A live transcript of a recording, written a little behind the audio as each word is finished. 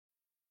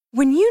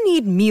When you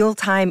need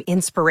mealtime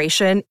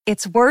inspiration,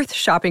 it's worth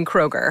shopping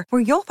Kroger,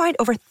 where you'll find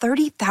over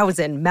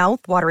 30,000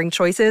 mouth-watering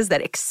choices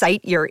that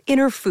excite your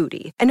inner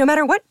foodie. And no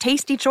matter what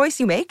tasty choice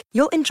you make,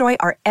 you'll enjoy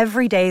our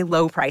everyday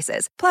low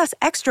prices, plus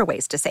extra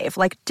ways to save,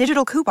 like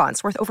digital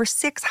coupons worth over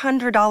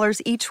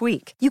 $600 each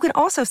week. You can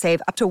also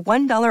save up to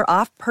 $1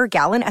 off per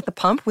gallon at the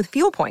pump with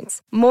fuel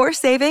points. More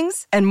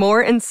savings and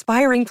more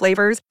inspiring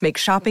flavors make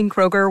shopping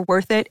Kroger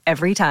worth it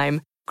every time.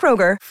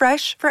 Kroger,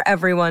 fresh for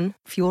everyone.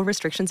 Fuel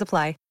restrictions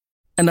apply.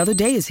 Another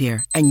day is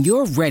here, and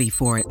you're ready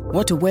for it.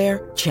 What to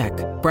wear? Check.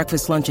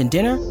 Breakfast, lunch, and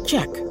dinner?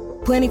 Check.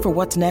 Planning for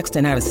what's next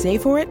and how to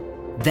save for it?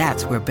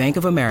 That's where Bank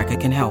of America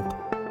can help.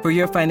 For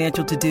your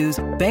financial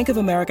to-dos, Bank of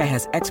America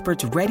has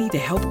experts ready to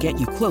help get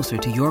you closer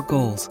to your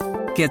goals.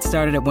 Get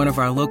started at one of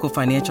our local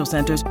financial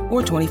centers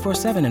or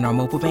 24/7 in our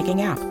mobile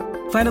banking app.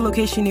 Find a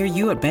location near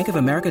you at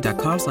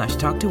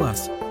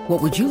bankofamerica.com/talktous.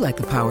 What would you like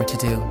the power to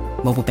do?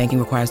 Mobile banking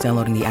requires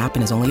downloading the app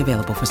and is only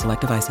available for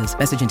select devices.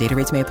 Message and data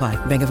rates may apply.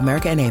 Bank of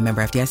America N.A.,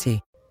 member FDIC.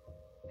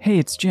 Hey,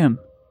 it's Jim.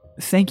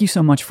 Thank you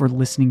so much for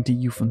listening to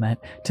Euphomet.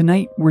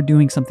 Tonight, we're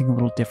doing something a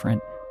little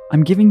different.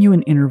 I'm giving you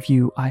an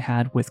interview I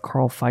had with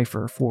Karl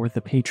Pfeiffer for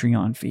the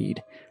Patreon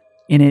feed.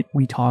 In it,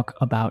 we talk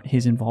about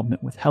his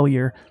involvement with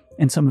Hellier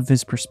and some of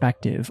his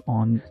perspective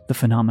on the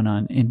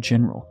phenomenon in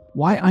general.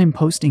 Why I'm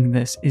posting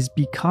this is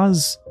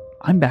because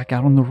I'm back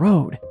out on the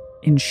road,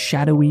 in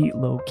shadowy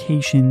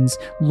locations,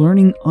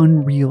 learning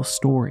unreal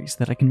stories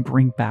that I can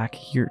bring back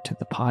here to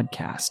the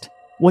podcast.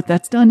 What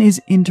that's done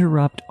is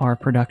interrupt our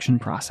production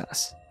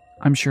process.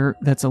 I'm sure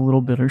that's a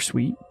little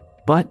bittersweet,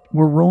 but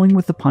we're rolling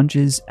with the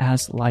punches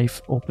as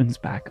life opens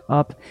back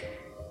up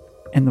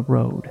and the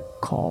road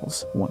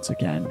calls once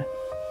again.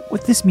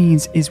 What this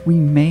means is we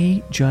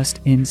may just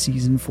end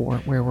season 4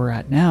 where we're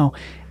at now,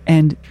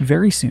 and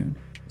very soon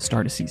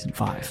start a season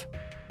 5.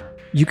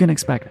 You can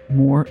expect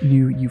more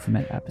new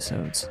Euphomet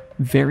episodes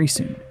very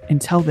soon.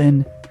 Until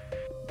then,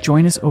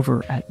 join us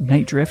over at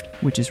Night Drift,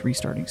 which is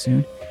restarting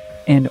soon,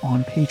 and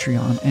on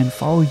Patreon, and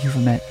follow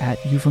Euphomet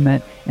at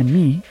Euphomet and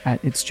me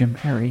at It's Jim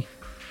Perry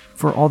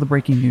for all the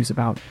breaking news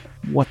about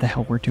what the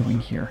hell we're doing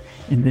here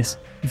in this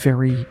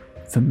very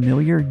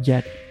familiar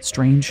yet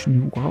strange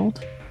new world.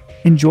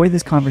 Enjoy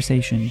this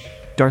conversation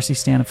Darcy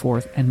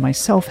Staniforth and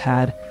myself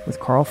had with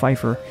Karl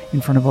Pfeiffer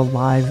in front of a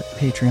live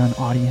Patreon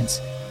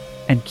audience,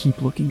 and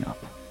keep looking up.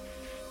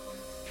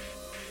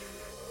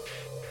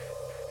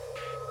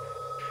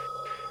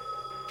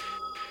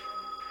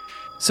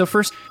 So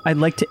first, I'd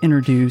like to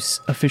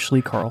introduce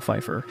officially Karl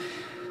Pfeiffer,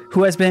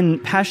 who has been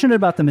passionate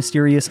about the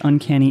mysterious,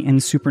 uncanny,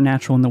 and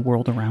supernatural in the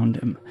world around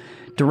him.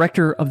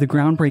 Director of the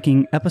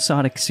groundbreaking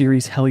episodic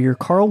series Hellier,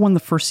 Karl won the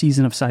first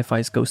season of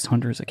Sci-Fi's Ghost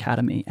Hunters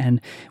Academy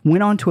and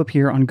went on to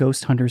appear on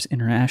Ghost Hunters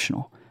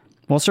International,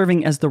 while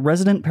serving as the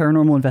resident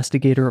paranormal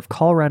investigator of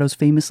Colorado's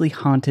famously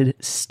haunted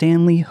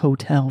Stanley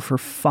Hotel for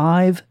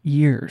 5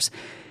 years.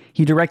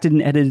 He directed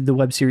and edited the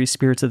web series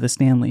Spirits of the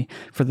Stanley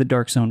for the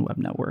Dark Zone web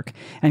network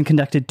and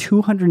conducted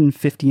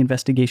 250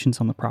 investigations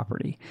on the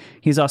property.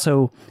 He's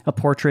also a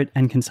portrait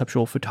and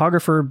conceptual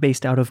photographer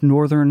based out of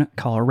northern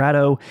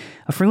Colorado,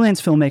 a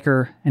freelance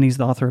filmmaker, and he's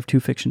the author of 2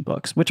 fiction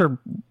books, which are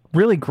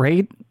really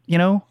great. You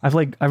know, I've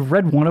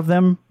read one of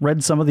them,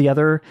 read some of the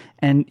other,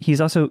 and he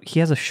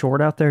has a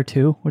short out there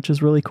too, which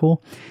is really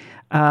cool.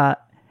 And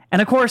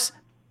of course,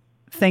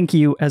 thank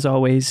you as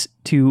always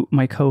to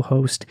my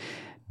co-host,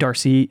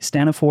 Darcy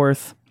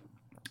Staniforth,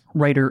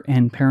 writer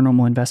and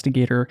paranormal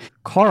investigator.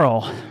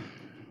 Karl,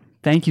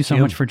 thank you so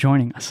much for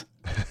joining us.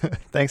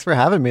 Thanks for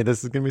having me.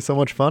 This is going to be so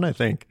much fun, I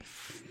think.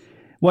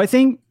 Well, I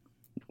think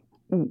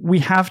we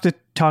have to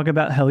talk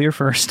about Hellier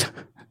first.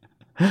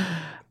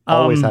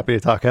 Always happy to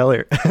talk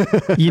Hellier.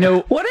 You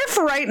know, what if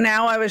right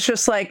now I was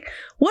just like,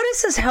 what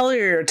is this Hellier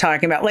you're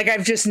talking about? Like,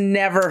 I've just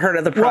never heard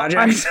of the project.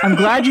 Well, I'm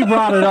glad you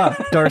brought it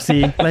up,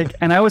 Darcy.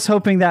 And I was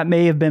hoping that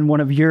may have been one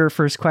of your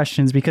first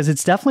questions, because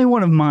it's definitely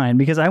one of mine,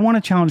 because I want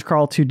to challenge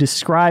Karl to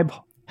describe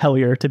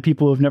Hellier to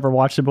people who have never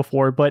watched it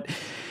before. But,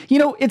 you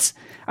know,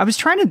 I was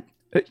trying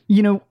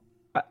to,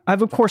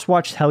 I've of course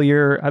watched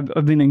Hellier.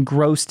 I've been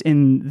engrossed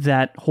in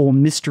that whole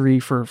mystery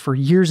for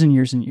years and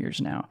years and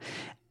years now.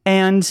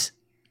 And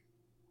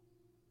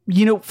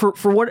you know, for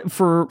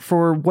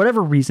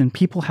whatever reason,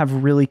 people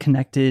have really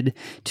connected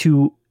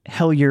to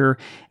Hellier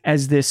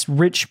as this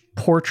rich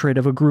portrait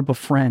of a group of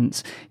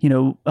friends,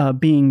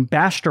 being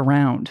bashed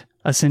around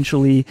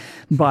essentially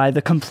by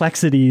the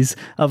complexities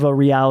of a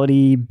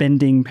reality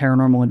bending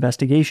paranormal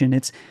investigation.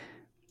 Its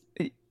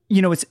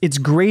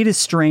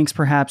greatest strengths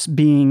perhaps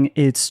being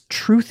its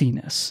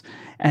truthiness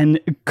and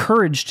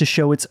courage to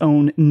show its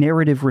own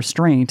narrative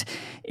restraint,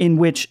 in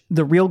which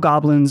the real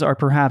goblins are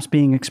perhaps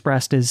being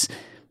expressed as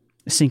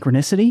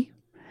synchronicity,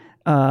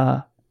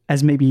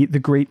 as maybe the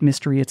great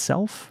mystery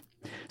itself.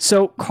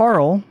 So,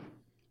 Karl,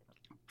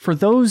 for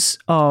those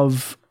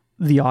of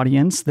the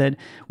audience that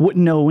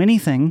wouldn't know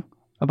anything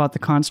about the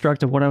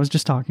construct of what I was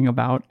just talking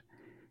about,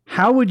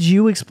 how would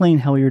you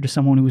explain Hellier to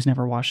someone who's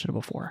never watched it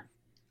before?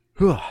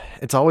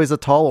 It's always a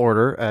tall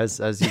order,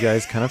 as you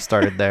guys kind of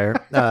started there.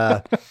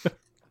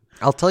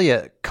 I'll tell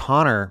you,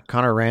 Connor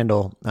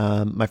Randall,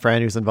 my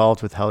friend who's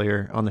involved with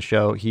Hellier on the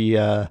show,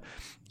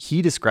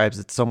 he describes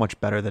it so much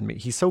better than me.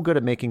 He's so good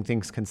at making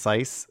things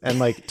concise and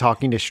like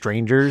talking to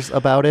strangers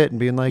about it and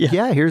being like,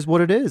 yeah, here's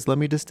what it is. Let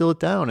me distill it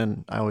down.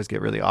 And I always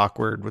get really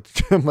awkward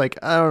with I'm like,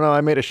 I don't know.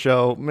 I made a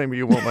show. Maybe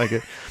you won't like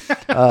it.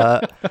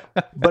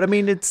 But I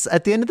mean, it's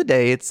at the end of the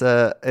day, it's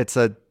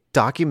a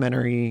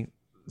documentary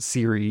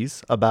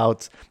series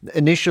about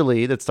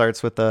initially that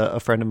starts with a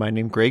friend of mine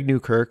named Greg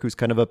Newkirk, who's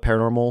kind of a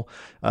paranormal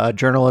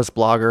journalist,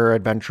 blogger,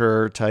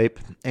 adventurer type.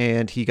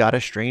 And he got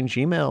a strange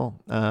email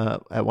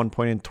at one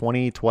point in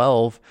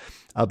 2012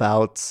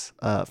 about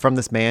from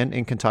this man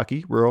in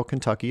Kentucky, rural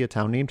Kentucky, a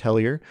town named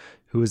Hellier,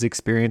 who was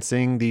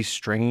experiencing these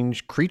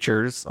strange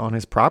creatures on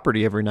his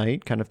property every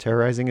night, kind of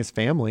terrorizing his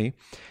family.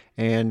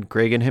 And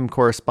Greg and him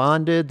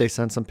corresponded. They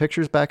sent some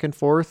pictures back and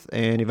forth.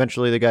 And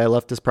eventually the guy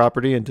left his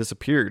property and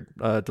disappeared,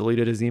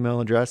 deleted his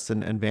email address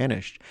and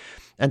vanished.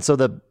 And so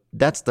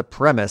that's the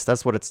premise.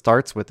 That's what it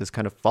starts with, is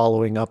kind of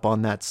following up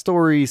on that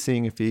story,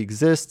 seeing if he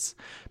exists.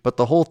 But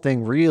the whole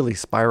thing really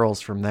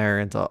spirals from there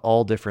into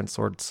all different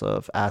sorts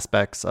of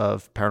aspects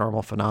of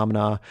paranormal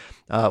phenomena,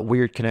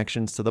 weird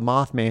connections to the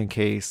Mothman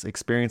case,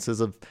 experiences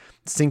of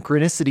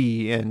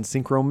synchronicity and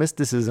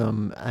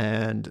synchromysticism,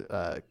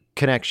 and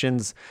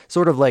connections,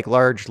 sort of like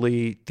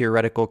largely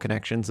theoretical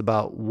connections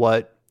about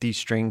what these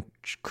strange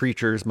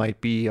creatures might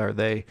be. Are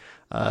they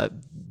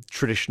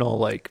traditional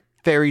like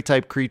fairy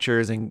type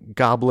creatures and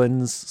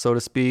goblins, so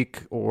to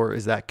speak, or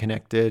is that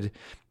connected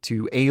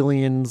to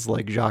aliens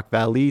like Jacques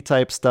Vallée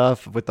type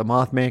stuff? With the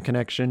Mothman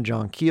connection,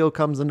 John Keel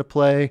comes into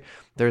play.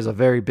 There's a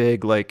very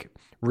big like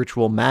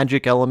ritual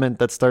magic element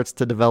that starts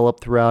to develop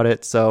throughout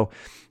it. So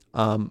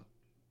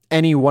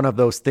any one of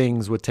those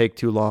things would take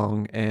too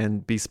long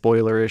and be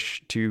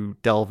spoilerish to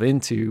delve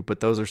into,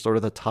 but those are sort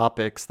of the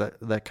topics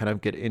that kind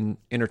of get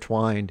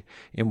intertwined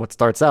in what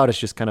starts out as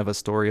just kind of a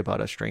story about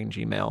a strange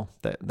email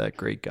that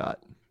Greg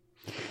got.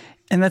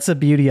 And that's the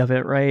beauty of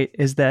it, right?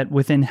 Is that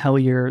within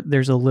Hellier,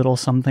 there's a little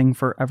something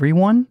for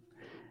everyone.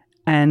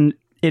 And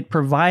it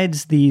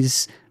provides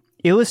these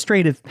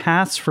illustrative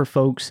paths for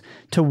folks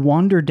to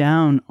wander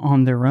down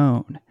on their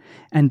own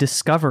and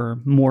discover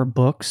more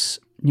books,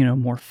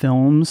 more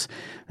films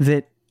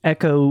that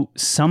echo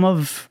some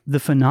of the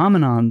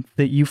phenomenon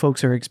that you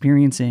folks are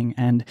experiencing,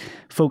 and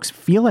folks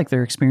feel like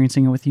they're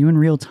experiencing it with you in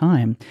real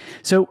time.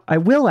 So I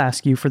will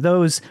ask you, for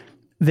those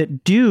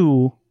that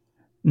do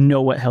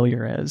know what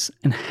Hellier is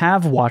and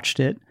have watched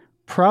it,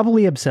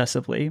 probably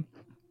obsessively,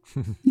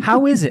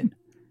 how is it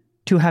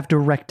to have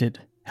directed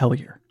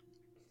Hellier?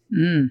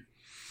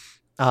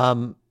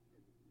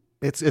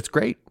 It's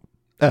great.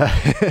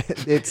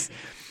 It's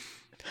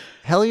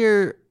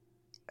Hellier,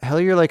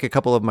 like a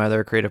couple of my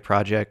other creative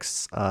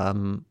projects. At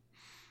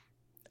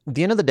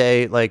the end of the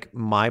day, like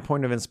my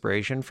point of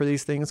inspiration for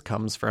these things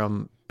comes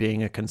from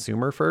being a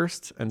consumer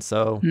first. And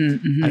so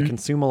I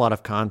consume a lot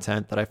of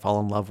content that I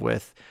fall in love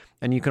with,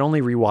 and you can only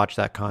rewatch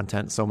that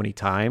content so many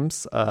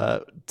times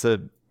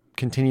to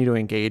continue to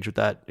engage with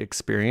that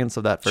experience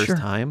of that first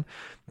time,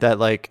 that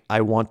like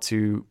I want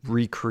to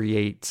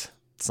recreate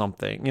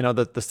something,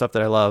 the stuff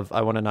that I love.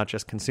 I want to not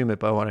just consume it,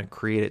 but I want to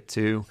create it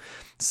too.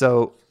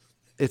 So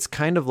it's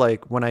kind of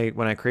like when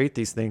I create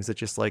these things, it's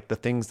just like the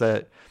things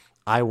that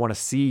I want to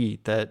see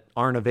that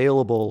aren't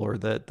available or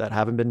that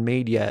haven't been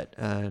made yet.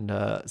 And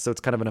so it's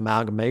kind of an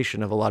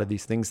amalgamation of a lot of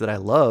these things that I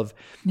love.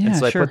 And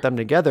so I put them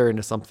together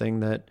into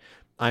something that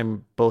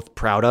I'm both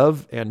proud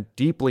of and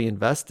deeply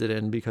invested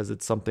in, because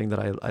it's something that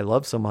I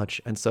love so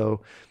much. And so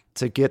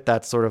to get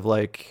that sort of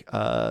like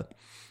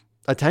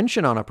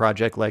attention on a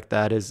project like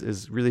that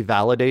is really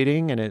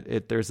validating.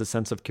 And there's a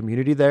sense of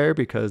community there,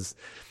 because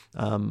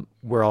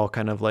we're all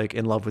kind of like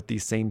in love with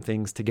these same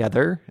things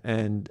together.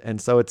 And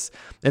so it's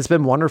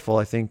been wonderful.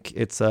 I think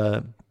it's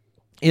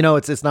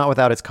it's not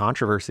without its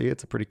controversy.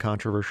 It's a pretty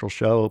controversial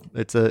show.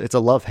 It's a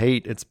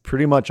love-hate. It's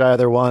pretty much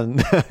either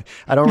one.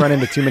 I don't run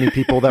into too many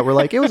people that were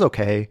like, it was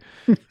okay.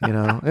 It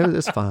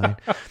was fine.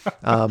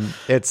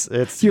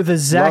 It's you're the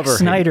Zack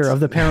Snyder of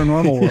the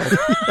paranormal world.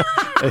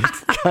 It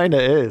kind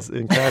of is.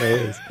 It kind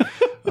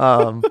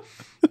of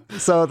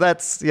is. So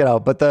that's,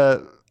 but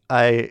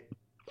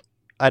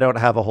I don't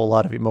have a whole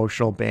lot of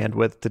emotional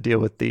bandwidth to deal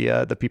with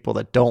the people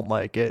that don't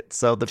like it.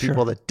 So the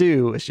people that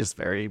do,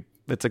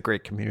 it's a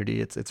great community.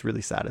 It's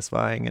really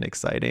satisfying and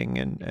exciting.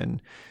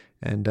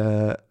 And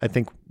I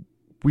think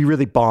we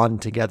really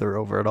bond together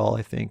over it all.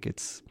 I think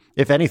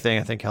if anything,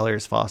 I think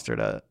Hellier's fostered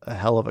a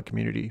hell of a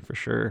community for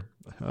sure.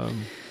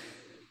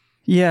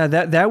 Yeah,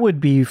 that would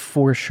be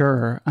for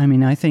sure. I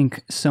mean, I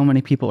think so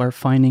many people are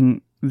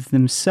finding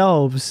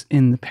themselves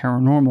in the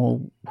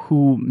paranormal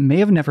who may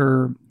have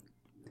never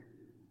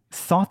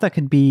thought that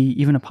could be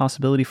even a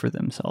possibility for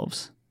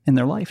themselves in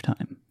their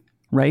lifetime,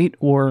 right?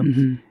 Or,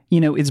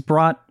 it's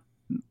brought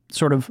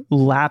sort of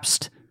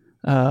lapsed,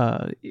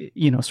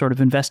 sort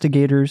of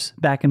investigators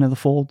back into the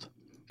fold,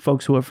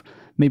 folks who have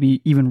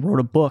maybe even wrote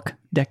a book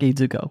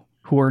decades ago,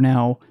 who are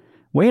now,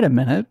 wait a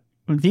minute,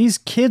 these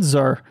kids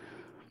are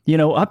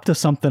up to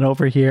something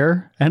over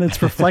here, and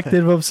it's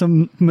reflective of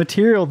some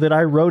material that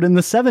I wrote in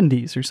the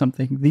 70s or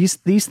something. These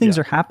things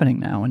are happening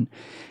now,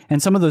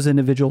 and some of those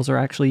individuals are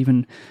actually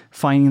even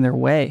finding their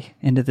way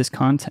into this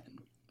content.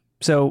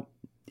 So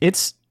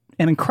it's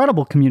an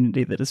incredible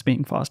community that is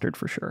being fostered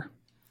for sure.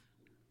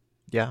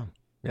 Yeah.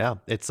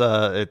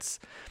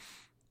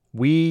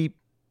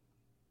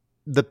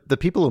 The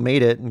people who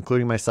made it,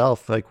 including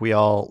myself, like we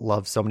all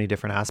love so many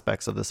different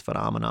aspects of this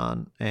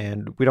phenomenon,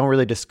 and we don't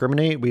really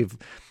discriminate.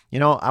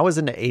 I was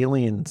into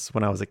aliens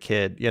when I was a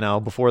kid,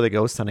 before the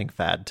ghost hunting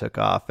fad took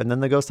off, and then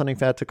the ghost hunting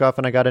fad took off,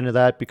 and I got into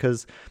that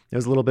because it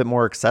was a little bit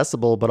more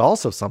accessible, but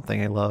also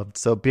something I loved.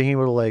 So being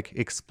able to like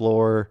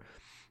explore,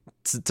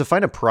 to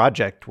find a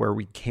project where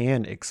we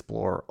can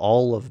explore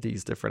all of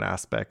these different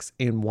aspects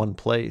in one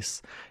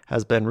place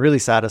has been really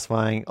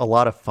satisfying, a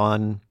lot of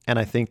fun. And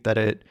I think that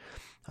it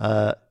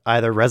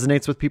either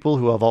resonates with people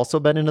who have also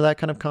been into that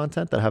kind of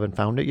content that haven't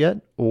found it yet,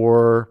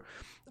 or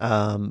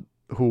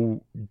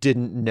who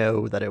didn't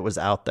know that it was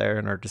out there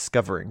and are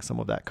discovering some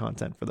of that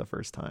content for the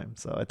first time.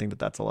 So I think that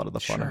that's a lot of the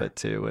fun of it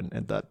too.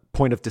 And that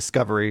point of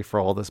discovery for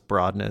all this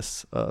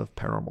broadness of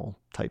paranormal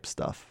type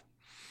stuff.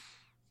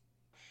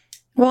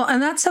 Well,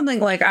 and that's something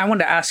like I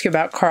wanted to ask you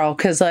about, Karl,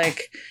 because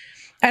like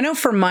I know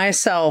for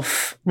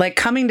myself, like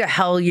coming to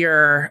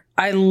Hellier,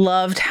 I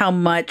loved how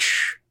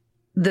much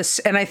this,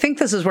 and I think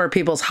this is where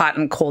people's hot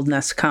and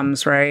coldness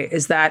comes, right?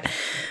 Is that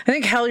I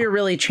think Hellier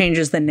really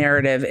changes the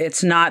narrative.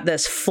 It's not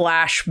this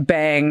flash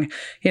bang,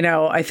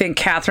 I think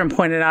Catherine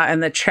pointed out in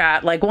the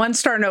chat, like 1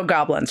 star, no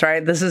goblins,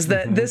 right? This is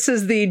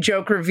the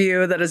joke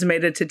review that has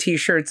made it to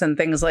t-shirts and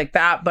things like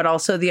that. But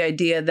also the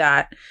idea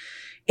that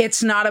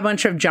it's not a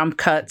bunch of jump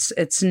cuts.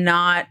 It's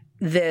not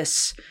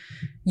this,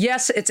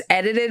 yes, it's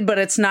edited, but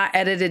it's not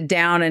edited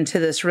down into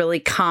this really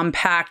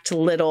compact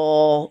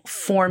little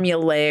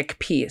formulaic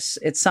piece.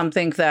 It's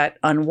something that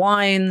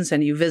unwinds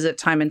and you visit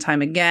time and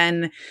time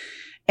again.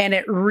 And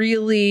it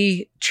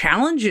really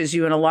challenges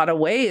you in a lot of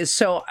ways.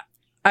 So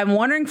I'm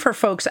wondering for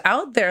folks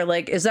out there,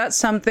 like, is that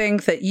something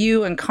that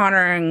you and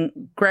Connor and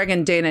Greg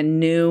and Dana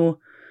knew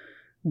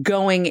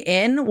going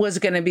in was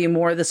going to be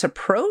more this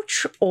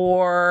approach?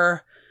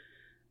 Or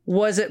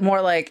was it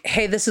more like,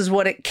 hey, this is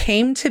what it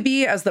came to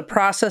be as the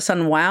process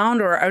unwound?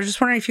 Or I was just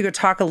wondering if you could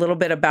talk a little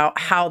bit about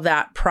how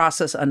that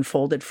process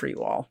unfolded for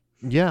you all.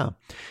 Yeah,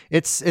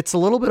 it's a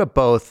little bit of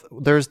both.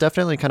 There's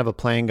definitely kind of a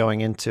plan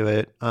going into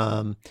it.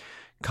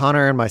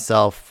 Connor and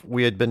myself,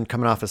 we had been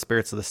coming off of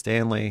Spirits of the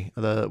Stanley,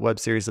 the web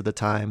series at the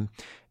time,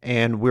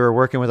 and we were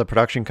working with a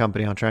production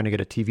company on trying to get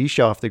a TV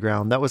show off the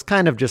ground that was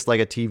kind of just like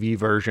a TV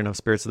version of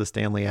Spirits of the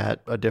Stanley at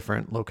a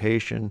different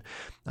location.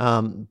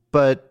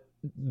 But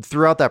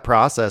throughout that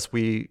process,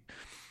 we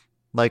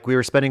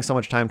were spending so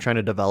much time trying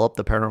to develop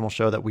the paranormal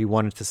show that we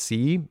wanted to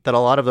see, that a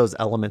lot of those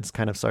elements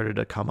kind of started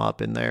to come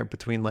up in there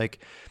between like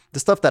the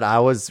stuff that I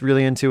was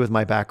really into with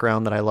my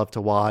background that I love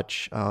to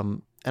watch.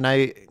 And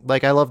I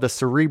love the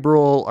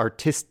cerebral,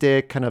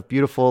 artistic, kind of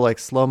beautiful, like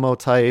slow-mo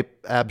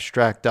type,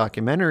 abstract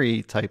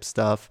documentary type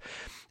stuff.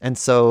 And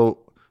so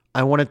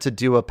I wanted to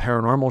do a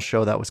paranormal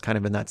show that was kind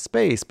of in that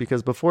space,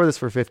 because before this,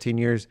 for 15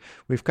 years,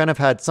 we've kind of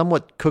had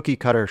somewhat cookie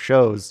cutter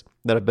shows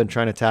that have been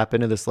trying to tap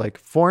into this like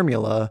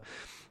formula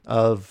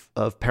of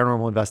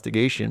paranormal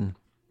investigation.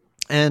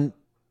 And,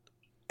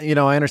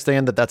 I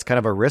understand that that's kind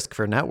of a risk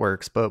for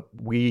networks, but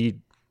we're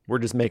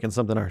just making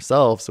something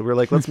ourselves. So we're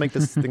like, let's make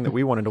this thing that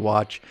we wanted to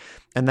watch.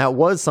 And that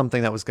was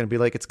something that was going to be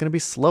like, it's going to be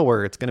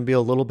slower. It's going to be a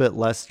little bit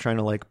less trying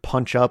to like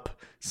punch up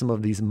some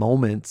of these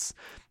moments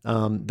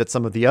that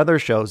some of the other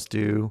shows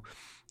do,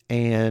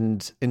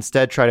 and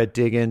instead try to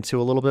dig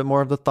into a little bit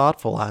more of the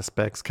thoughtful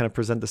aspects, kind of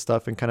present the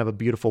stuff in kind of a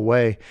beautiful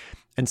way.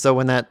 And so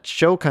when that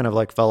show kind of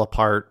like fell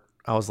apart,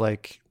 I was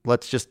like,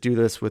 let's just do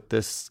this with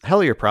this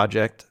Hellier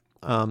project.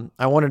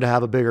 I wanted to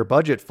have a bigger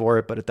budget for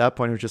it, but at that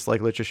point it was just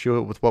like, let's just shoot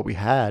it with what we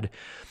had.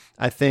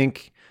 I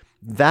think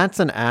that's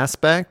an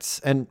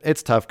aspect, and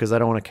it's tough because I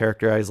don't want to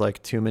characterize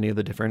like too many of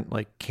the different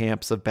like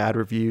camps of bad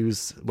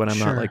reviews when I'm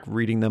not like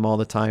reading them all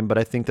the time. But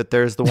I think that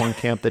there's the one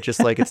camp that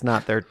just like, it's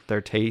not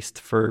their taste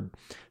for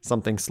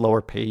something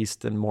slower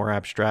paced and more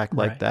abstract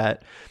like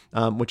that,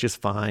 which is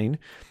fine,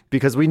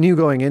 because we knew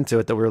going into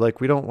it that we were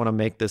like, we don't want to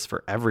make this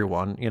for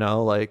everyone,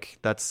 like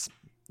that's,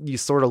 you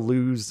sort of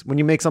lose when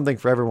you make something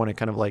for everyone, it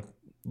kind of like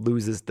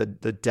loses the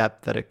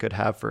depth that it could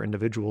have for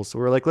individuals. So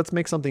we're like, let's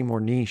make something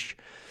more niche.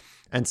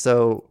 And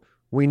so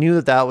we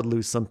knew that would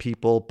lose some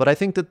people, but I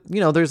think that,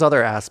 there's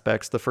other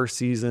aspects. The first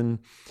season,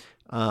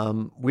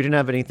 we didn't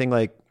have anything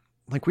like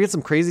we had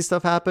some crazy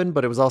stuff happen,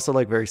 but it was also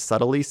like very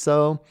subtly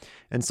so.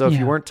 And so if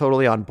you weren't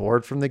totally on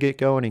board from the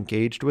get-go and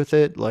engaged with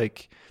it,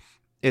 like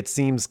it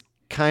seems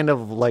kind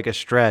of like a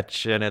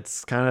stretch and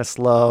it's kind of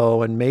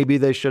slow, and maybe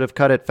they should have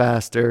cut it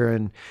faster.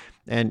 And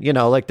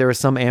like there were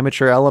some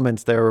amateur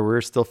elements there where we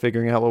were still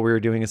figuring out what we were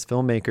doing as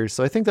filmmakers.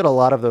 So I think that a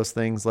lot of those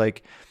things,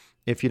 like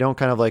if you don't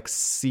kind of like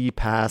see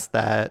past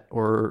that,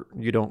 or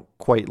you don't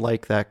quite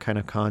like that kind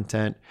of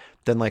content,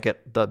 then like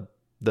the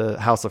the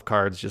house of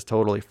cards just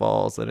totally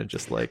falls and it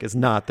just like is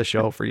not the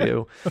show for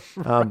you,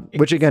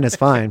 which again is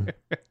fine.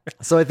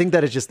 So I think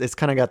that it's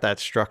kind of got that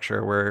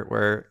structure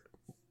where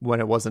when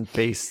it wasn't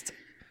based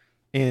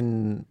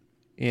in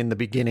the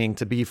beginning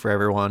to be for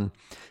everyone,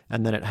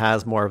 and then it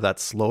has more of that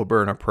slow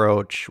burn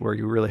approach where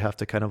you really have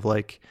to kind of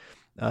like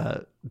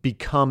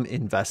become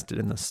invested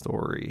in the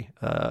story.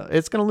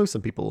 It's going to lose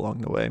some people along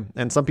the way.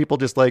 And some people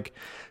just like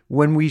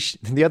when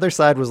the other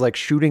side was like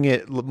shooting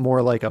it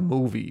more like a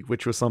movie,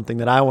 which was something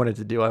that I wanted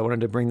to do. I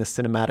wanted to bring the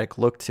cinematic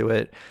look to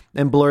it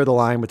and blur the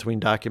line between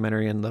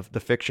documentary and the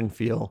fiction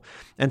feel.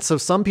 And so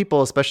some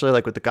people, especially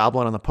like with the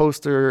goblin on the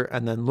poster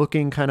and then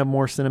looking kind of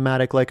more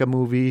cinematic like a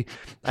movie,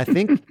 I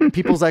think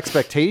people's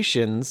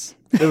expectations,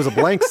 it was a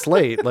blank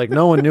slate. Like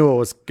no one knew what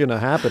was going to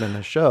happen in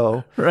the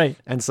show. Right.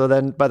 And so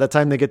then by the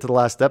time they get to the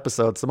last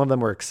episode, some of them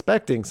were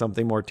expecting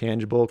something more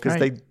tangible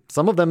because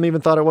some of them even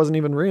thought it wasn't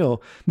even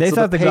real. They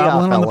thought the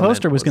goblin on the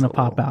poster was going to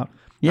pop out.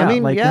 Yeah. I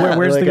mean,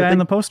 where's the guy in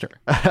the poster?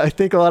 I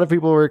think a lot of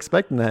people were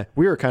expecting that.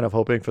 We were kind of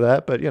hoping for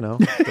that, but it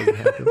doesn't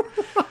happen.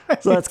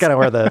 So that's kind of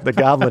where the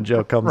goblin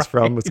joke comes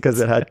from. It's because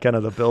it had kind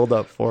of the build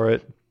up for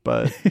it,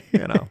 but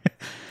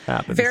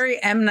happens.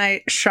 Very M.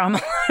 Night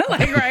Shyamalan,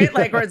 right?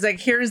 Like where it's like,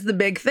 here's the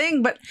big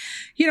thing. But,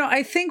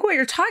 I think what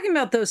you're talking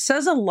about, though,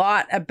 says a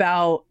lot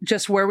about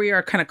just where we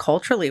are kind of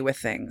culturally with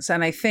things.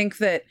 And I think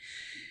that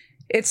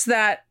it's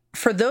that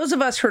for those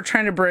of us who are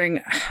trying to bring,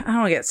 I don't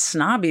want to get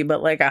snobby,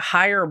 but like a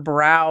higher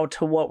brow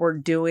to what we're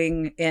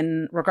doing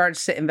in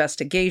regards to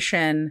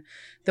investigation,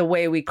 the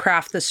way we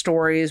craft the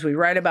stories, we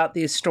write about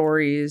these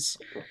stories.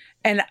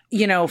 And,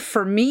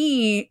 for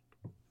me,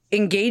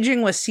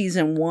 engaging with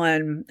season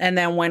 1, and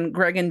then when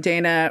Greg and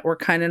Dana were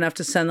kind enough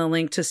to send the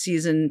link to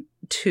season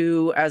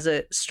 2 as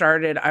it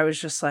started, I was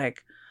just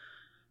like,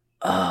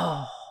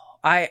 oh,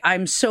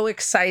 I'm so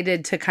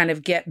excited to kind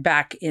of get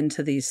back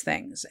into these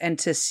things and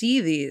to see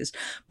these.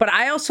 But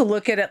I also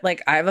look at it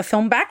like I have a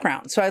film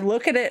background. So I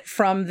look at it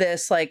from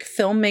this like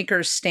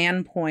filmmaker's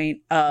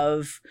standpoint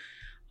of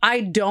I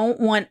don't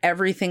want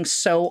everything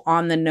so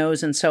on the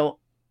nose and so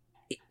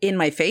in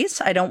my face.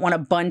 I don't want a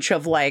bunch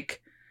of like,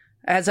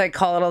 as I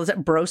call it all the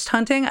time, broast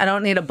hunting. I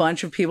don't need a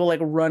bunch of people like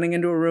running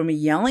into a room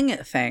yelling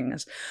at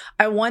things.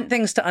 I want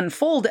things to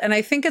unfold. And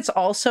I think it's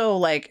also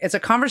like, it's a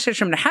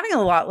conversation I'm having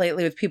a lot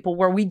lately with people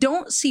where we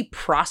don't see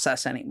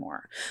process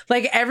anymore.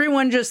 Like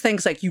everyone just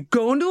thinks like you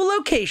go into a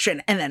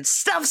location and then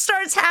stuff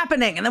starts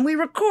happening and then we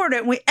record it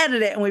and we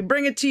edit it and we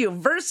bring it to you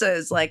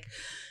versus like,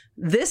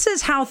 this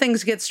is how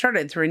things get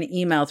started through an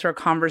email, through a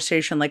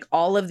conversation, like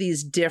all of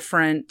these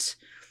different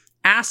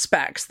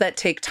aspects that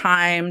take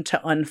time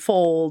to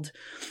unfold.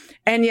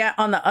 And yet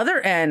on the other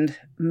end,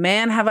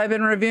 man, have I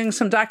been reviewing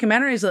some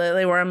documentaries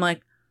lately where I'm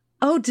like,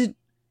 oh,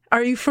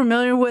 are you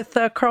familiar with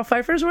Karl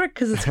Pfeiffer's work?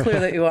 Because it's clear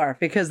that you are,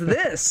 because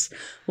this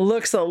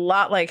looks a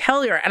lot like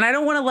Hellier. And I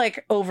don't want to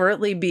like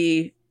overtly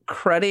be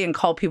cruddy and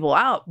call people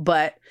out,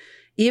 but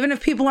even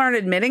if people aren't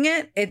admitting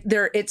it,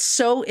 it's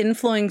so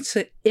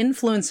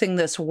influencing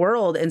this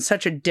world in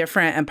such a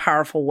different and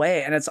powerful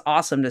way. And it's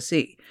awesome to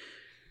see.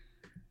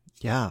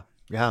 Yeah.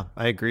 Yeah,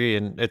 I agree.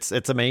 And it's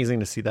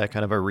amazing to see that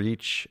kind of a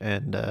reach.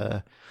 And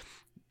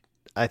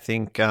I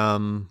think, I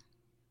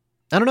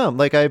don't know,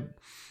 like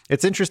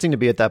it's interesting to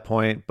be at that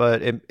point,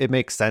 but it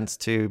makes sense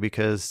too,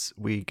 because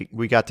we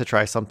got to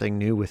try something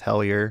new with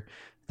Hellier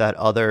that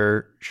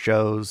other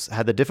shows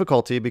had the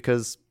difficulty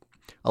because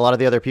a lot of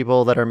the other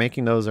people that are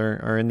making those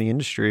are in the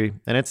industry,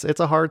 and it's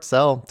a hard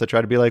sell to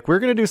try to be like, we're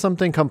going to do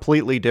something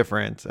completely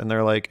different. And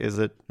they're like, is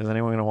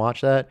anyone going to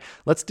watch that?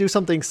 Let's do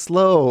something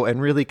slow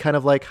and really kind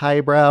of like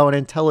highbrow and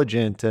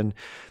intelligent. And,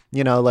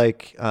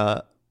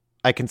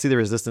 I can see the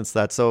resistance to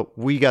that. So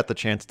we got the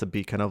chance to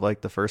be kind of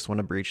like the first one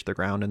to breach the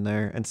ground in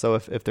there. And so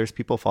if there's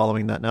people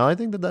following that now, I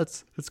think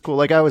that's cool.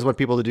 Like I always want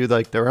people to do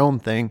like their own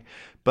thing,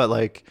 but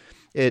like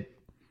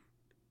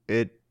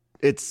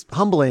it's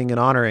humbling and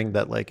honoring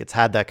that like it's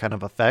had that kind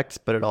of effect,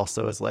 but it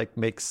also is like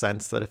makes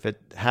sense that if it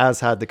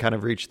has had the kind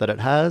of reach that it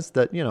has,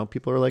 that,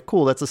 people are like,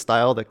 cool, that's a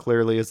style that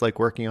clearly is like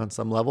working on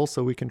some level.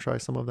 So we can try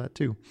some of that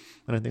too.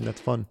 And I think that's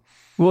fun.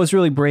 Well, it's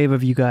really brave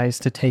of you guys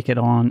to take it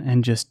on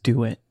and just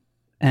do it.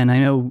 And I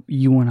know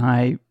you and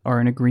I are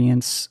in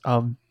agreement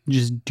of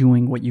just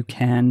doing what you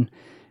can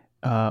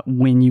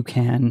when you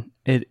can.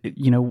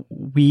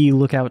 We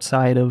look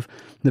outside of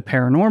the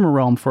paranormal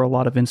realm for a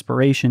lot of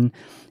inspiration,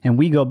 and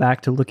we go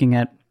back to looking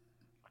at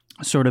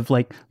sort of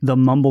like the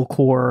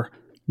mumblecore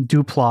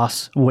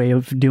Duplass way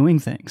of doing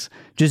things.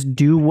 Just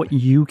do what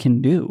you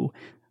can do,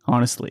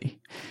 honestly.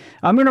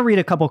 I'm going to read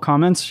a couple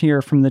comments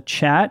here from the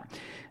chat.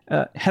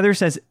 Heather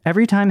says,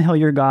 every time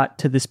Hellier got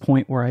to this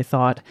point where I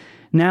thought,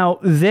 now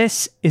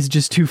this is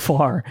just too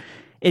far,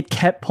 it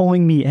kept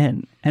pulling me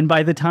in. And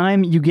by the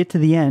time you get to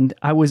the end,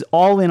 I was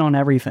all in on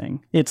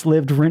everything. It's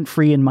lived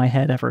rent-free in my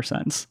head ever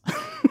since.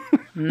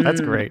 That's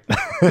great.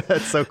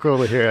 That's so cool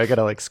to hear. I got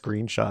to like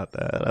screenshot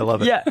that. I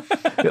love it. Yeah.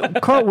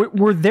 Karl,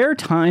 were there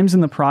times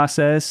in the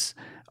process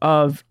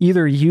of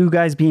either you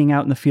guys being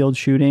out in the field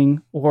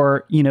shooting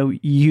or,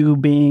 you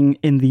being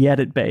in the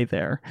edit bay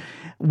there,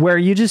 where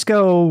you just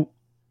go,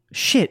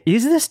 shit,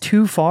 is this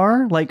too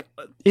far? Like,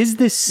 is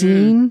this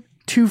scene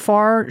too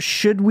far?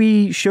 Should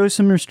we show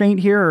some restraint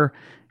here? Or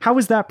how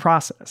was that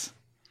process?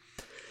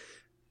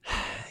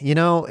 You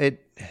know, it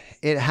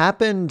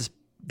happened.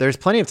 There's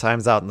plenty of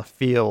times out in the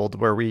field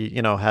where we,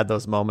 you know, had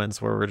those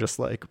moments where we're just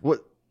like, what,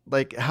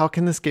 like, how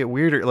can this get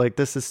weirder? Like,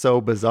 this is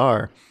so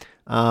bizarre.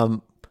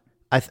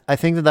 I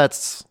think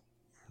that's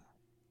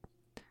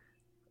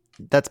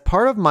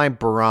part of my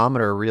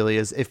barometer, really,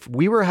 is if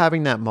we were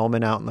having that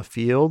moment out in the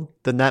field,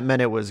 then that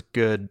meant it was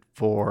good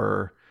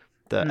for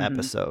the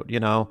episode, you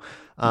know?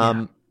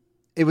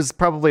 It was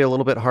probably a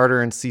little bit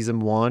harder in season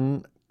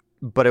 1,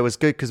 but it was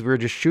good because we were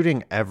just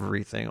shooting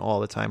everything all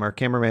the time. Our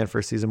cameraman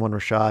for season 1,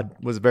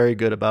 Rashad, was very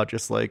good about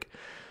just like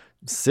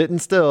sitting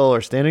still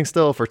or standing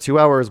still for 2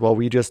 hours while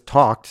we just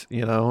talked,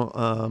 you know?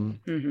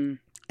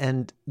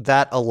 And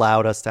that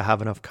allowed us to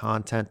have enough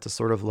content to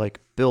sort of like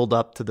build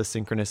up to the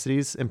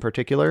synchronicities in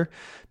particular,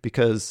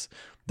 because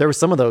there were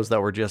some of those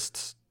that were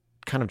just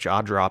kind of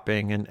jaw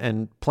dropping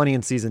and plenty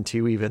in season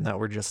 2 even that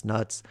were just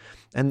nuts.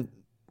 And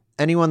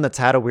anyone that's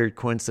had a weird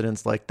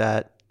coincidence like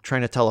that,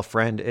 trying to tell a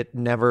friend, it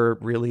never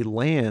really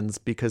lands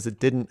because it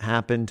didn't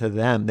happen to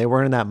them. They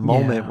weren't in that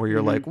moment where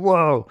you're like,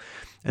 whoa.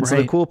 And so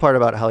the cool part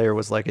about Hellier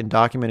was like in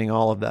documenting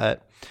all of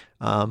that,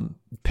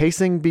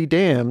 pacing be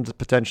damned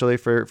potentially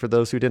for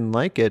those who didn't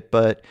like it,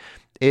 but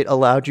it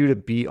allowed you to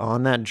be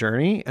on that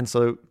journey. And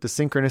so the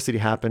synchronicity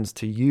happens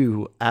to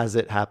you as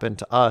it happened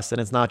to us.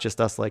 And it's not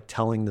just us like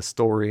telling the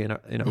story in a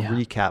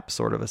recap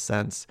sort of a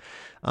sense.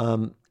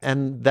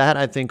 And that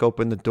I think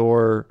opened the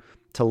door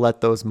to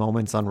let those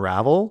moments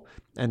unravel.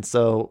 And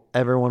so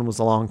everyone was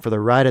along for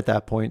the ride at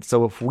that point.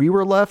 So if we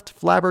were left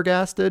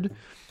flabbergasted,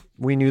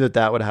 we knew that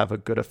that would have a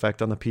good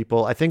effect on the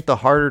people. I think the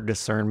harder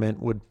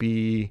discernment would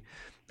be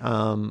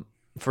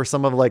for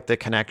some of like the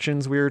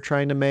connections we were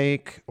trying to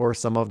make, or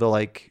some of the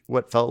like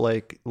what felt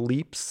like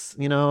leaps,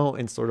 you know,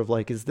 and sort of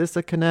like, is this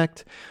a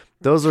connect?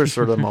 Those are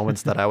sort of the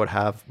moments that I would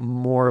have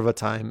more of a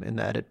time in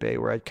the edit bay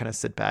where I'd kind of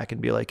sit back and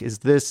be like, is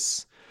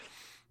this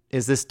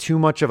too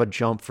much of a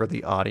jump for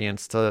the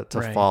audience to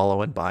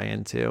follow and buy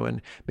into?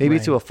 And maybe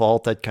to a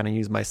fault, I'd kind of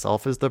use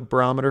myself as the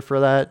barometer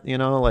for that, you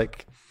know,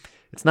 like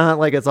it's not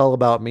like it's all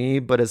about me,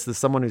 but as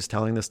someone who's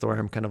telling the story,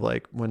 I'm kind of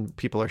like, when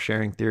people are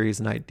sharing theories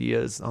and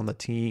ideas on the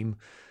team,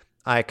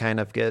 I kind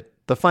of get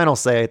the final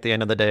say at the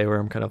end of the day where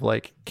I'm kind of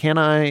like, can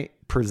I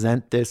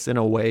present this in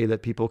a way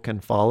that people can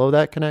follow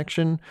that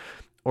connection?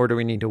 Or do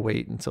we need to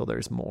wait until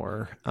there's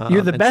more?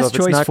 You're the best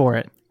choice for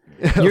it.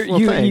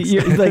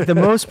 You're like the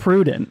most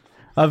prudent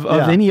of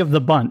any of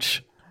the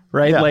bunch,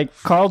 right? Yeah. Like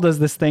Karl does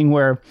this thing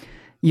where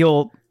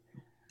you'll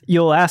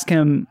ask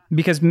him,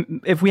 because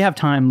if we have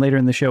time later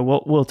in the show,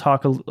 we'll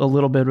talk a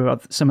little bit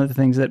about some of the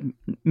things that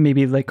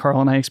maybe like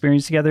Karl and I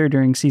experienced together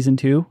during season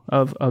 2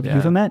 of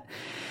Euphomet.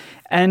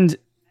 And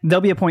there'll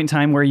be a point in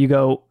time where you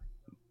go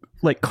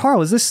like,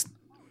 Karl, is this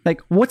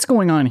like, what's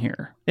going on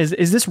here?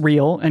 Is this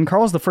real? And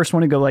Karl's the first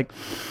one to go like,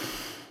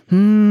 I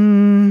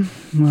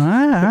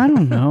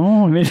don't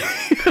know. I mean,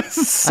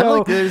 so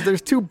like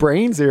there's two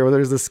brains here. Where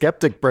there's the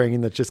skeptic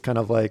brain that's just kind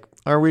of like,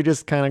 are we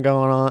just kind of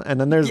going on?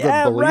 And then there's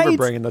the believer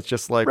brain that's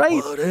just like,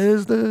 what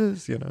is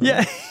this? You know?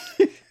 Yeah.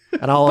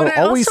 And I'll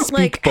always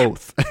speak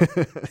both.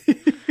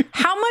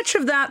 How much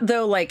of that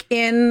though, like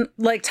in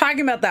like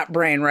talking about that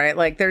brain, right?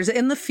 Like there's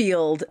in the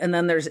field and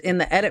then there's in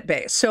the edit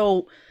bay.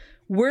 So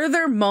were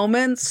there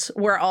moments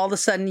where all of a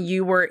sudden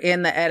you were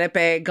in the edit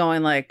bay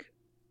going like,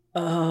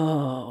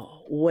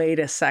 oh, wait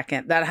a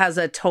second, that has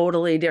a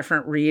totally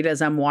different read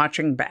as I'm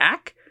watching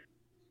back?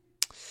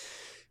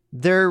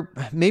 There,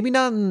 maybe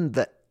not in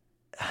the...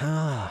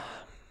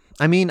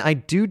 I mean, I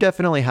do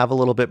definitely have a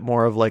little bit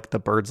more of like the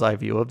bird's eye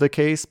view of the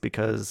case,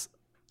 because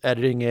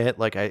editing it,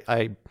 like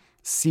I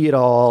see it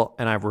all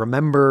and I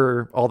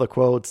remember all the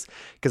quotes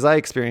because I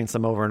experienced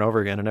them over and over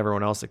again, and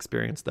everyone else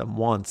experienced them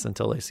once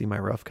until they see my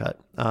rough cut.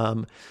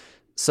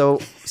 So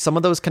some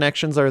of those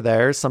connections are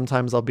there.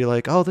 Sometimes I'll be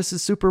like, oh, this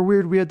is super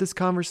weird. We had this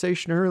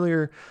conversation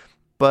earlier.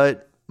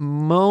 But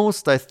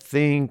most, I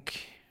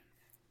think,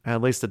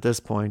 at least at this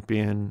point,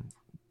 being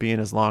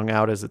as long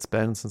out as it's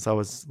been since I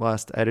was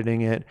last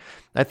editing it,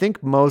 I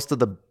think most of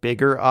the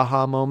bigger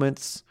aha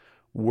moments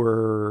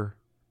were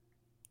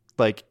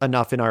like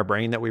enough in our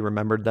brain that we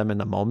remembered them in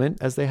the moment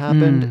as they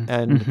happened.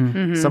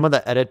 And some of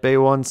the edit bay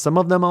ones, some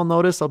of them I'll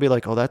notice, I'll be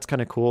like, oh, that's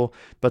kind of cool.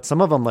 But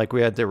some of them, like,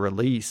 we had to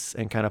release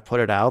and kind of put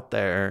it out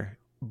there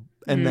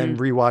and then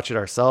rewatch it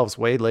ourselves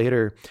way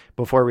later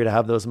before we'd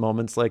have those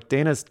moments. Like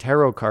Dana's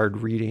tarot card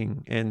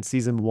reading in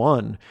season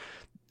 1.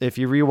 If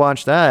you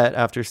rewatch that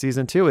after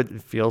season 2,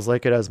 it feels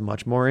like it has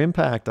much more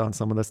impact on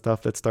some of the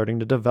stuff that's starting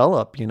to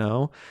develop, you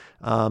know?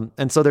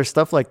 And so there's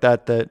stuff like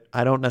that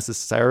I don't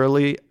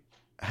necessarily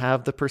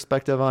have the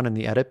perspective on in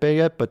the edit bay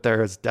yet, but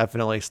there is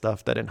definitely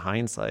stuff that in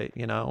hindsight,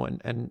 you know,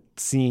 and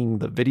seeing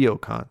the video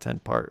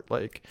content part,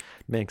 like,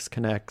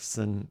 connects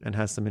and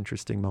has some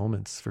interesting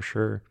moments for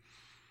sure.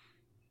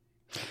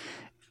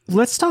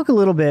 Let's talk a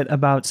little bit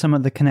about some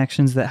of the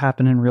connections that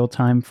happen in real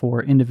time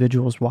for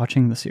individuals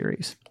watching the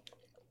series.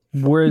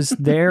 Was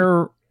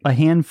there a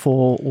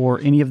handful or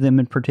any of them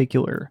in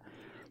particular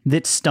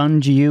that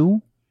stunned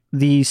you?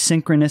 The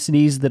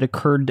synchronicities that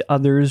occurred to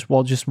others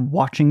while just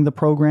watching the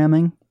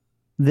programming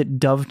that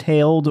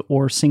dovetailed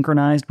or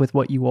synchronized with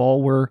what you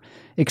all were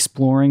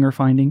exploring or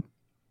finding?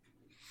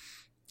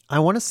 I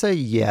want to say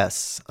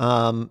yes.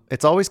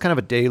 It's always kind of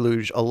a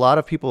deluge. A lot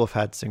of people have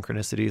had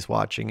synchronicities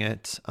watching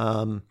it,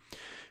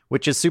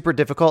 which is super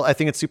difficult. I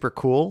think it's super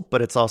cool,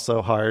 but it's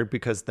also hard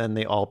because then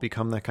they all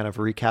become that kind of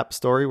recap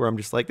story where I'm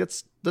just like,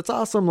 that's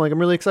awesome. Like, I'm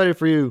really excited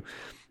for you.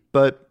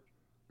 But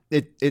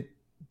it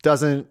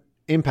doesn't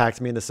impact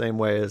me in the same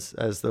way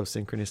as those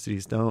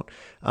synchronicities don't.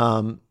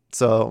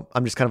 So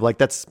I'm just kind of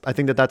like, I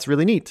think that's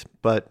really neat,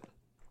 but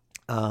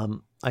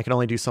I can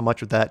only do so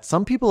much with that.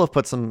 Some people have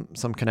put some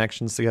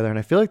connections together, and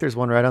I feel like there's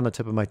one right on the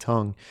tip of my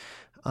tongue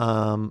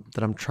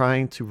that I'm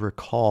trying to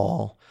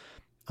recall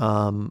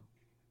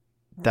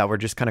that were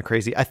just kind of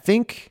crazy.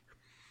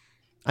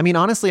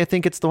 Honestly, I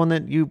think it's the one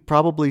that you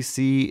probably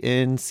see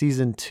in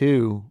season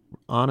 2.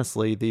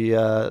 Honestly,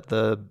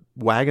 the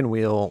wagon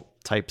wheel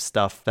type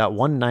stuff, that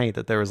one night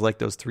that there was like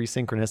those 3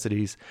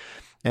 synchronicities,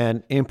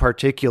 and in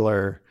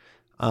particular,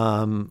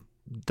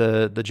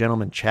 the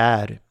gentleman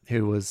Chad,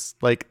 who was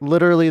like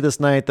literally this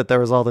night that there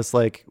was all this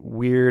like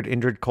weird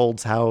Indrid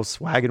Cold's house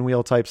wagon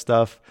wheel type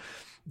stuff.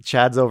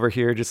 Chad's over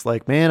here just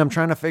like, man, I'm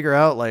trying to figure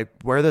out like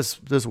where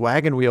this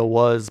wagon wheel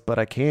was, but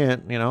I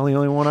can't. The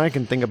only one I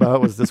can think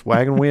about was this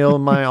wagon wheel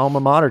in my alma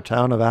mater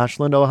town of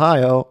Ashland,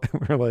 Ohio.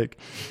 And we're like,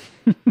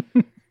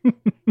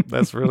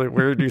 that's really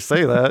weird you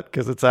say that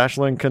because it's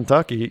Ashland,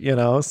 Kentucky,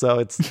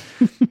 so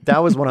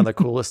that was one of the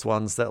coolest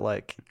ones that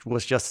like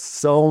was just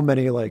so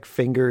many like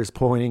fingers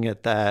pointing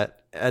at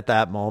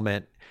that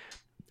moment,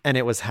 and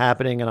it was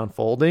happening and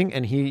unfolding,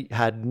 and he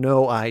had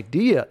no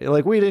idea.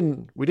 Like we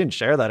didn't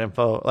share that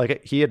info.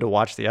 Like he had to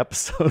watch the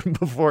episode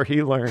before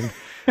he learned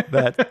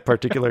that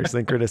particular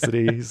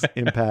synchronicity's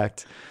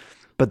impact.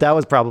 But that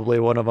was probably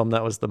one of them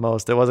that was the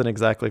most. It wasn't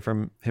exactly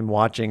from him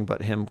watching,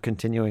 but him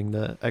continuing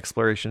the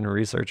exploration and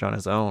research on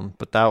his own.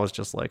 But that was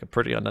just like a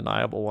pretty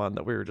undeniable one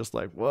that we were just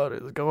like, what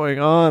is going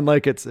on?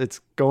 Like it's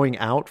going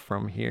out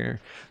from here.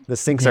 The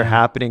syncs are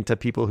happening to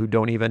people who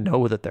don't even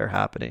know that they're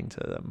happening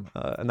to them.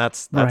 And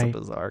that's right. A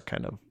bizarre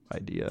kind of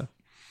idea.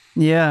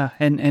 Yeah.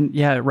 And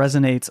yeah, it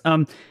resonates.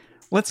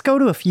 Let's go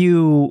to a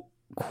few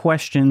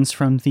questions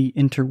from the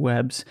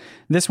interwebs.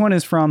 This one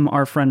is from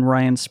our friend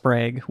Ryan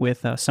Sprague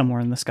with Somewhere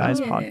in the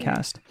Skies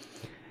podcast.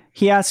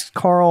 He asks,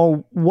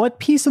 Karl, what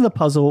piece of the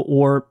puzzle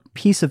or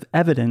piece of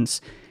evidence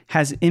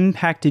has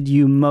impacted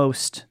you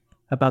most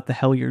about the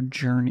Hellier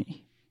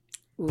journey?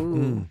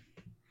 Ooh.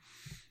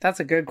 That's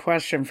a good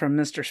question from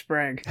Mr.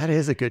 Sprague. That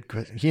is a good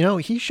question.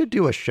 He should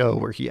do a show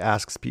where he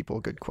asks people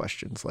good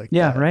questions like that.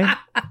 Yeah, right?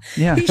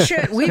 Yeah. He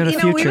should. We've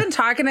been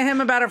talking to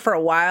him about it for a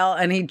while,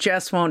 and he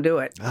just won't do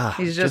it.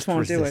 He just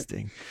won't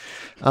resisting.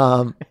 Do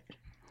it.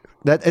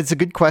 That it's a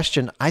good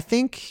question. I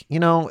think,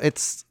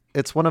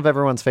 it's one of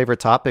everyone's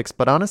favorite topics,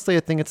 but honestly, I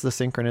think it's the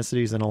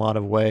synchronicities in a lot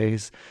of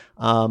ways.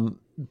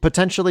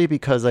 Potentially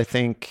because I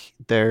think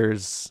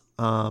there's...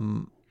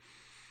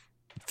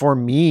 for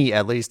me,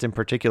 at least in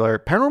particular,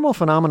 paranormal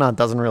phenomenon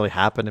doesn't really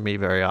happen to me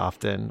very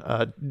often.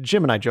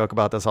 Jim and I joke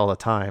about this all the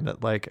time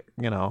that like,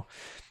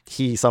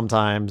 he's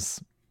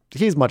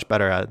much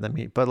better at it than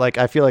me, but like,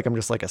 I feel like I'm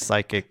just like a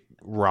psychic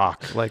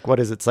rock. Like, what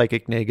is it?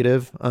 Psychic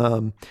negative.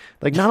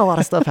 Like not a lot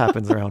of stuff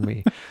happens around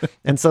me.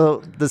 And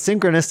so the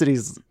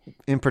synchronicities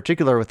in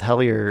particular with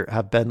Hellier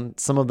have been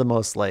some of the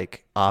most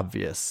like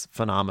obvious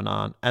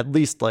phenomenon, at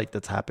least like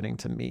that's happening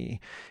to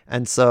me.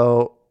 And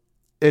so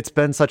it's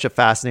been such a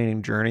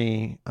fascinating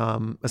journey,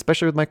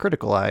 especially with my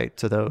critical eye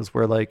to those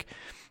where like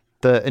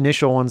the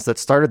initial ones that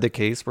started the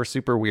case were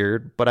super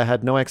weird, but I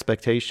had no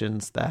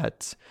expectations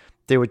that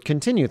they would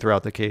continue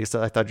throughout the case.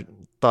 I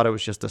thought it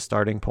was just a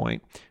starting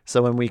point.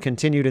 So when we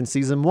continued in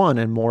season 1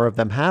 and more of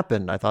them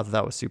happened, I thought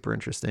that was super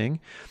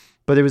interesting.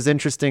 But it was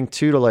interesting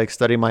too to like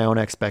study my own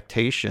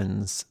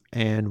expectations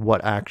and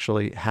what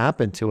actually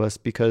happened to us,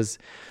 because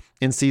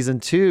in season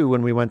 2,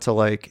 when we went to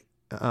like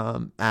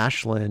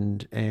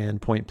Ashland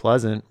and Point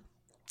Pleasant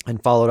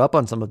and followed up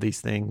on some of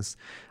these things,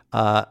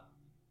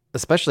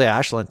 especially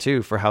Ashland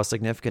too, for how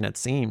significant it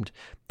seemed,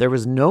 there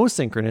was no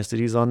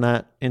synchronicities on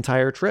that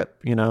entire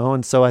trip,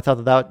 and so I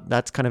thought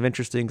that's kind of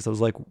interesting, because I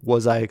was like,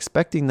 was I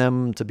expecting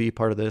them to be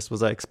part of this?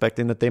 Was I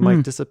expecting that they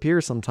might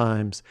disappear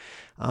sometimes?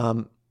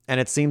 And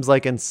it seems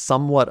like in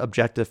somewhat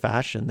objective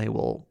fashion they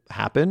will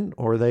happen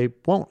or they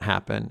won't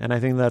happen, and I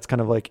think that's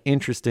kind of like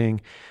interesting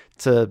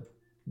to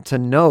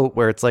note,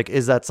 where it's like,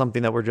 is that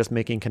something that we're just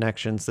making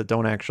connections that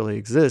don't actually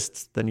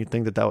exist? Then you'd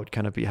think that would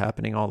kind of be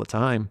happening all the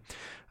time.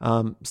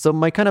 So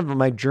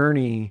my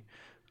journey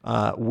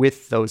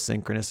with those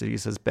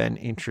synchronicities has been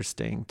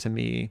interesting to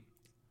me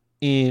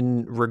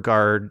in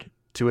regard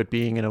to it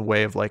being in a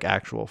way of like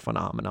actual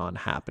phenomenon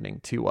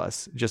happening to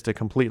us, just a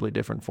completely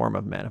different form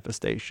of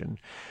manifestation.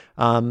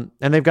 And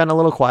they've gotten a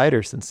little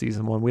quieter since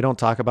season 1. We don't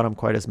talk about them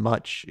quite as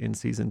much in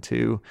season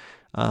 2.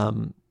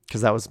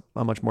 Because that was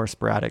a much more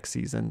sporadic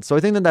season. So I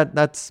think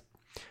that's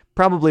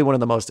probably one of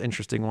the most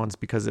interesting ones,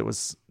 because it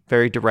was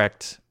very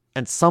direct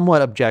and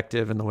somewhat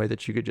objective in the way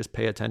that you could just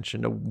pay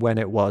attention to when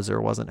it was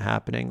or wasn't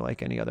happening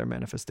like any other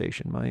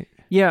manifestation might.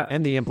 Yeah.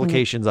 And the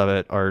implications of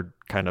it are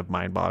kind of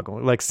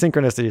mind-boggling. Like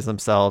synchronicities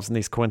themselves and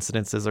these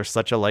coincidences are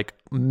such a like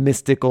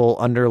mystical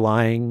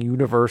underlying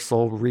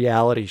universal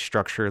reality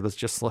structure that's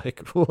just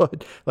like,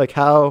 what? Like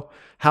how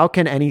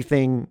can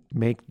anything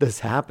make this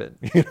happen?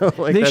 You know,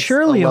 like they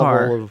surely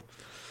are.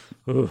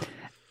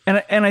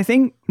 And I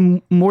think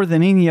more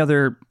than any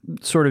other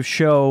sort of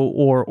show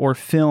or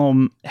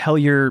film,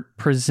 Hellier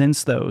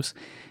presents those.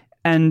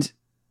 And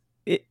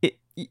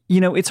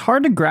it's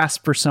hard to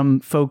grasp for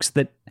some folks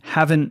that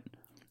haven't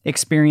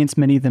experienced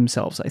many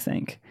themselves, I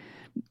think.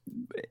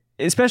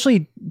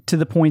 Especially to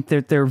the point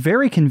that they're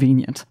very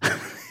convenient.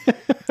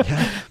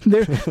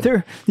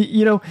 they're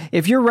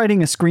if you're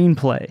writing a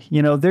screenplay,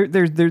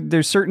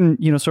 there's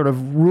certain sort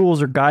of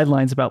rules or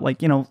guidelines about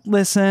like,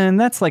 listen,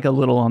 that's like a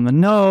little on the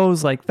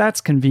nose, like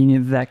that's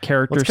convenient that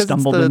character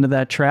stumbled into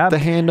that trap. The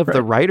hand of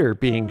the writer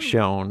being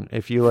shown.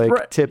 If you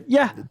like tip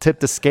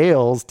the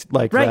scales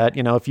like that,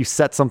 if you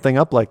set something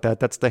up like that,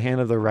 that's the hand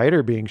of the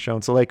writer being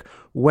shown. So like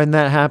when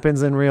that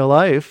happens in real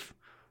life,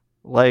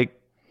 like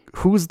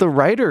who's the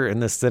writer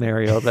in this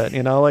scenario that,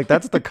 like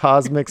that's the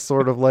cosmic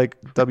sort of like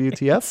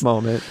WTF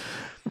moment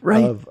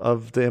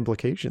of the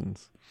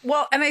implications.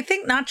 Well, and I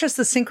think not just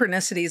the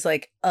synchronicities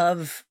like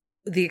of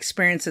the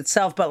experience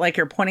itself, but like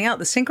you're pointing out,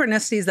 the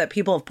synchronicities that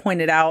people have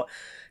pointed out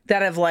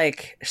that have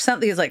like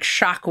something is like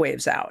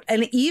shockwaves out.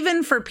 And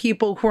even for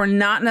people who are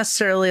not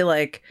necessarily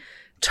like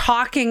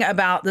talking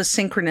about the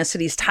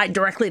synchronicities tied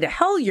directly to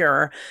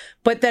Hellier,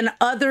 but then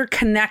other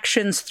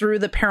connections through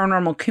the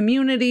paranormal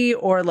community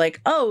or like,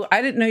 oh,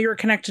 I didn't know you were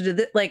connected to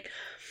this. Like,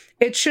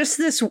 it's just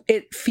this,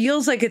 it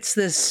feels like it's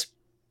this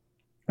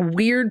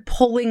weird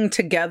pulling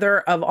together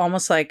of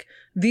almost like,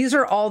 these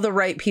are all the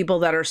right people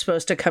that are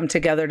supposed to come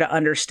together to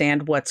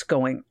understand what's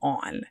going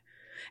on.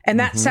 And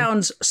that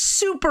sounds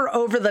super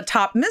over the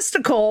top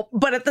mystical,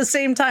 but at the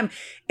same time,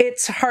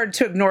 it's hard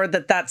to ignore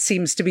that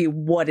seems to be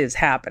what is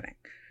happening.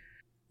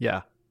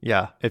 Yeah.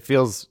 It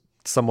feels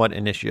somewhat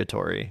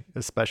initiatory,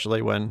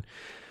 especially when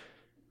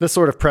the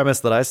sort of premise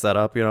that I set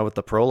up, with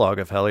the prologue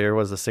of Hellier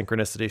was a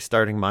synchronicity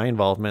starting my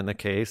involvement in the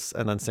case,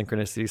 and then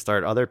synchronicity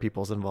start other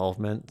people's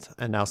involvement.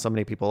 And now so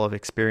many people have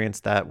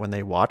experienced that when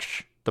they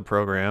watch the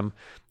program.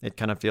 It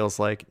kind of feels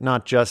like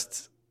not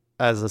just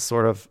as a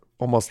sort of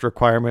almost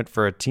requirement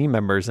for a team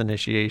member's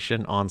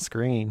initiation on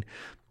screen,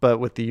 but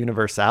with the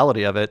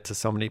universality of it to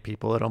so many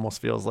people, it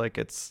almost feels like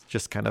it's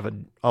just kind of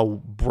a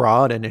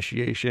broad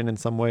initiation in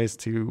some ways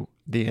to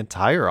the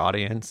entire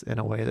audience in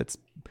a way that's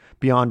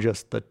beyond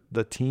just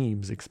the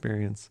team's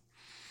experience.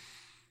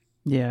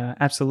 Yeah,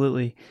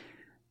 absolutely.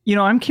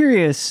 I'm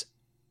curious,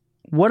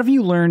 what have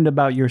you learned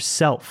about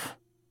yourself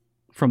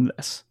from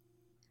this?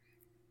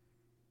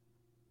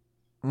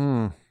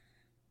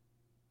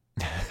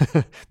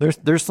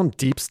 There's some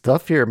deep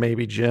stuff here,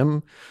 maybe,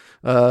 Jim.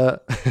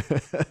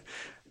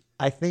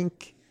 I've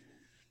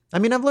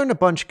learned a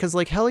bunch because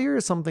like Hellier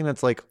is something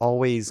that's like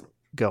always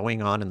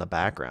going on in the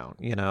background,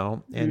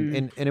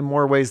 and in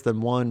more ways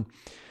than one.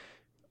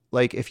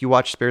 Like if you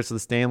watch Spirits of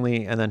the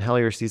Stanley and then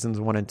Hellier seasons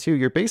 1 and 2,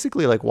 you're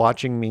basically like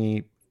watching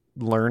me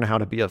learn how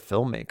to be a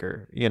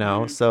filmmaker,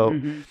 So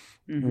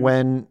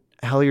when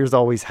Hellier's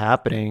always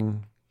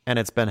happening, and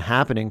it's been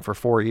happening for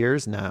 4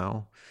 years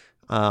now,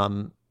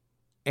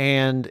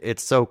 and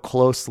it's so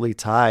closely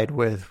tied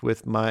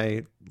with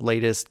my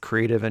latest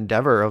creative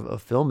endeavor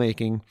of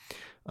filmmaking,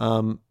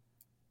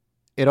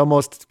 it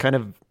almost kind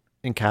of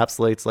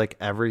encapsulates like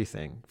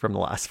everything from the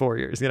last 4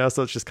 years,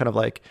 so it's just kind of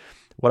like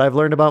what I've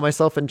learned about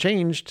myself and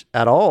changed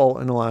at all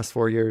in the last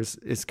 4 years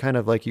is kind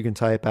of like you can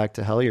tie it back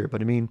to Hellier.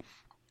 But I mean,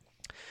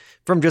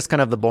 from just kind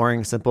of the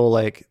boring, simple,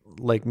 like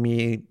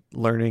me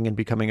learning and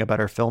becoming a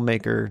better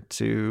filmmaker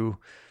to,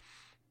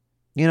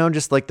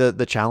 just like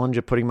the challenge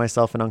of putting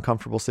myself in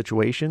uncomfortable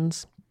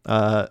situations.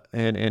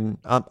 And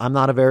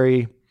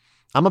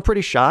I'm a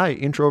pretty shy,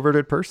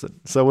 introverted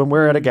person. So when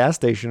we're at a gas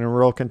station in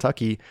rural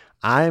Kentucky,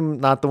 I'm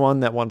not the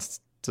one that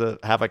wants to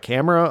have a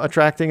camera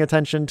attracting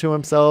attention to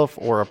himself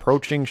or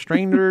approaching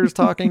strangers,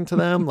 talking to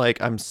them.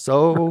 Like I'm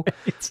so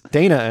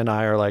Dana and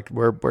I are like,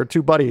 we're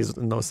two buddies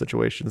in those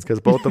situations. Cause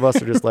both of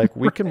us are just like,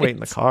 we can wait in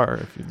the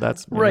car if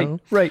that's right.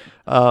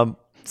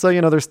 So,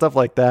 there's stuff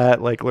like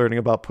that, like learning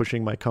about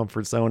pushing my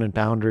comfort zone and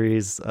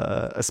boundaries,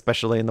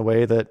 especially in the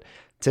way that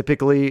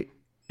typically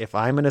if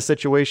I'm in a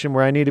situation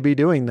where I need to be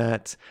doing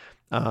that,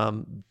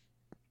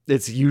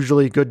 it's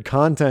usually good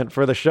content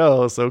for the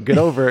show. So get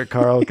over it,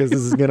 Karl, because this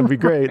is going to be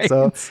great. Right.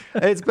 So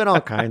it's been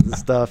all kinds of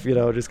stuff,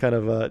 just kind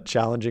of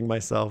challenging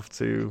myself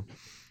to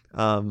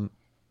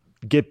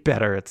get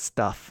better at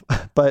stuff.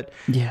 But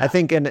I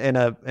think in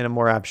a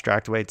more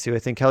abstract way too, I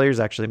think Hellier's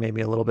actually made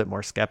me a little bit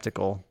more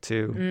skeptical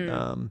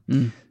too.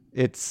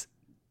 It's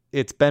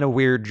been a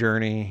weird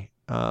journey,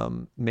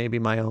 maybe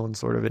my own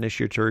sort of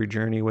initiatory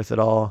journey with it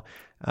all.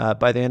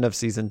 By the end of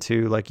season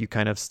 2, like you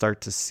kind of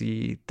start to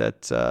see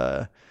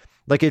that,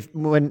 like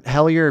when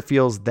Hellier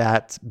feels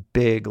that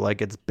big,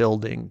 like it's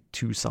building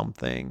to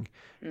something,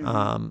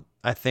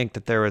 I think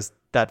that there was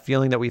that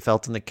feeling that we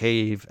felt in the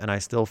cave, and I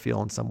still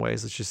feel in some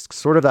ways. It's just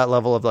sort of that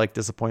level of like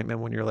disappointment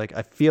when you're like,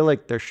 I feel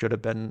like there should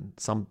have been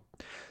some,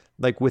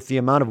 like with the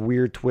amount of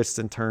weird twists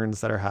and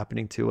turns that are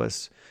happening to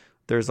us,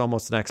 there's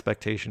almost an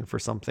expectation for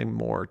something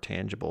more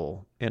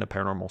tangible in a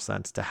paranormal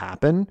sense to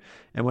happen.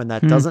 And when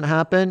that doesn't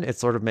happen, it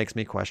sort of makes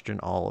me question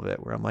all of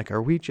it, where I'm like,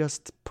 are we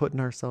just putting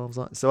ourselves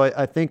on? So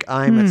I think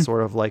I'm at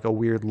sort of like a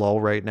weird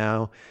lull right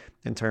now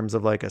in terms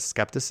of like a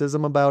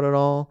skepticism about it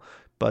all.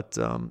 But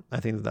I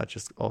think that that's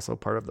just also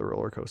part of the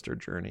roller coaster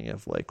journey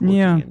of like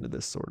looking into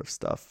this sort of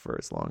stuff for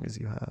as long as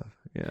you have.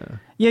 Yeah.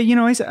 Yeah. You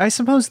know, I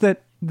suppose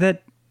that,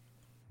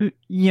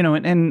 you know,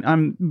 and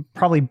I'm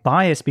probably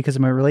biased because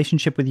of my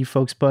relationship with you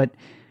folks, but,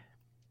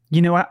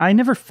 you know, I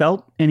never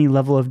felt any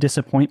level of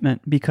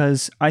disappointment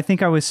because I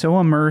think I was so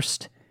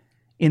immersed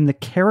in the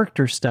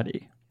character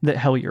study that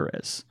Hellier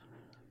is.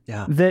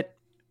 Yeah. That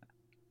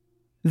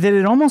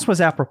it almost was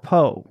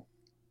apropos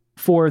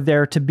for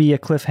there to be a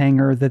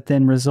cliffhanger that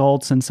then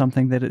results in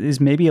something that is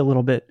maybe a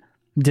little bit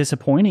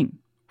disappointing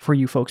for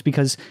you folks,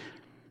 because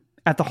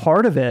at the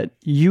heart of it,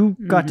 you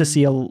got to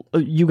see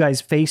you guys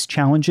face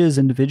challenges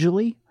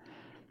individually,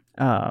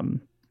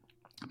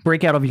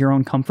 break out of your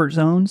own comfort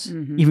zones.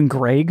 Even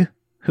Greg,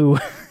 who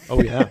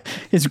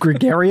is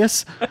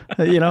gregarious,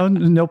 you know,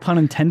 no pun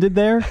intended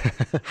there,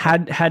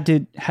 had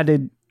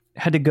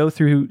to go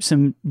through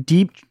some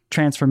deep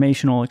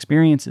transformational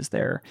experiences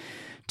there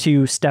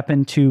to step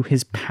into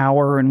his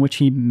power, in which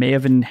he may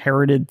have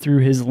inherited through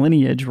his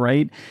lineage,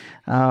 right?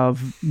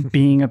 Of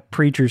being a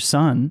preacher's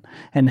son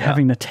and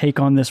having to take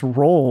on this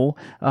role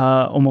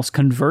almost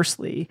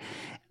conversely.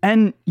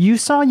 And you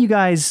saw you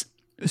guys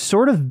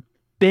sort of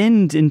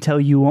bend until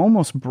you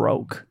almost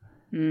broke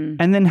and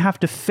then have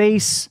to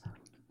face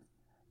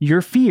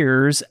your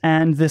fears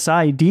and this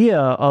idea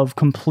of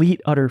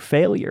complete, utter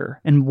failure.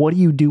 And what do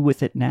you do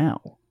with it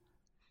now?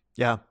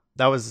 Yeah.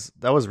 That was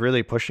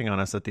really pushing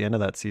on us at the end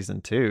of that season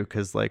too,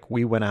 because like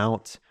we went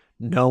out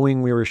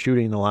knowing we were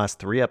shooting the last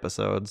 3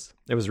 episodes.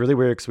 It was really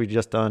weird because we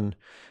just done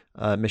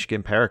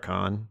Michigan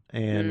Paracon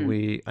and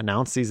we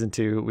announced season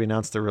 2. We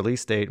announced the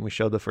release date and we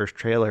showed the first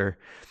trailer,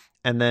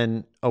 and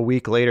then a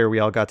week later we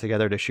all got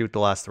together to shoot the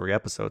last 3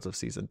 episodes of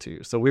season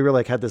 2. So we were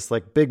like had this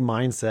like big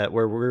mindset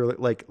where we were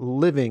like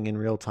living in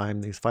real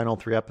time these final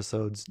 3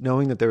 episodes,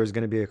 knowing that there was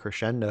going to be a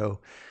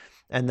crescendo,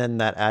 and then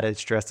that added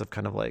stress of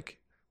kind of like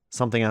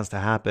something has to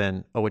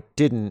happen. Oh, it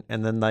didn't.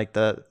 And then like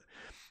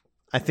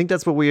I think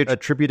that's what we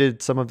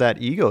attributed some of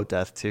that ego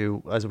death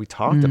to as we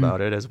talked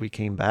about it, as we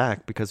came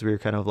back, because we were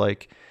kind of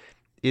like,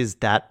 is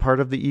that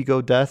part of the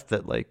ego death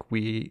that like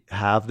we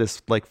have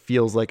this like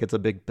feels like it's a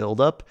big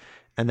buildup,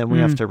 and then we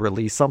have to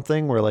release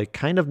something where like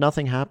kind of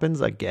nothing happens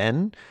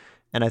again.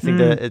 And I think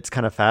that it's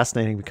kind of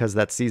fascinating because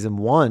that season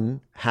 1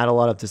 had a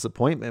lot of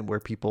disappointment where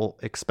people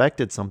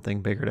expected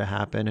something bigger to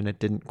happen and it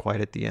didn't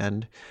quite at the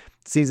end.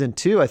 Season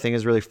 2, I think,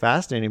 is really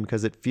fascinating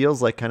because it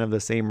feels like kind of the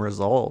same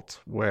result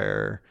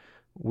where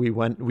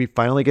we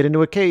finally get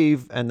into a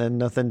cave and then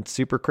nothing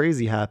super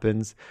crazy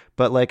happens.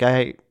 But like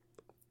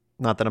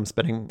not that I'm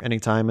spending any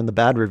time in the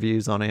bad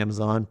reviews on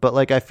Amazon, but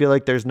like I feel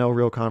like there's no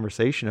real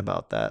conversation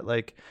about that,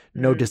 like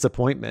no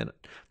disappointment.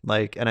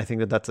 Like, and I think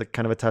that that's a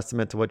kind of a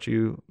testament to what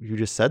you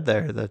just said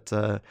there,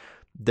 that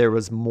there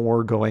was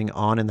more going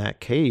on in that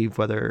cave,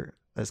 whether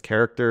as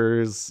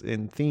characters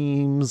in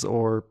themes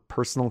or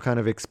personal kind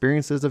of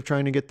experiences of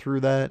trying to get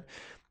through that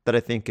I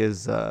think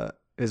is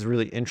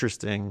really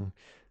interesting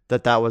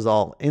that was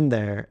all in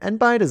there and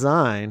by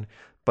design,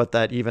 but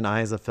that even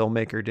I as a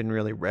filmmaker didn't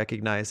really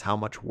recognize how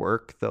much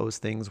work those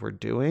things were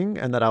doing,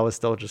 and that I was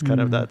still just kind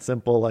of that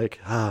simple like,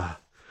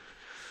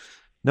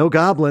 no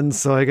goblins,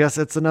 so I guess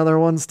it's another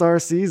 1-star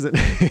season,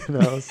 you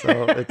know?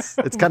 So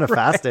it's kind of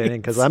fascinating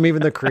because I'm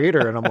even the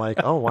creator and I'm like,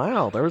 oh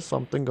wow, there's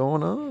something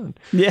going on.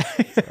 Yeah.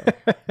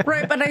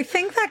 Right. But I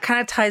think that kind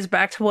of ties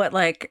back to what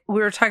like we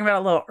were talking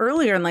about a little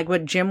earlier, and like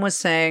what Jim was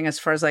saying as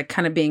far as like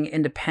kind of being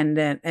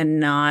independent and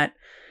not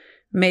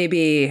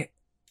maybe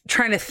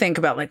trying to think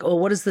about like, oh,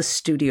 what does the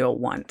studio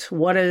want?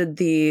 What do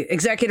the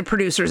executive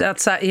producers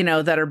outside, you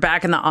know, that are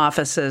back in the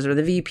offices or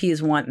the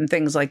VPs want, and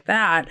things like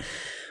that.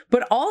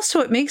 But also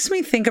it makes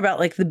me think about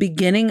like the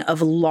beginning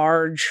of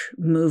large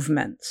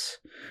movements,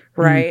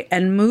 right?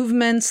 And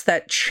movements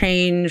that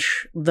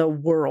change the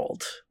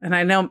world. And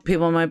I know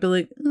people might be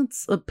like,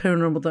 it's a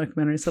paranormal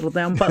documentary, settle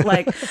down. But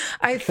like,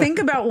 I think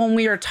about when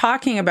we are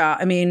talking about,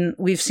 I mean,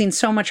 we've seen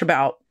so much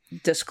about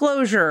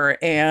disclosure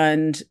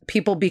and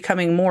people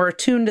becoming more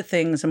attuned to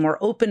things and more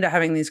open to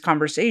having these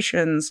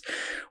conversations,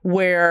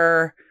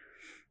 where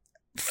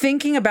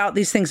thinking about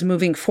these things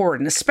moving forward,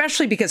 and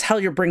especially because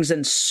Hellier brings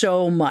in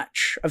so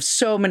much of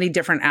so many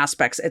different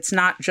aspects. It's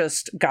not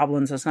just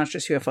goblins, it's not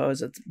just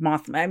UFOs, it's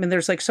Mothman. I mean,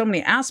 there's like so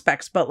many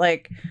aspects, but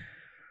like,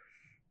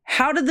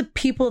 how did the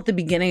people at the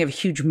beginning of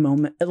huge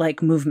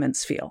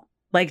movements feel?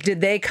 Like,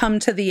 did they come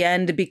to the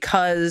end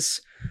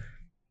because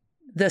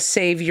the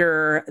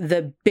savior,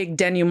 the big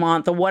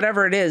denouement, the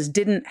whatever it is,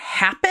 didn't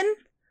happen?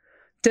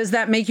 Does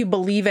that make you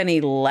believe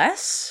any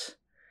less?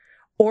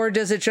 Or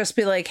does it just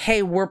be like,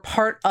 hey, we're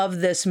part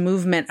of this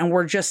movement and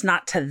we're just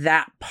not to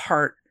that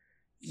part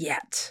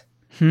yet.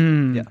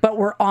 Yeah. But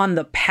we're on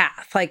the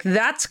path. Like,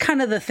 that's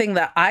kind of the thing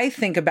that I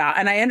think about.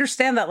 And I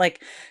understand that,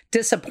 like,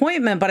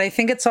 disappointment, but I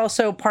think it's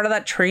also part of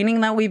that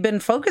training that we've been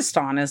focused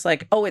on is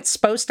like, oh, it's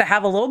supposed to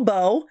have a little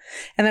bow,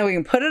 and then we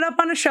can put it up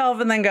on a shelf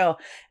and then go.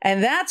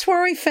 And that's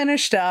where we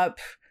finished up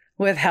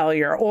with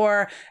Hellier,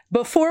 or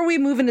before we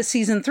move into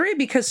season 3,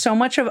 because so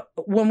much of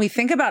when we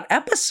think about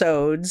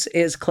episodes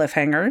is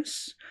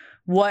cliffhangers.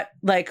 What,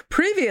 like,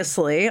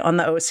 previously on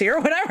the OC or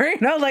whatever, you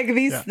know, like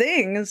these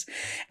things.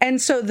 And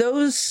so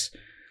those,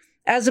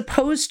 as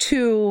opposed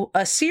to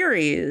a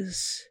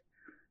series,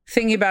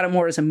 thinking about it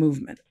more as a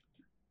movement.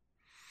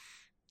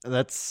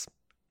 It's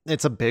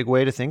a big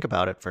way to think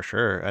about it for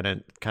sure. And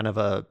it kind of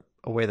a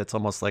way that's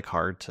almost like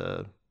hard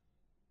to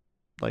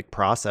like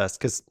process,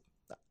 because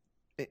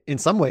in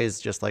some ways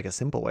just like a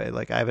simple way,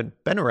 like I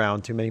haven't been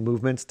around too many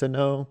movements to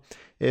know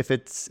if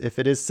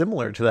it is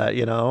similar to that,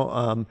 you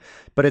know.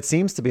 But it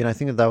seems to be, and I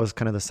think that was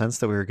kind of the sense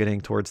that we were getting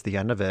towards the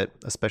end of it,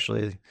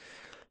 especially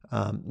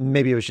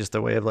maybe it was just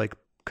a way of like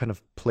kind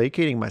of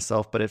placating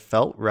myself, but it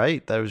felt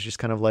right. That it was just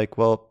kind of like,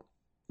 well,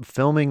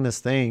 filming this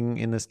thing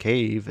in this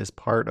cave is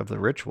part of the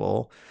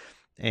ritual,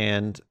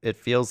 and it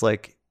feels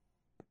like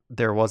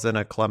there wasn't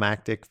a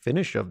climactic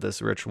finish of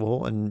this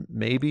ritual, and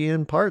maybe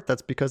in part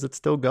that's because it's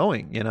still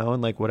going, you know,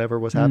 and like whatever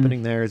was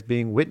happening there is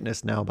being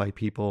witnessed now by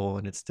people,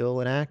 and it's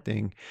still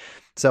enacting.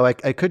 So I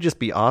could just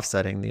be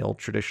offsetting the old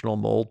traditional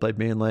mold by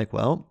being like,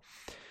 well,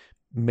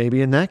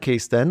 maybe in that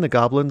case then the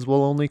goblins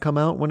will only come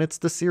out when it's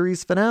the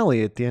series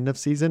finale at the end of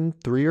season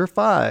 3 or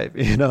 5,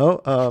 you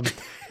know.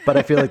 But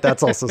I feel like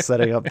that's also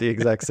setting up the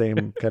exact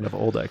same kind of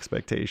old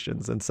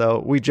expectations, and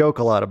so we joke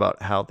a lot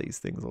about how these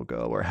things will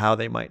go or how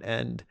they might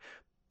end.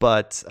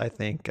 But I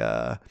think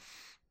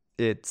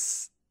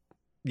it's,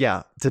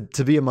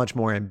 to be a much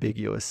more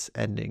ambiguous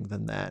ending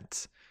than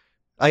that.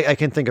 I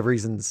can think of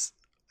reasons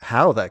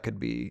how that could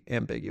be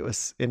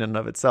ambiguous in and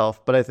of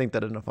itself, but I think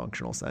that in a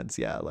functional sense,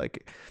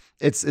 like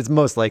it's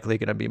most likely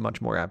going to be much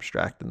more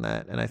abstract than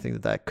that. And I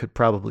think that could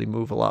probably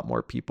move a lot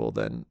more people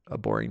than a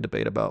boring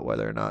debate about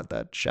whether or not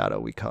that shadow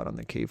we caught on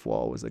the cave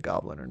wall was a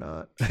goblin or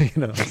not. You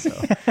know, so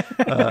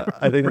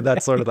I think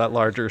that's sort of that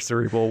larger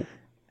cerebral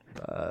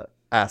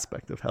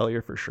aspect of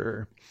Hellier for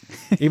sure.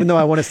 Even though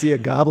I want to see a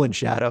goblin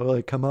shadow,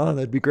 like, come on,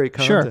 that'd be great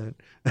content.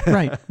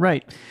 Sure.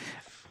 Right.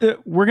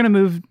 We're going to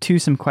move to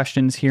some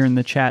questions here in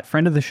the chat.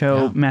 Friend of the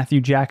show, Matthew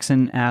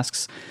Jackson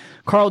asks,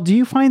 Karl, do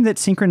you find that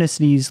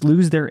synchronicities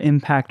lose their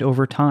impact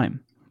over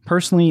time?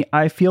 Personally,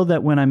 I feel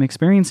that when I'm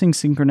experiencing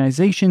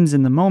synchronizations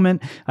in the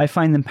moment, I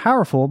find them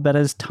powerful, but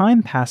as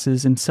time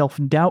passes and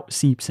self-doubt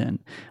seeps in,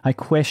 I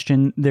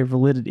question their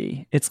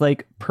validity. It's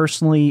like I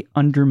personally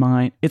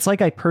undermine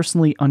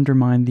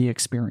the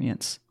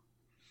experience.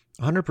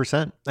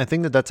 100%. I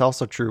think that that's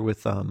also true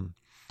with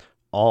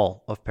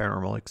all of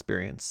paranormal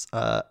experience.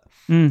 I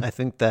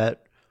think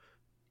that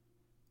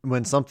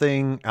when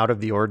something out of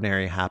the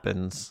ordinary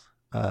happens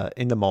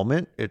in the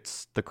moment,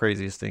 it's the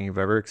craziest thing you've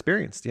ever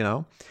experienced, you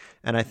know?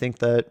 And I think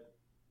that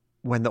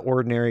when the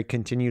ordinary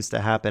continues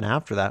to happen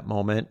after that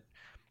moment,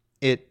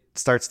 it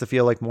starts to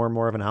feel like more and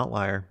more of an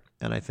outlier.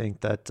 And I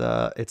think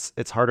that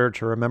it's harder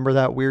to remember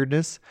that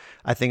weirdness.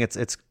 I think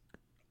it's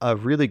a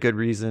really good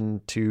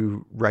reason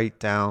to write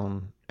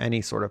down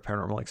any sort of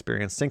paranormal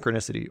experience,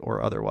 synchronicity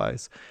or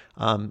otherwise,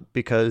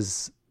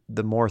 because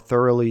the more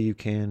thoroughly you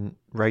can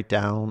write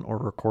down or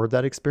record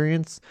that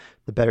experience,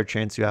 the better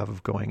chance you have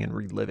of going and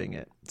reliving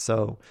it.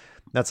 So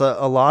that's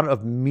a lot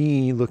of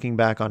me looking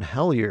back on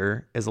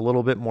Hellier is a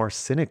little bit more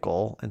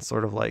cynical and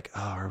sort of like,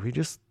 oh, are we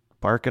just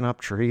barking up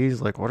trees?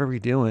 Like, what are we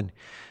doing?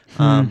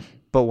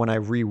 But when I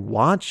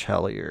rewatch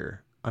Hellier,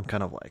 I'm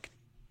kind of like,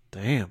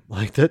 damn,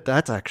 like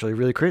that's actually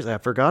really crazy. I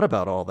forgot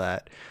about all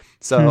that.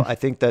 So I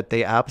think that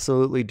they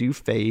absolutely do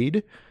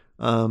fade.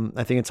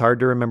 I think it's hard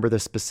to remember the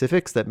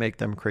specifics that make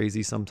them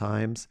crazy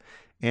sometimes.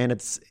 And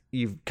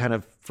you kind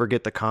of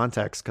forget the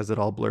context because it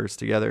all blurs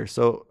together.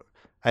 So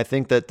I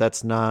think that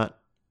that's not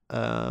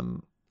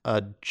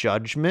a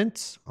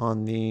judgment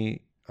on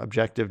the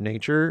objective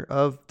nature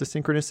of the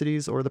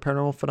synchronicities or the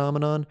paranormal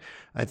phenomenon.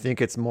 I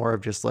think it's more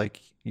of just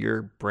like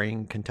your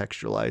brain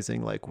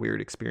contextualizing like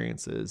weird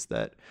experiences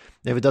that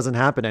if it doesn't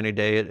happen any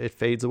day, it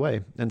fades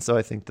away. And so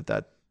I think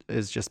that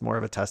is just more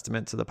of a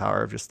testament to the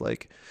power of just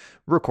like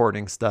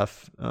recording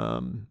stuff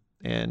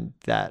and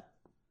that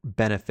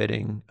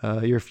benefiting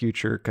your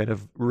future kind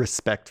of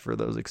respect for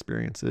those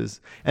experiences.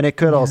 And it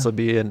could also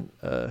be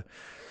a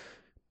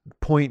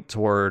point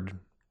toward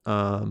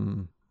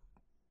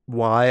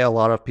why a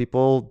lot of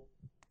people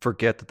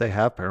forget that they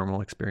have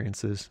paranormal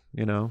experiences,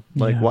 you know,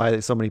 like why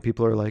so many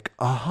people are like,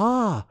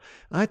 aha,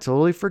 I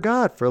totally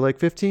forgot for like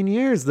 15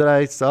 years that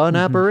I saw an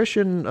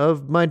apparition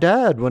of my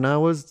dad when I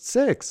was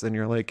 6. And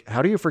you're like,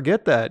 how do you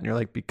forget that? And you're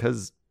like,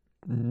 because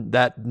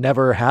that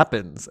never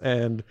happens.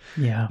 And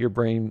your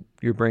brain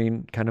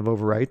kind of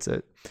overwrites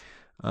it.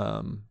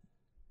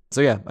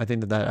 So yeah, I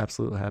think that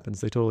absolutely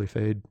happens. They totally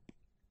fade.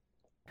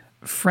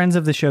 Friends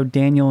of the show,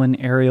 Daniel and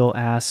Ariel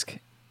ask,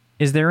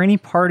 is there any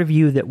part of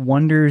you that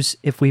wonders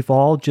if we've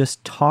all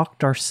just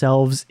talked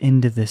ourselves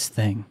into this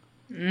thing?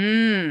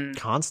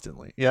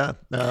 constantly. Yeah.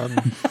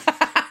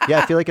 Yeah,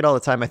 I feel like it all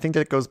the time. I think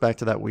that it goes back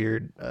to that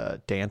weird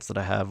dance that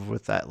I have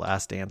with that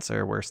last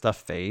answer where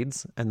stuff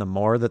fades. And the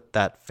more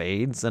that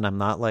fades, and I'm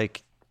not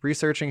like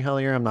researching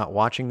Hellier, I'm not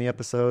watching the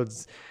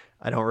episodes,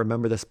 I don't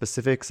remember the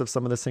specifics of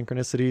some of the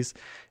synchronicities,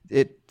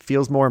 it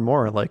feels more and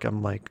more like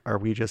I'm like, are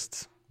we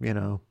just,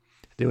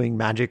 doing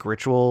magic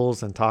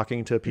rituals and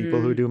talking to people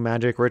who do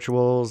magic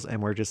rituals,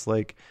 and we're just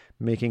like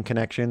making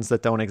connections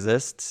that don't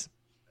exist,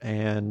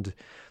 and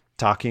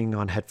talking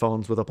on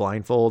headphones with a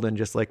blindfold and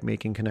just like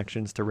making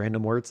connections to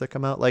random words that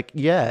come out? Like,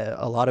 yeah,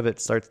 a lot of it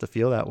starts to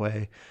feel that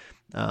way.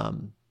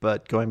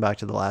 But going back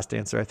to the last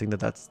answer, I think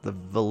that's the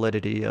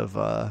validity of,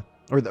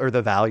 or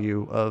the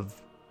value of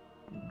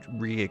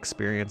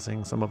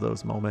re-experiencing some of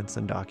those moments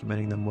and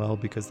documenting them well,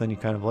 because then you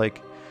kind of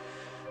like,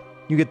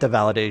 you get the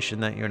validation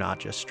that you're not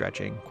just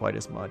stretching quite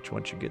as much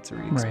once you get to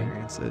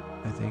re-experience it,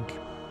 I think.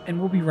 And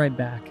we'll be right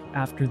back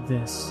after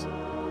this.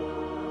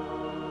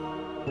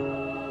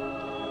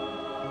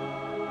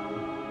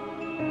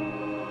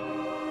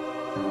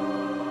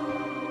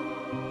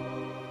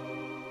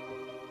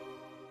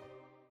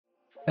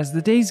 As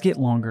the days get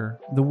longer,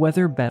 the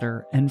weather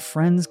better, and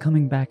friends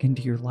coming back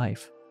into your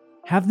life,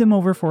 have them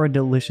over for a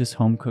delicious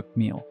home-cooked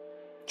meal.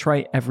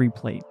 Try Every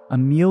Plate, a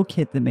meal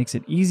kit that makes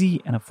it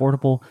easy and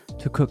affordable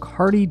to cook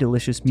hearty,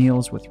 delicious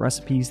meals with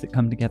recipes that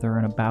come together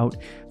in about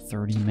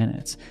 30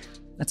 minutes.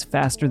 That's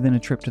faster than a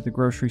trip to the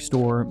grocery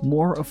store,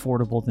 more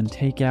affordable than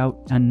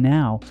takeout, and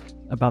now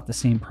about the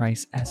same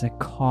price as a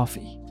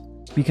coffee.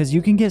 Because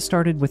you can get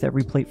started with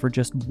Every Plate for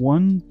just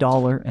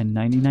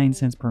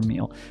 $1.99 per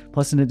meal,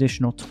 plus an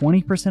additional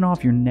 20%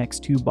 off your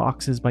next 2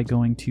 boxes by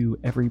going to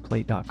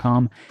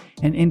everyplate.com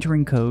and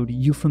entering code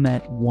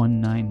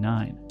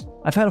EUPHEMET199.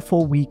 I've had a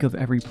full week of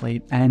Every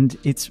Plate, and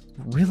it's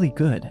really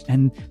good,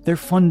 and they're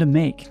fun to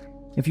make.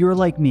 If you're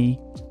like me,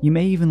 you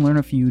may even learn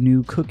a few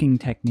new cooking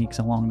techniques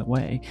along the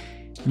way.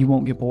 You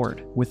won't get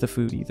bored with the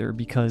food either,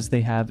 because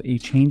they have a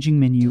changing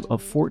menu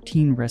of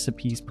 14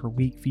 recipes per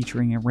week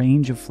featuring a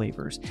range of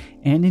flavors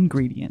and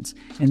ingredients,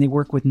 and they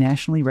work with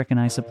nationally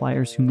recognized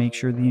suppliers who make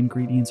sure the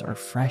ingredients are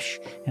fresh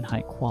and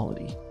high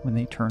quality when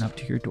they turn up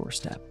to your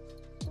doorstep.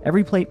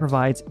 Every Plate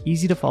provides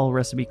easy-to-follow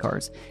recipe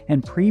cards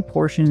and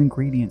pre-portioned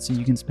ingredients so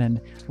you can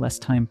spend less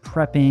time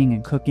prepping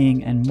and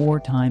cooking and more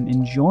time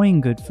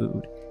enjoying good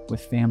food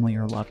with family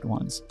or loved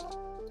ones.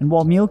 And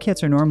while meal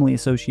kits are normally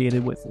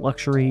associated with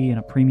luxury and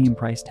a premium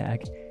price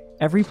tag,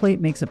 Every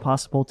Plate makes it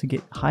possible to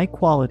get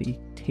high-quality,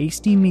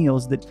 tasty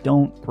meals that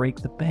don't break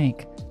the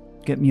bank.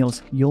 Get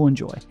meals you'll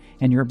enjoy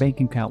and your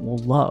bank account will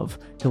love,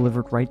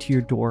 delivered right to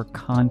your door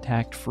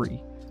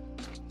contact-free.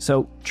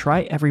 So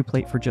try Every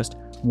Plate for just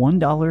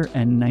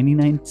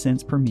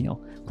 $1.99 per meal,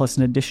 plus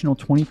an additional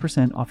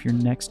 20% off your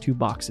next 2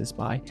 boxes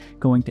by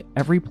going to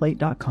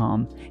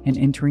everyplate.com and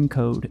entering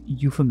code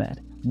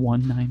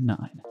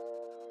EUPHEMET199.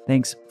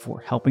 Thanks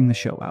for helping the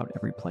show out,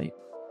 Every Plate.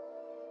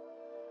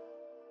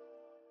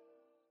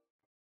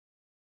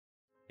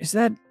 Is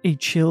that a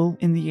chill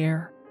in the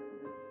air?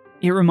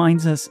 It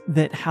reminds us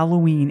that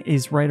Halloween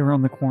is right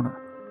around the corner.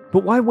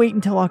 But why wait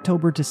until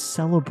October to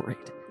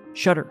celebrate?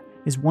 Shudder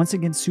is once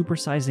again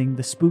supersizing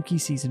the spooky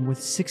season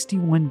with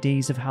 61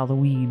 days of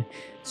Halloween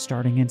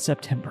starting in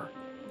September.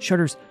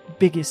 Shudder's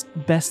biggest,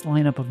 best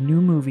lineup of new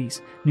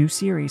movies, new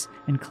series,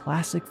 and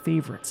classic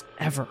favorites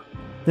ever.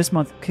 This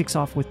month kicks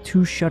off with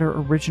 2 Shudder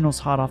originals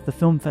hot off the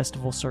film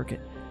festival circuit: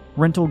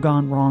 Rental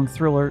Gone Wrong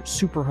thriller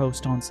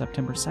Superhost on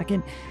September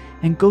 2nd,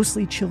 and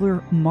ghostly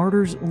chiller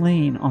Martyrs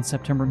Lane on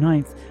September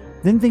 9th.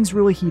 Then things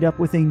really heat up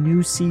with a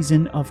new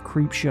season of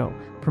Creepshow,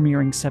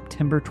 premiering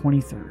September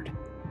 23rd.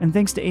 And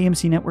thanks to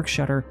AMC Network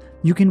Shudder,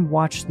 you can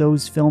watch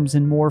those films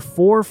and more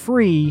for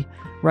free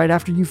right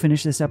after you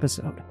finish this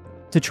episode.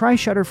 To try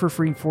Shudder for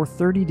free for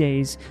 30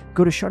 days,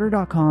 go to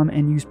shudder.com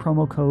and use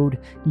promo code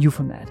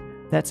EUPHEMET.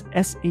 That's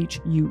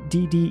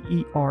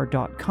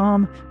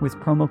SHUDDER.com with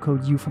promo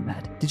code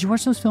EUPHEMET. Did you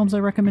watch those films I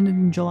recommended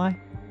in July?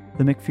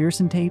 The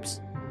McPherson Tapes?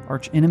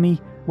 Arch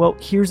Enemy? Well,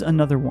 here's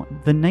another one.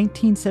 The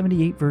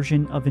 1978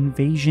 version of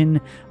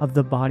Invasion of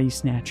the Body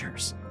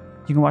Snatchers.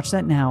 You can watch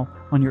that now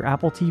on your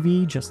Apple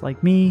TV, just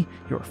like me,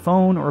 your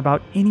phone, or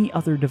about any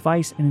other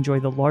device, and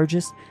enjoy the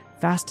largest,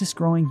 fastest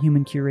growing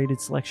human-curated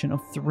selection of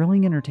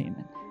thrilling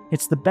entertainment.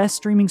 It's the best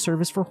streaming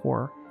service for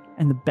horror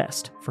and the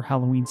best for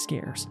Halloween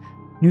scares.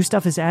 New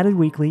stuff is added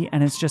weekly,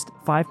 and it's just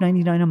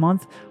 $5.99 a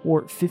month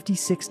or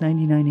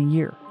 $56.99 a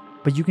year.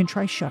 But you can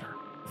try Shudder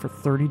for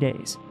 30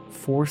 days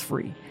for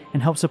free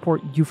and help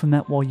support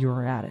Euphemet while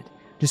you're at it.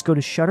 Just go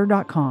to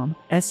shudder.com,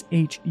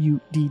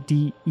 SHUDDER.com,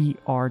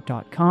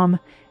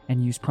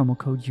 and use promo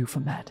code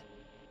EUPHEMET.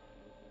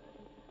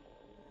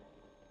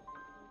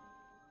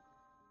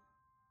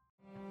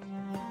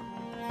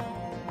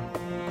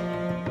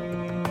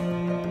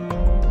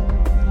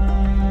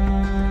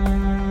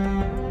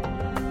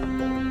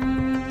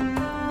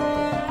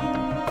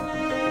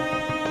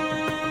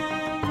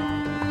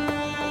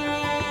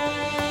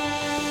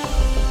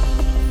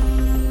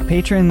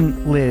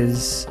 Patron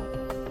Liz,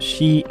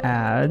 she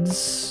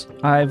adds,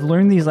 I've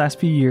learned these last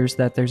few years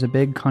that there's a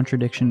big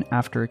contradiction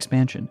after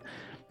expansion.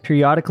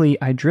 Periodically,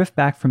 I drift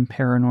back from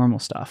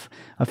paranormal stuff.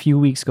 A few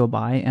weeks go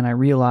by, and I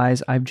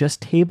realize I've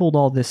just tabled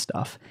all this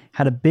stuff,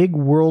 had a big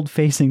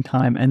world-facing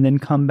time, and then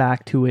come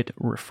back to it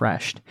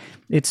refreshed.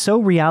 It's so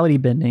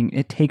reality-bending,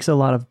 it takes a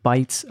lot of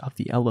bites of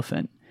the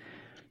elephant.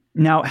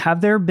 Now,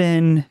 have there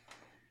been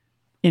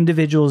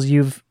individuals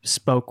you've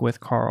spoke with,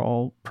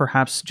 Karl,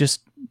 perhaps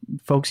just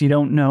folks you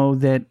don't know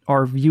that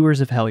are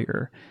viewers of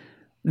Hellier,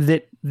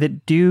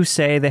 that do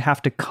say they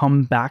have to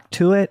come back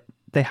to it,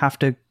 they have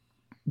to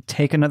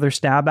take another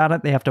stab at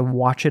it, they have to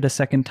watch it a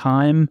second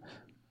time?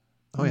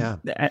 Oh yeah,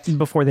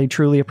 before they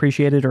truly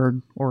appreciate it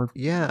or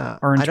yeah,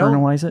 or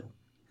internalize it?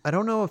 I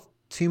don't know if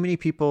too many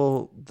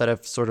people that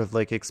have sort of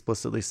like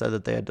explicitly said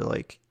that they had to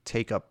like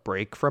take a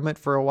break from it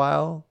for a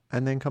while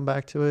and then come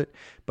back to it,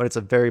 but it's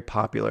a very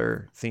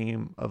popular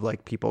theme of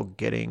like people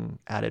getting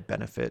added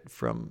benefit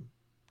from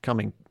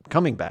coming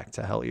back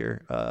to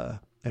Hellier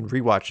and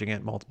rewatching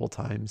it multiple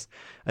times.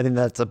 I think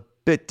that's a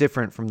bit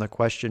different from the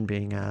question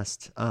being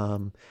asked.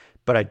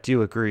 But I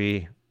do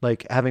agree,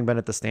 like having been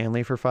at the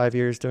Stanley for 5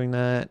 years doing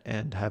that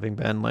and having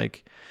been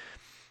like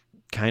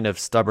kind of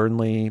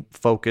stubbornly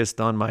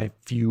focused on my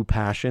few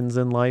passions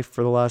in life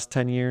for the last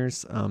 10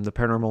 years, the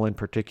paranormal in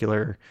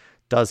particular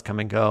does come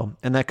and go.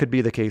 And that could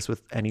be the case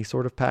with any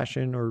sort of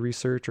passion or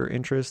research or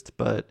interest.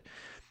 But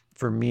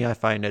for me, I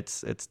find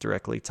it's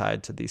directly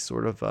tied to these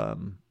sort of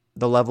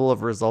the level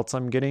of results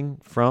I'm getting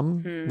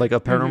from like a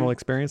paranormal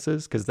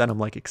experiences. Cause then I'm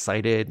like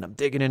excited and I'm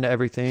digging into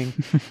everything.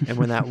 And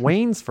when that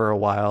wanes for a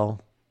while,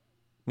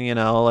 you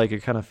know, like I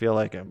kind of feel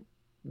like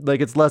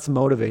it's less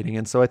motivating.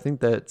 And so I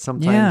think that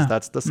sometimes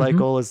that's the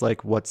cycle is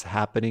like what's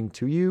happening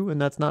to you.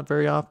 And that's not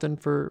very often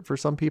for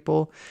some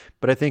people.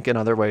 But I think in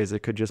other ways, it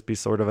could just be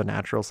sort of a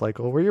natural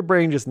cycle where your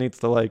brain just needs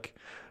to like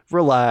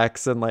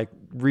relax and like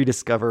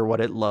rediscover what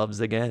it loves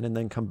again and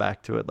then come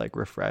back to it like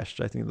refreshed.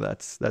 I think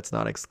that's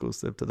not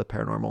exclusive to the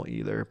paranormal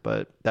either,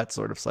 but that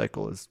sort of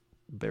cycle is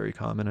very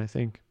common, I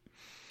think.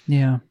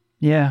 Yeah,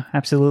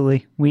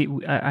 absolutely.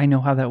 I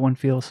know how that one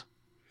feels.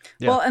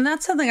 Yeah. Well, and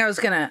that's something I was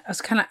kind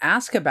of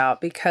ask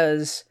about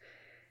because,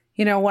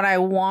 you know, when I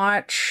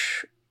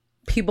watch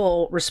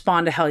people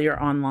respond to Hellier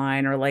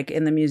online or like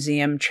in the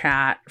museum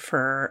chat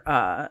for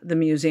the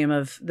Museum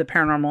of the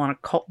Paranormal and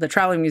Occult, the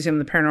Traveling Museum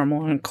of the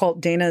Paranormal and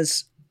Occult,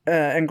 Dana's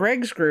and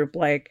Greg's group,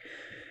 like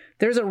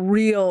there's a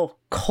real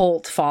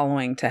cult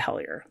following to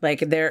Hellier. Like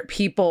the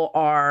people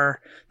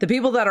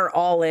that are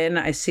all in,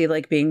 I see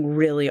like being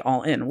really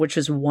all in, which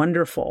is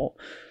wonderful.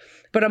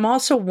 But I'm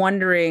also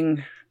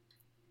wondering,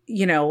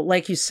 you know,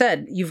 like you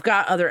said, you've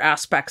got other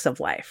aspects of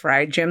life,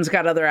 right? Jim's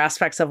got other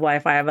aspects of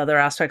life. I have other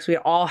aspects. We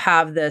all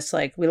have this,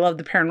 like, we love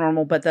the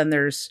paranormal, but then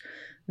there's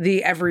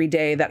the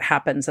everyday that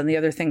happens and the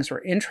other things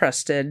we're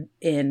interested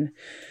in.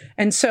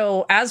 And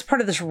so as part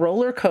of this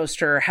roller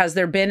coaster, has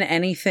there been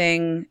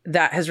anything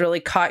that has really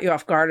caught you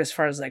off guard as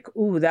far as like,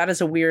 ooh, that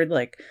is a weird,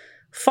 like,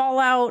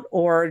 fallout,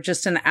 or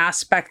just an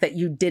aspect that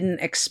you didn't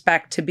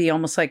expect to be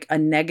almost like a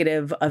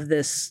negative of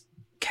this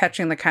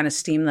catching the kind of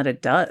steam that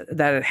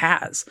it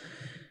has?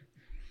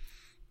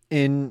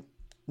 In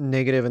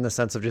negative in the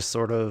sense of just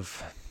sort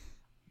of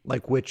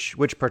like which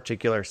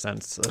particular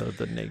sense of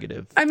the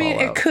negative? I mean,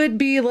 fallout? It could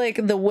be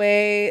like the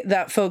way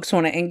that folks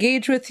want to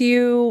engage with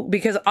you,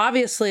 because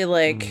obviously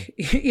like,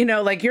 you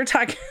know, like you're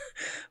talking,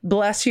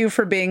 bless you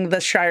for being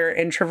the shyer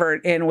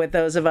introvert in with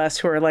those of us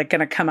who are like going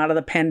to come out of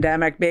the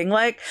pandemic being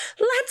like,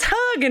 let's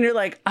hug. And you're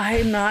like,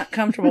 I'm not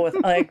comfortable with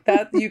like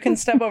that. You can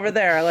step over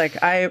there.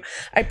 Like I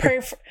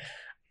pray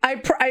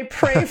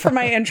for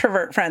my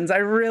introvert friends. I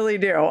really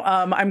do.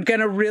 I'm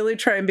going to really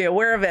try and be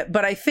aware of it.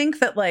 But I think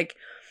that like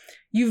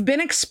you've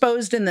been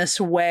exposed in this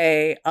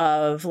way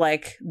of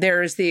like,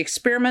 there's the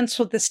experiments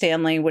with the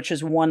Stanley, which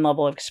is one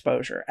level of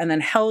exposure. And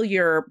then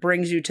Hellier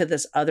brings you to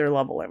this other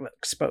level of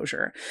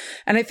exposure.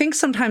 And I think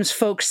sometimes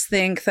folks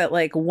think that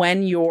like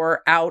when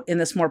you're out in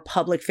this more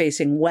public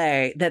facing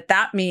way,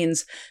 that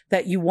means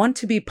that you want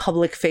to be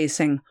public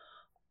facing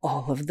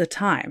all of the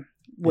time,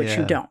 which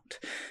you don't.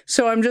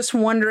 So I'm just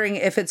wondering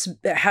if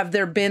have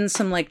there been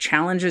some like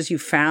challenges you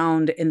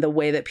found in the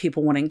way that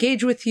people want to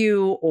engage with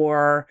you,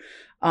 or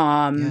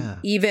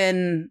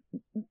even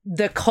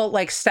the cult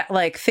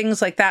like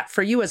things like that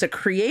for you as a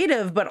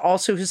creative, but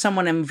also as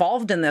someone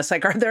involved in this?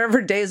 Like, are there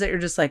ever days that you're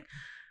just like,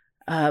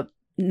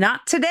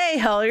 not today,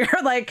 Hellier,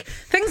 like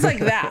things like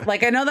that?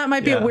 Like, I know that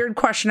might be a weird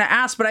question to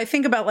ask, but I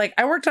think about like,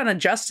 I worked on a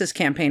justice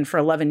campaign for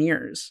 11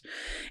 years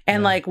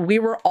and like, we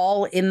were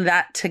all in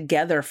that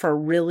together for a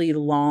really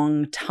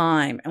long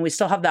time. And we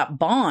still have that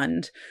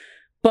bond,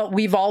 but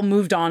we've all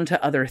moved on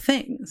to other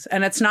things.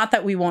 And it's not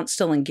that we won't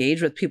still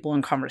engage with people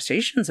in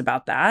conversations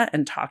about that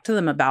and talk to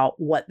them about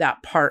what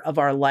that part of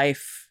our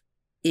life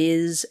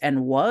is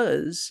and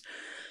was.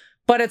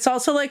 But it's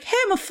also like, hey,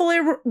 I'm a fully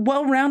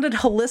well-rounded,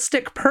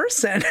 holistic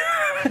person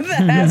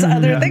that has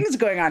other things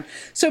going on.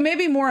 So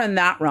maybe more in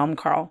that realm,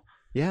 Karl.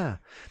 Yeah.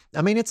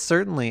 I mean, it's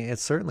certainly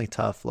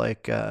tough.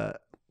 Like, I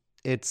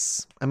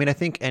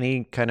think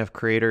any kind of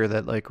creator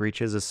that like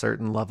reaches a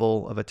certain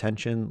level of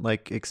attention,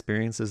 like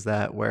experiences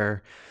that,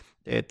 where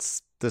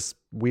it's this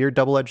weird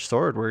double-edged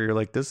sword where you're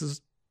like, this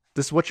is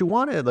this is what you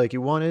wanted. Like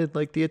you wanted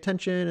like the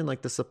attention and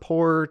like the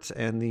support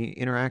and the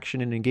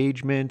interaction and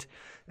engagement.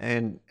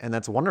 And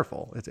that's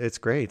wonderful. It's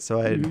great.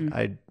 So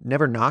I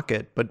never knock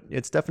it, but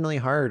it's definitely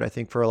hard, I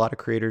think, for a lot of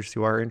creators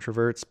who are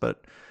introverts,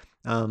 but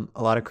a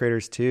lot of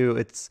creators too.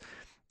 It's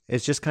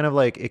just kind of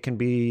like, it can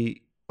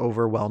be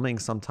overwhelming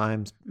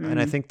sometimes. And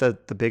I think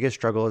that the biggest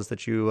struggle is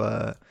that you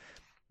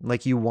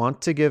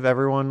want to give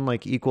everyone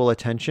like equal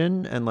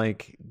attention, and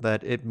like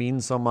that it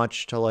means so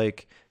much to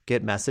like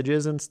get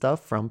messages and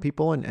stuff from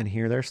people and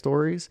hear their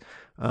stories.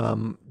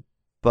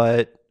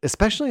 But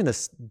especially in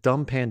this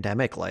dumb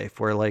pandemic life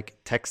where like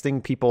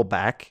texting people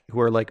back who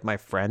are like my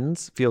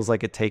friends feels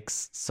like it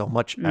takes so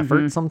much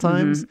effort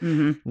sometimes,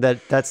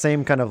 that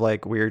same kind of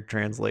like weird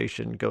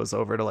translation goes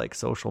over to like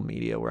social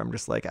media, where I'm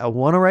just like, I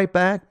want to write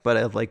back, but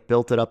I've like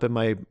built it up in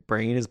my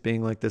brain as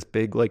being like this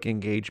big like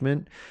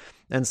engagement.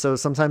 And so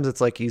sometimes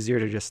it's like easier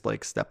to just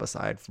like step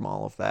aside from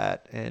all of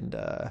that. And,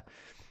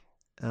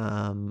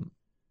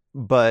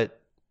 but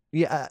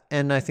yeah.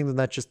 And I think that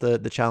that's just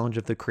the challenge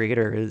of the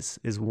creator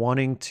is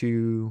wanting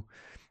to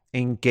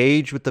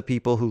engage with the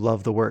people who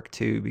love the work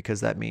too,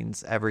 because that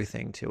means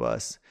everything to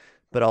us,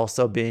 but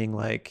also being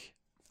like,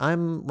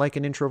 I'm like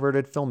an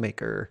introverted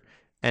filmmaker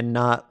and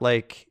not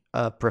like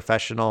a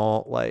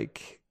professional,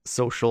 like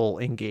social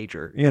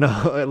engager, you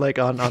know, like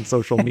on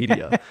social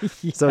media.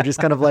 Yeah. So just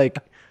kind of like,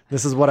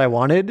 this is what I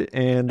wanted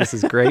and this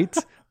is great,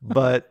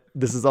 but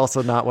this is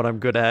also not what I'm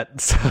good at.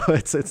 So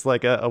it's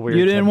like a weird.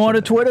 You didn't want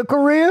a Twitter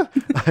career?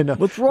 I know.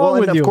 What's wrong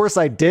with you? Of course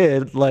I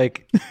did,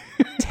 like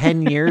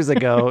 10 years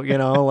ago, you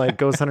know, like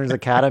Ghost Hunters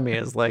Academy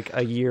is like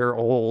a year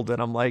old.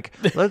 And I'm like,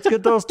 let's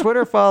get those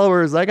Twitter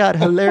followers. I got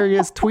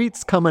hilarious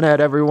tweets coming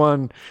at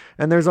everyone.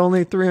 And there's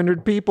only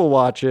 300 people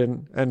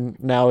watching. And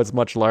now it's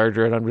much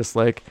larger. And I'm just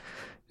like,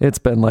 it's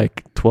been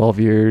like 12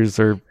 years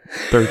or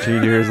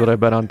 13 years that I've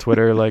been on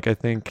Twitter. Like, I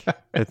think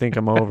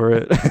I'm over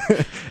it.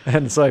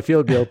 And so I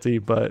feel guilty,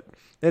 but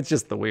it's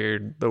just the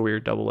weird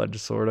double-edged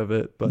sword of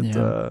it. But,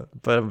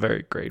 but I'm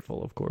very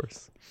grateful, of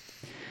course.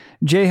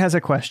 Jay has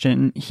a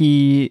question.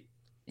 He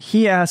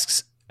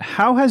asks,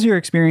 how has your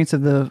experience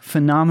of the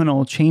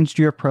phenomenal changed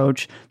your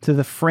approach to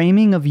the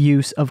framing of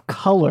use of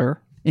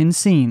color in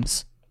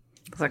scenes?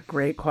 That's a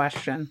great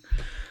question.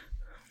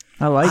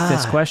 I like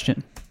this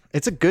question.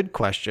 It's a good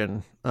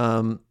question.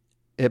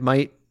 It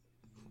might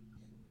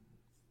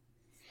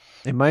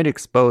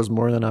expose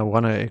more than I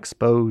want to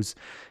expose.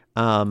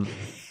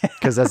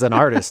 Because as an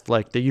artist,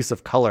 like the use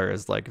of color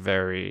is like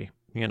very,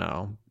 you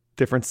know,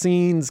 different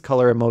scenes,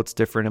 color emotes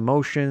different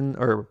emotion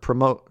or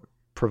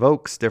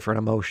provokes different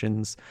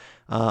emotions.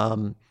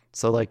 So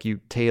like you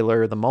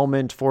tailor the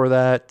moment for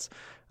that.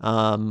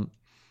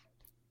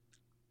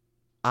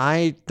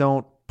 I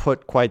don't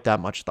put quite that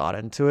much thought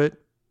into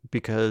it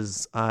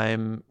because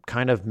I'm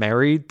kind of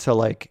married to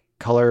like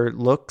color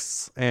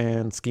looks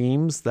and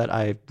schemes that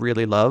I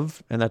really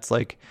love. And that's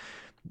like,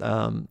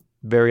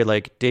 very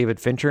like David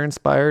Fincher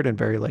inspired and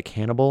very like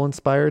Hannibal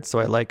inspired. So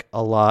I like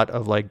a lot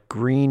of like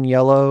green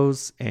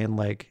yellows and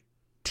like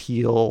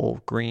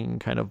teal green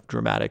kind of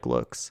dramatic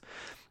looks.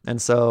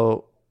 And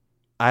so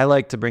I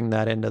like to bring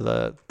that into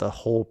the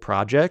whole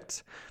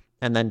project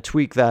and then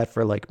tweak that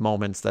for like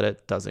moments that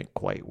it doesn't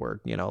quite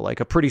work. You know, like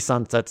a pretty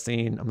sunset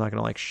scene, I'm not going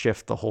to like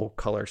shift the whole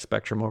color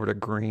spectrum over to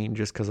green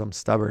just because I'm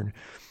stubborn.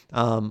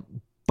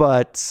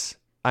 But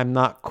I'm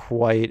not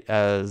quite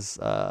as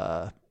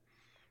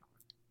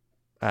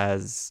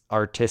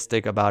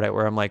artistic about it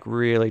where I'm like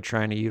really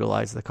trying to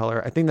utilize the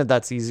color. I think that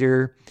that's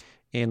easier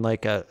in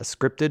like a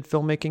scripted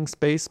filmmaking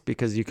space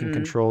because you can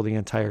control the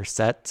entire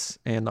set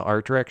and the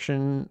art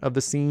direction of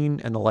the scene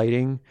and the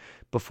lighting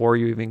before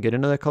you even get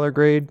into the color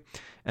grade.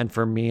 And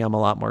for me, I'm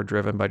a lot more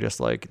driven by just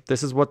like,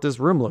 this is what this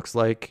room looks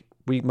like.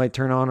 We might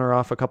turn on or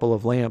off a couple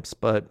of lamps,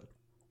 but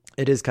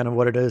it is kind of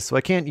what it is. So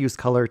I can't use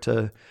color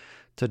to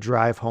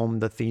drive home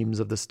the themes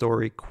of the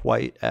story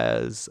quite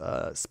as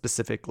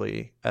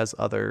specifically as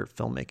other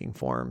filmmaking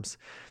forms.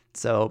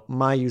 So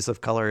my use of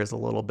color is a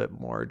little bit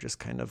more just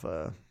kind of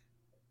a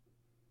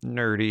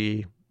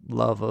nerdy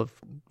love of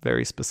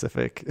very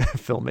specific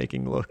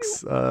filmmaking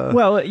looks.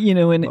 Well, you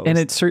know, and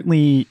it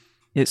certainly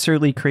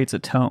creates a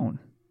tone.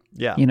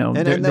 Yeah. You know,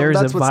 and there's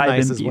that's a what's vibe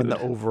nice imbued. is when the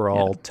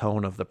overall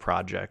tone of the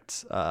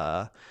project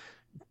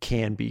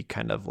can be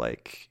kind of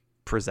like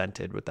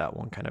presented with that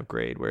one kind of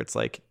grade where it's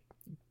like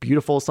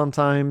beautiful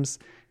sometimes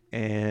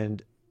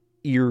and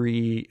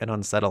eerie and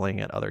unsettling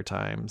at other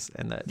times,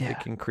 and that it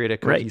can create a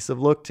cohesive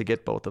look to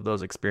get both of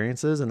those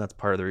experiences. And that's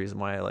part of the reason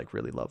why I like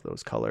really love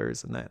those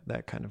colors and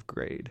that kind of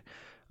grade.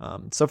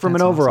 So from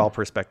an overall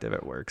perspective,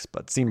 it works,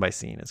 but scene by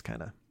scene is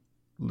kind of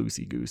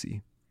loosey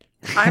goosey.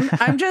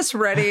 I'm just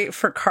ready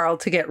for Karl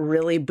to get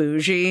really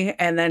bougie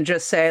and then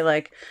just say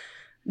like,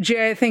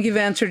 Jay, I think you've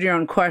answered your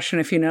own question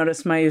if you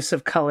notice my use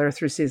of color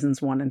through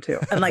seasons 1 and 2.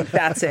 And like,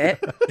 that's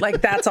it.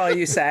 Like, that's all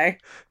you say.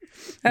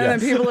 And then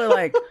people are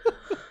like,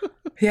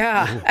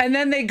 yeah. And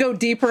then they go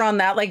deeper on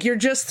that. Like, you're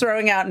just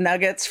throwing out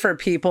nuggets for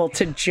people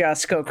to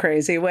just go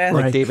crazy with.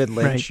 Like David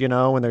Lynch, you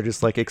know, when they're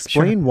just like,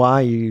 explain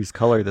why you use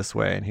color this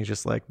way. And he's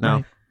just like,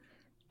 no,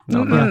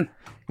 no.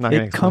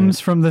 It comes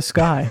from the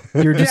sky.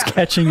 You're just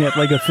catching it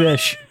like a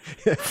fish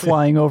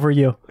flying over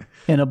you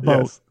in a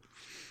boat. Yes.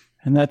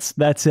 And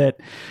that's it.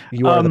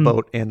 You are the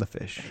boat and the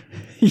fish.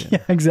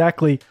 Yeah,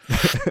 exactly.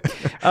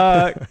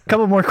 A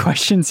couple more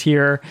questions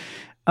here.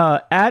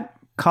 At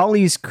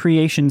Colley's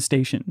Creation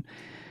Station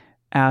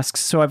asks,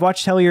 so I've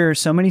watched Hellier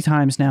so many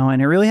times now,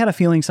 and I really had a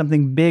feeling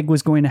something big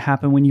was going to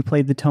happen when you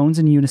played the tones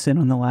in unison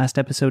on the last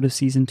episode of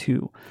season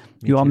 2.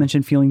 You all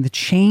mentioned feeling the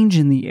change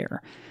in the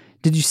air.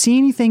 Did you see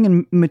anything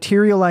in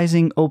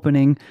materializing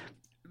opening,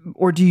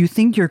 or do you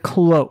think you're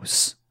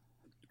close?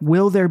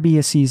 Will there be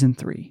a season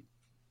 3?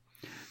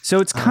 So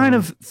it's kind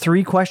of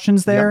 3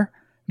 questions there.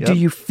 Yep. Do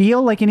you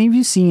feel like any of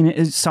you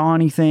saw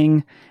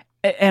anything?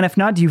 And if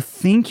not, do you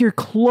think you're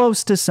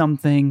close to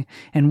something?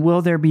 And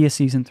will there be a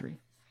season 3?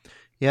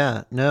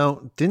 Yeah,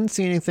 no, didn't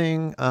see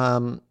anything.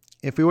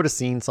 If we would have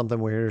seen something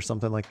weird or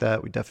something like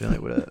that, we definitely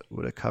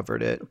would have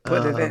covered it.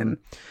 Put it in.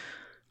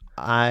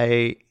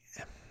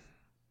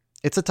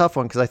 It's a tough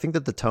one because I think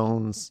that the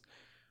tones,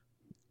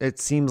 it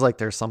seems like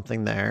there's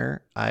something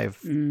there.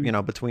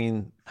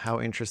 Between how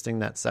interesting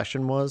that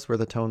session was where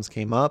the tones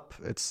came up,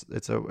 it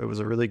was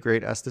a really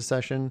great Estes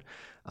session.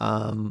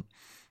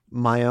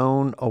 My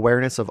own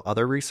awareness of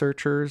other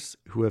researchers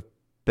who have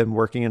been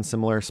working in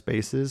similar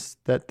spaces,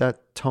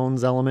 that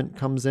tones element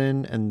comes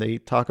in and they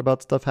talk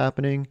about stuff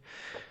happening.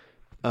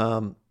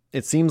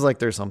 It seems like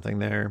there's something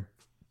there.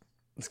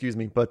 Excuse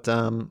me. But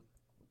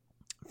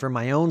for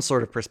my own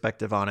sort of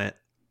perspective on it,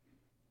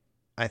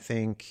 I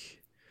think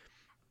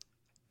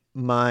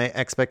my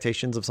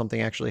expectations of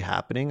something actually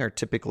happening are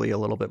typically a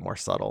little bit more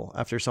subtle.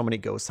 After so many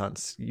ghost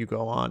hunts you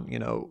go on,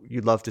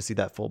 you'd love to see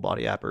that full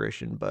body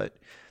apparition, but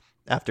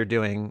after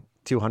doing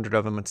 200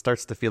 of them, it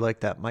starts to feel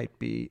like that might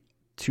be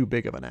too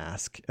big of an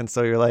ask. And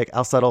so you're like,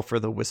 I'll settle for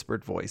the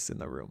whispered voice in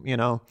the room,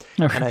 Right.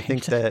 And I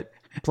think that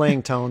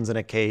playing tones in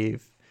a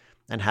cave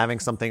and having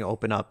something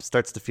open up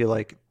starts to feel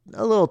like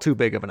a little too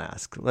big of an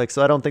ask.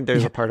 So I don't think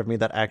there's a part of me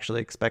that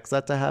actually expects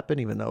that to happen,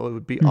 even though it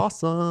would be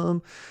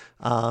awesome.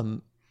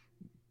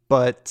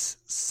 But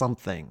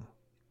something,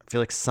 I feel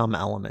like some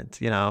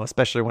element,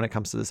 especially when it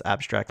comes to this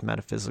abstract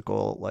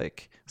metaphysical,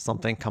 like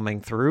something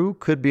coming through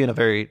could be in a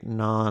very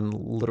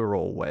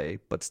non-literal way,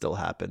 but still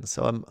happen.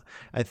 So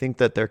I think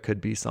that there could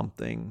be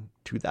something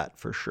to that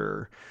for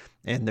sure.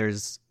 And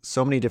there's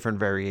so many different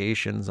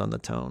variations on the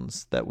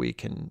tones that we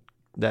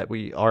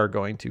are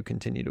going to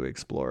continue to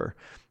explore.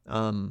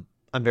 I'm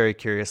very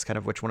curious kind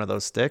of which one of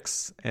those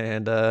sticks.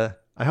 And I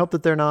hope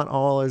that they're not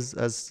all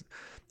as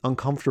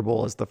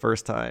uncomfortable as the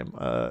first time,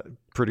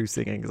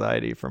 producing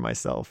anxiety for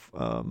myself.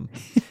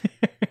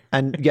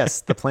 And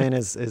yes, the plan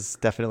is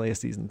definitely a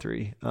season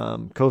 3.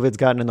 COVID's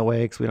gotten in the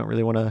way because we don't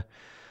really want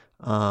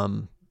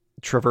to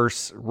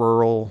traverse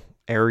rural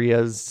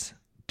areas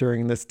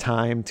during this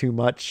time too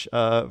much,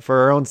 for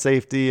our own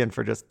safety and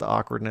for just the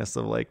awkwardness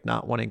of like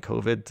not wanting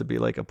COVID to be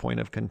like a point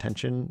of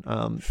contention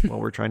while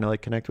we're trying to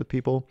like connect with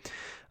people.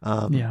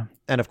 And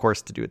of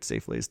course to do it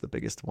safely is the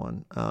biggest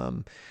one.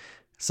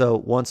 So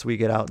once we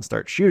get out and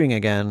start shooting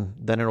again,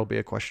 then it'll be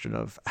a question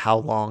of how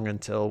long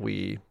until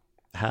we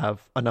have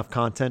enough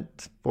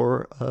content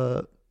for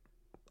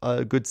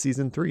a good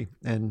season 3.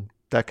 And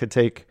that could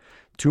take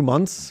 2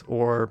 months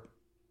or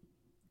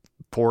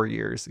 4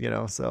 years,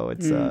 so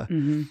it's,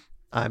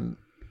 I'm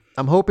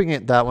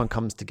hoping that one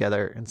comes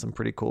together in some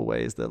pretty cool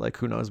ways that like,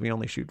 who knows, we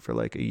only shoot for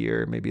like a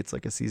year. Maybe it's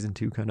like a season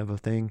 2 kind of a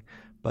thing.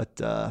 But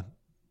the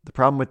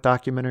problem with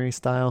documentary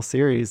style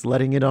series,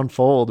 letting it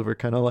unfold, we're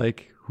kind of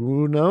like,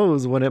 who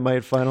knows when it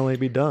might finally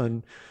be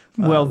done.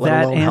 Well,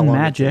 that and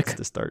magic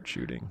to start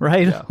shooting,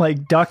 right? Yeah.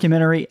 Like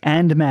documentary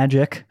and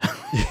magic.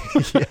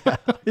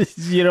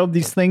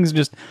 These things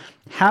just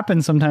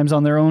happen sometimes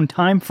on their own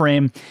time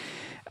frame.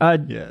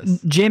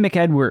 J.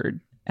 McEdward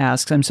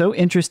asks, I'm so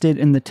interested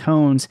in the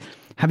tones.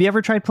 Have you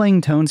ever tried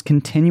playing tones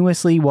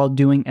continuously while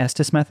doing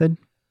Estes method?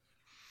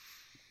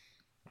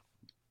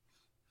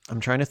 I'm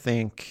trying to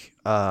think,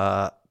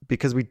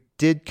 because we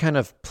did kind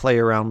of play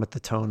around with the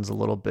tones a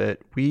little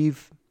bit.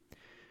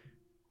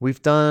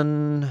 We've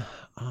done,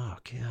 oh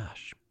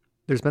gosh,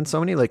 there's been so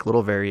many like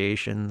little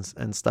variations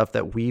and stuff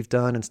that we've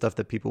done and stuff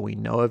that people we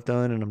know have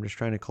done. And I'm just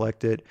trying to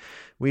collect it.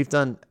 We've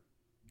done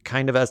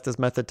kind of Estes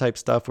method type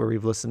stuff where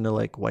we've listened to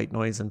like white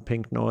noise and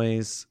pink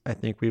noise. I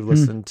think we've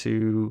listened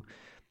to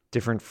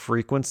different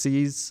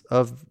frequencies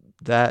of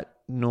that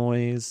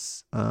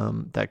noise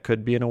that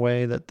could be in a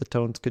way that the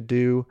tones could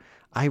do.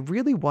 I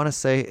really want to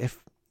say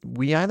if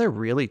we either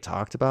really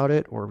talked about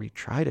it or we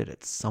tried it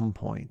at some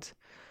point,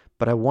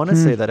 but I want to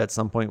say that at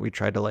some point we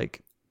tried to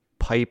like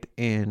pipe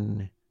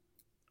in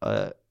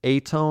a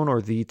tone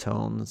or the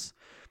tones.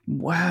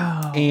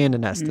 Wow. And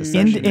an Estes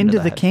session into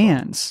the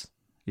cans.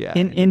 Yeah.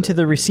 Into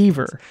the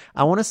receiver.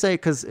 I want to say,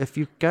 because if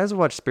you guys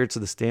watch Spirits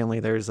of the Stanley,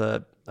 there's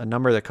a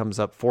number that comes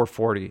up,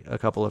 440, a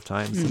couple of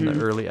times in the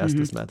early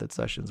Estes method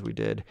sessions we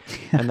did.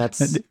 And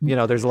that's,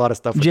 there's a lot of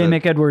stuff. J.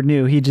 McEdward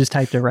knew. He just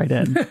typed it right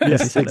in.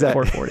 Yes,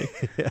 exactly. 440.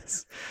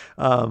 Yes.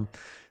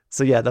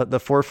 So yeah, the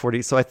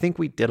 440. So I think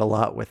we did a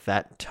lot with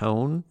that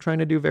tone, trying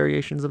to do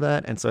variations of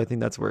that. And so I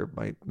think that's where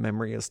my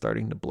memory is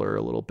starting to blur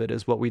a little bit,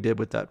 is what we did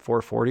with that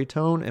 440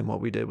 tone and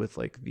what we did with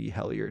like the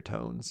Hellier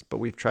tones. But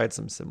we've tried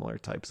some similar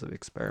types of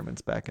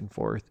experiments back and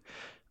forth.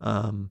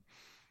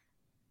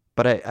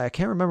 But I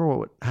can't remember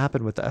what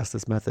happened with the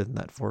Estes method in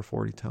that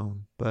 440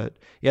 tone. But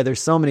yeah,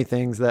 there's so many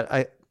things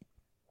that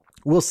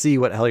we'll see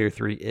what Hellier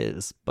 3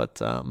 is,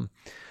 but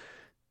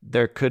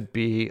there could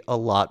be a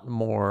lot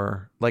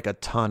more, like a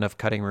ton of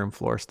cutting room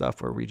floor stuff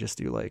where we just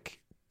do like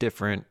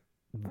different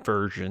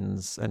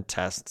versions and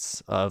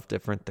tests of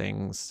different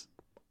things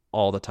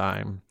all the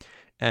time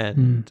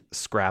and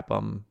scrap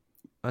them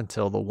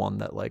until the one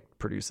that like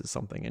produces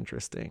something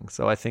interesting.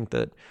 So I think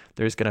that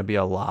there's going to be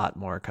a lot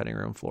more cutting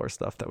room floor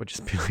stuff that would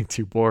just be like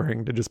too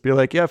boring to just be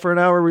like, yeah, for an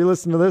hour we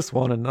listened to this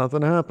one and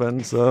nothing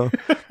happened. So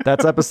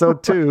that's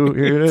episode 2.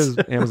 Here it is,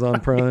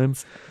 Amazon Prime.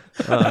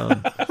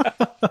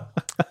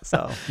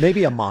 So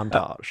maybe a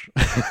montage.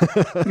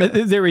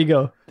 There we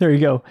go.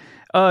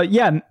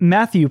 Yeah,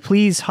 Matthew,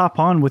 please hop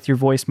on with your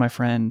voice, my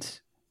friend.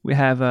 We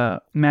have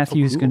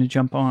Matthew's going to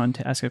jump on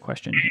to ask a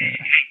question here.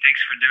 Hey,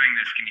 thanks for doing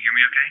this. Can you hear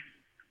me okay?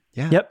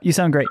 Yeah. Yep, you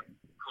sound great.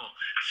 Cool.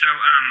 So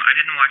I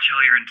didn't watch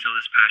Hellier until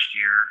this past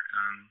year,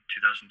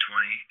 2020,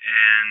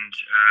 and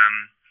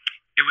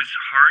it was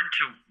hard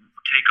to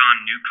take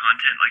on new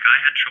content. Like, I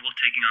had trouble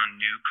taking on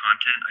new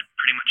content. I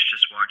pretty much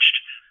just watched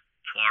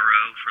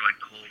Poirot for like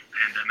the whole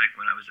pandemic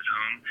when I was at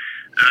home,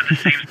 the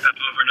same stuff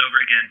over and over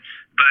again.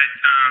 But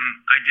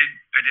I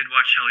did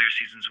watch Hellier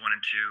seasons 1 and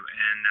 2,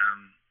 and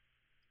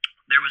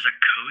there was a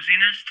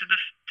coziness to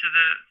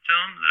the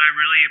film that I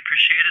really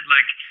appreciated.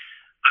 Like,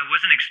 I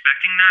wasn't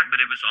expecting that, but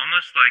it was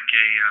almost like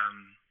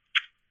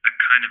a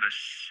kind of a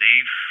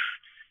safe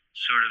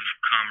sort of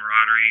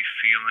camaraderie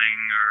feeling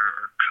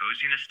or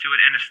coziness to it,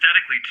 and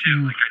aesthetically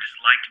too. Like, I just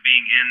liked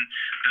being in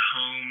the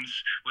homes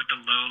with the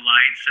low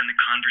lights and the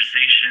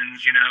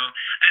conversations, you know.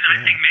 And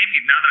I think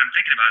maybe, now that I'm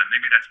thinking about it,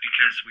 maybe that's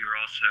because we were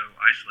all so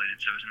isolated,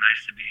 so it was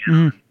nice to be in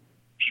on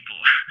people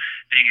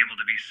being able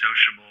to be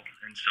sociable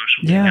and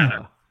social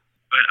together.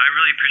 But I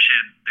really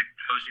appreciated the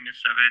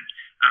coziness of it.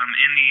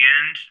 In the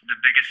end, the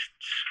biggest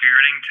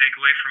spiriting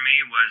takeaway for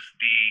me was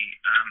the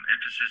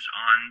emphasis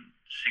on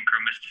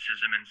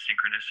synchromysticism and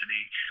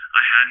synchronicity.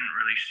 I hadn't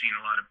really seen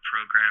a lot of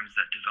programs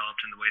that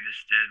developed in the way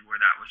this did,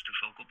 where that was the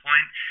focal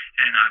point.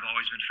 And I've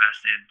always been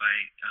fascinated by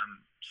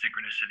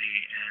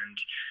synchronicity. And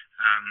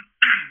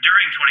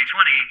during 2020,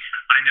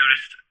 I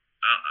noticed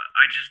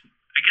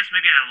I guess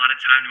maybe I had a lot of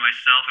time to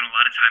myself and a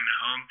lot of time at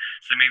home,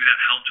 so maybe that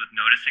helped with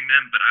noticing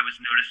them, but I was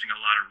noticing a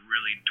lot of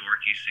really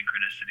dorky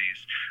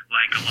synchronicities,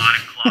 like a lot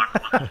of clocks,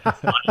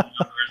 a lot of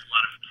numbers, a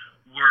lot of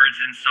words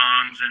in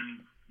songs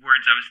and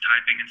words I was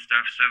typing and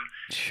stuff. So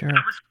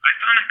I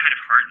found that kind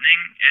of heartening,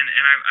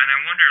 and I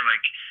wonder,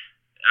 like,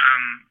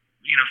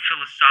 you know,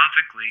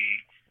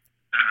 philosophically,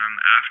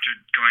 after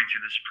going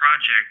through this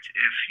project,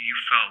 if you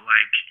felt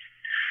like,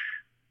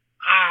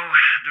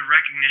 the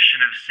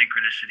recognition of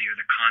synchronicity, or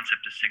the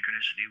concept of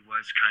synchronicity,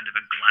 was kind of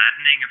a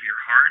gladdening of your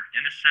heart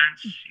in a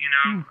sense, you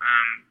know,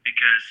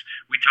 because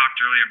we talked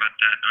earlier about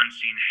that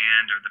unseen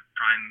hand or the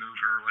prime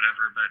mover or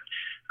whatever, but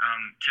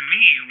to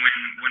me,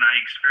 when I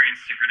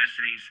experience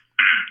synchronicities,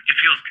 it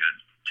feels good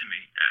to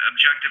me.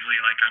 Objectively,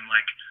 like, I'm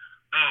like,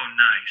 oh,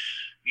 nice,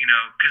 you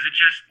know, because it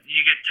just,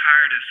 you get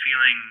tired of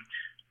feeling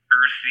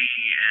earthy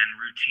and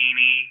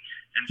routine-y,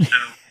 and so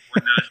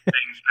when those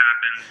things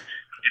happen,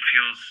 it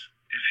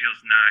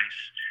feels nice.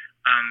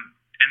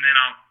 And then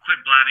I'll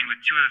quit blabbing with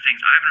 2 other things.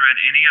 I haven't read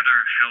any other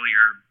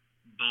Hellier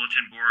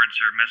bulletin boards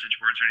or message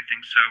boards or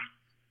anything. So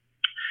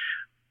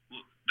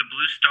the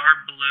Blue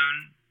Star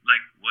balloon,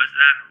 like, was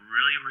that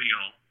really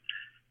real?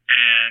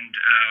 And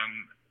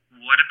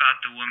what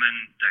about the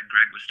woman that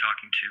Greg was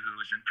talking to who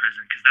was in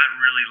prison? Because that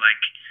really, like,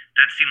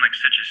 that seemed like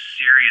such a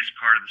serious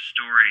part of the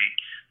story.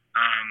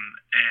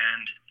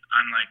 And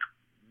I'm like,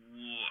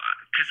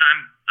 because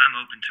I'm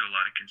open to a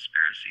lot of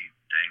conspiracy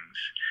things,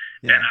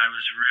 and I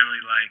was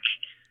really like,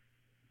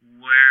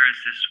 where is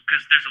this?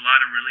 Because there's a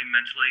lot of really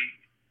mentally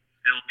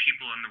ill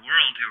people in the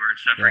world who are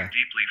suffering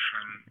deeply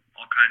from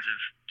all kinds of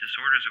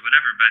disorders or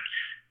whatever, but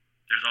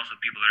there's also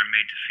people that are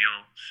made to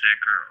feel sick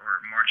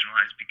or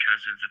marginalized because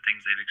of the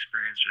things they've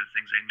experienced or the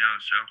things they know.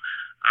 So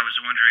I was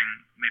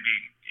wondering maybe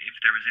if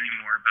there was any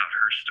more about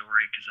her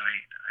story, because I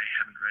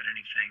haven't read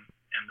anything,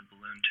 and the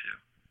balloon too.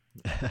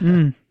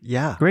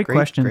 Yeah. Great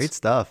questions. Great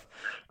stuff.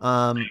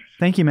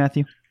 Thank you,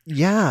 Matthew.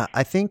 Yeah,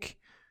 I think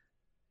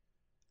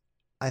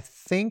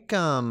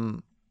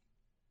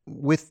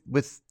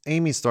with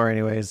Amy's story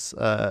anyways,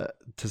 to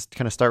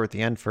kind of start with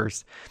the end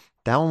first,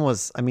 that one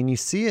was, I mean, you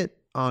see it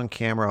on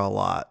camera a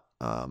lot.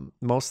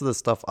 Most of the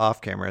stuff off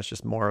camera is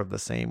just more of the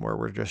same, where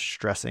we're just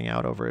stressing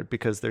out over it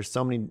because there's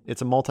so many,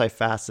 it's a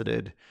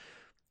multifaceted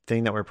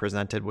thing that we're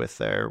presented with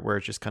there, where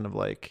it's just kind of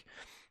like,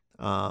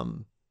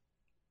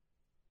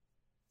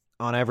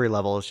 on every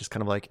level, it's just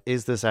kind of like,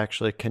 is this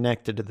actually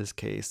connected to this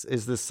case?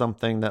 Is this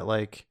something that,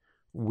 like,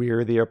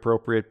 we're the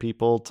appropriate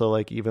people to,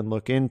 like, even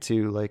look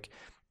into? Like,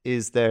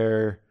 is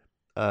there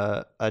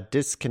a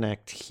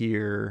disconnect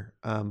here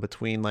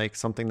between like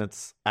something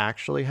that's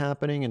actually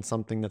happening and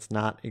something that's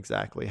not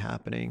exactly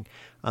happening.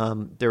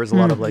 There was a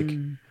lot of like,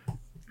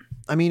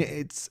 I mean,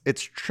 it's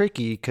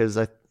tricky because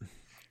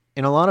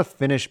in a lot of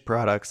finished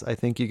products, I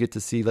think you get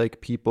to see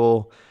like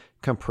people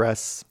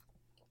compress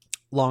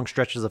long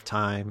stretches of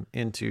time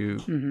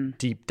into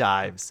deep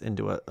dives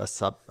into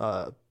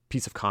a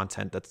piece of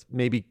content that's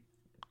maybe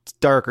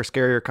dark or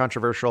scary or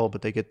controversial,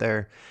 but they get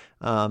there,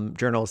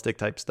 journalistic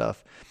type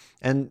stuff.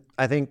 And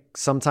I think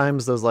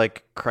sometimes those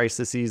like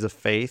crises of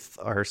faith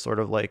are sort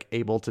of like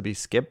able to be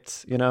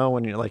skipped, you know,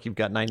 when you're like, you've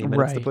got 90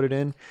 minutes to put it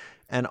in.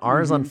 And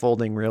ours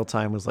unfolding real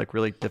time was like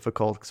really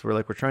difficult because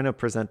we're trying to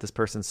present this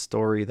person's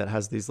story that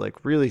has these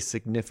like really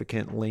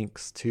significant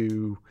links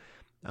to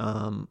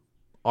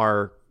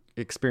our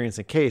experience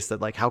and case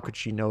that like, how could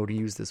she know to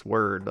use this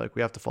word? Like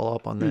we have to follow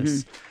up on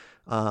this.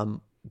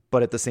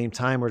 But at the same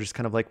time, we're just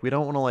kind of like, we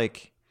don't want to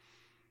like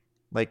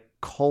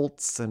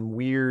cults and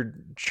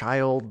weird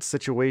child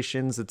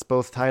situations. It's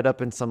both tied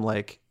up in some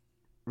like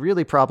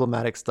really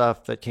problematic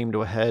stuff that came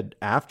to a head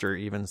after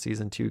even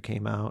season 2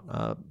 came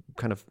out,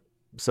 kind of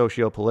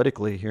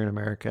socio-politically here in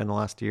America in the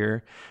last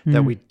year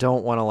that we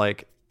don't want to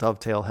like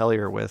dovetail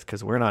Hellier with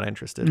because we're not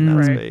interested in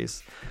that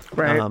space.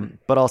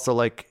 But also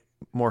like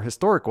more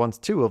historic ones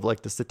too, of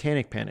like the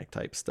satanic panic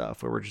type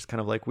stuff where we're just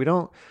kind of like, we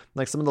don't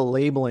like some of the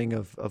labeling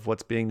of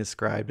what's being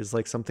described is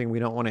like something we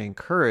don't want to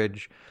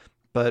encourage,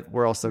 but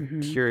we're also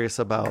curious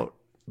about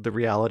the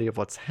reality of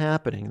what's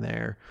happening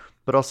there.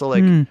 But also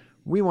like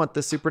we want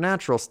the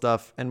supernatural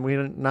stuff and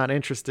we're not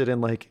interested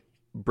in like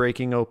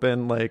breaking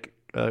open like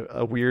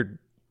a weird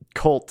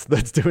cult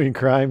that's doing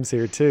crimes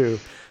here too.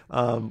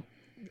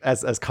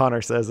 As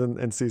Connor says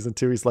in season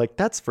 2, he's like,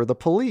 that's for the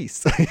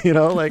police, you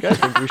know, like, I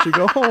think we should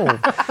go home.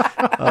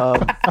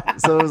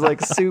 So it was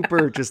like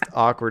super just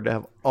awkward to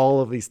have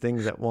all of these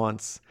things at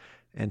once.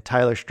 And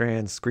Tyler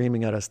Strand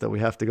screaming at us that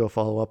we have to go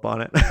follow up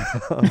on it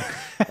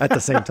at the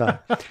same time.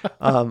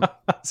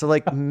 So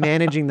like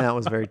managing that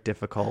was very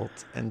difficult.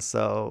 And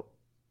so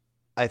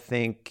I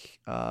think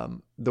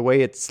the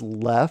way it's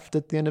left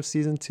at the end of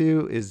season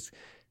 2 is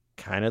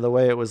kind of the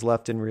way it was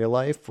left in real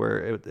life,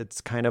 where it's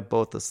kind of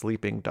both a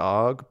sleeping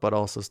dog, but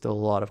also still a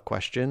lot of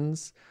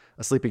questions.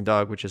 A sleeping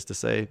dog, which is to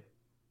say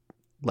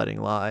letting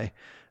lie.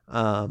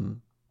 So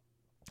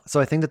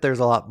I think that there's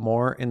a lot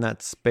more in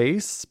that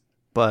space,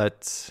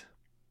 but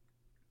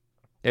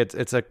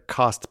it's a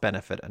cost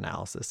benefit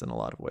analysis in a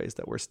lot of ways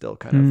that we're still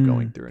kind of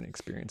going through and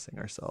experiencing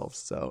ourselves.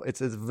 So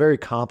it's a very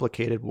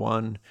complicated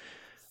one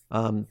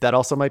that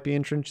also might be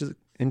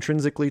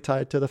intrinsically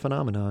tied to the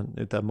phenomenon,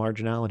 the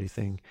marginality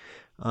thing.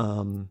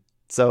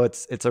 So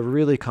it's a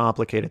really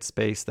complicated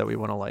space that we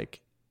want to like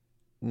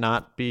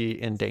not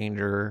be in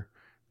danger,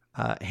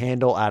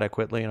 handle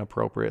adequately and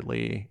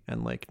appropriately,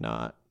 and like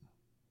not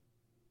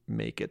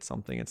make it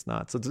something it's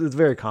not. So it's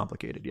very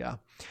complicated. Yeah.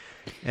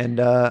 And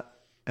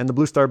the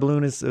blue star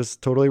balloon is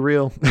totally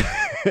real.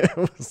 It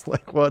was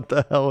like, what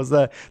the hell was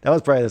that? That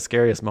was probably the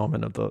scariest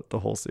moment of the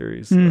whole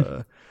series.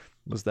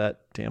 Was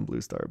that damn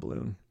blue star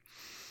balloon.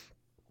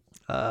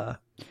 I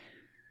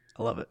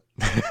love it.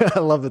 I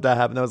love that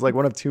happened. That was like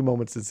one of 2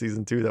 moments in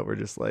season 2 that were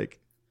just like,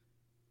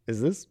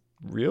 is this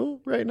real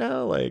right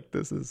now? Like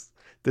this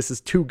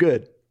is too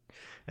good.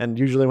 And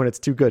usually when it's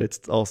too good,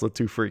 it's also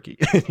too freaky.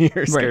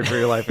 You're scared for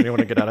your life and you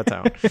want to get out of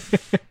town.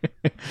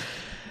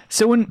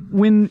 So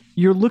when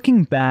you're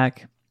looking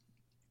back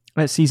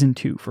at season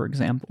 2, for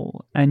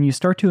example, and you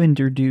start to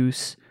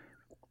introduce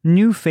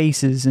new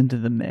faces into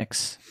the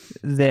mix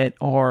that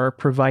are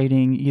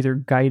providing either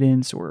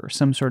guidance or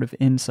some sort of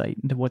insight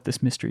into what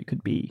this mystery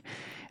could be,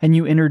 and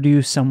you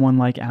introduce someone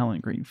like Alan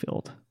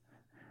Greenfield,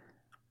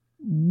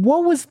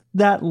 what was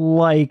that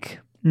like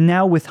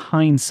now with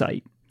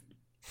hindsight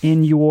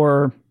in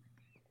your,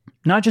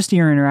 not just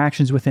your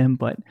interactions with him,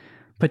 but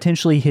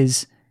potentially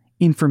his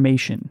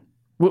information?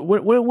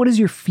 What is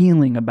your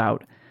feeling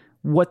about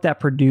what that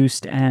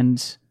produced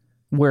and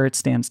where it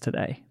stands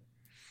today?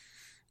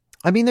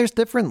 I mean, there's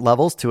different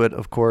levels to it,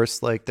 of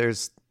course. Like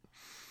there's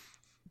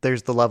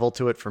the level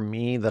to it for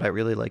me that I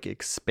really like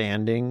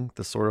expanding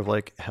the sort of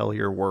like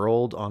Hellier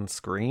world on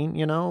screen,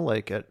 you know,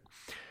 like at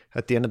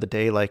the end of the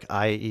day, like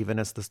I, even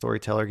as the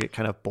storyteller, get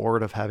kind of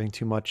bored of having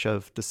too much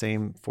of the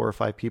same 4 or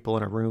 5 people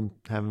in a room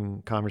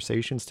having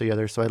conversations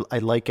together. So I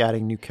like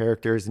adding new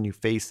characters and new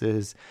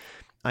faces.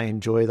 I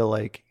enjoy the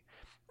like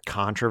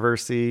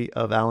controversy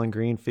of Alan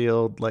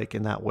Greenfield, like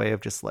in that way of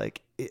just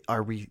like,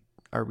 are we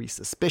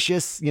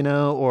suspicious, you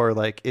know, or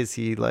like, is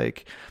he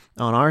like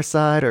on our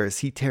side, or is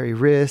he Terry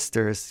Wrist,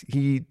 or is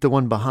he the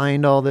one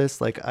behind all this?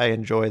 Like, I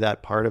enjoy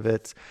that part of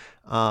it.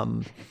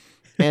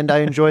 And I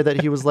enjoy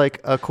that he was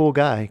like a cool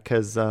guy.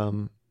 'Cause,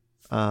 in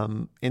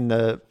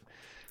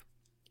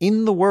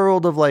the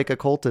world of like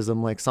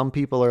occultism, like some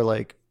people are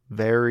like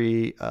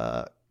very,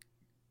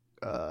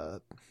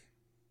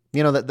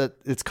 you know, that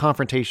it's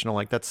confrontational.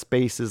 Like that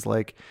space is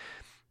like,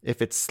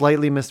 if it's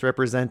slightly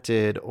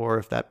misrepresented or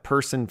if that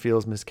person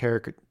feels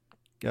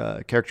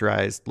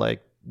characterized,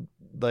 like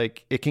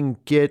it can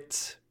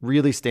get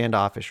really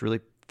standoffish really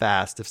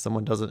fast if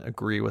someone doesn't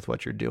agree with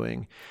what you're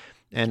doing.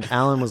 And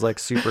Alan was like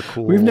super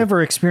cool. We've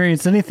never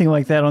experienced anything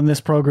like that on this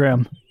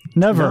program.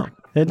 Never.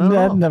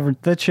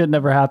 That shit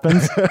never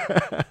happens.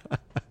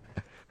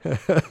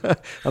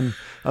 I'm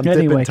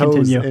Anyway, dipping toes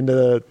continue.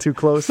 into too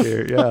close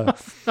here. Yeah.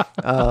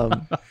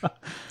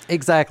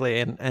 Exactly.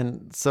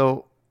 And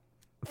so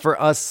for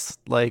us,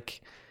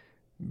 like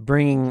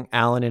bringing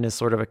Alan in as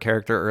sort of a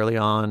character early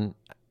on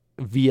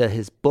via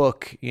his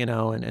book, you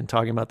know, and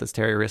talking about this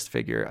terrorist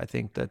figure, I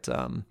think that,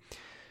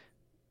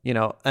 you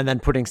know, and then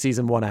putting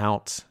season 1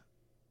 out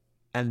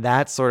and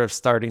that sort of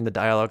starting the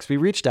dialogues. We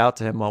reached out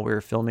to him while we were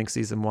filming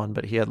season 1,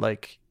 but he had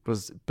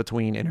was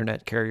between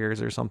internet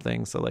carriers or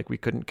something. So we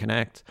couldn't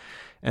connect.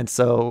 And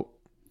so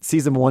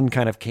season 1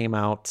 kind of came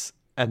out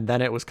and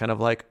then it was kind of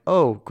like,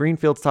 oh,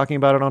 Greenfield's talking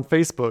about it on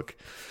Facebook.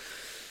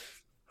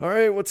 All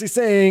right, what's he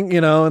saying?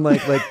 You know, and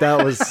like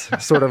that was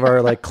sort of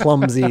our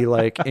clumsy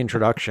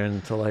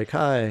introduction to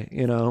hi,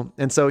 you know.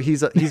 And so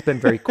he's been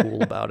very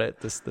cool about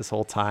it this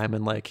whole time,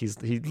 and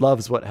he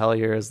loves what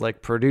Hellier has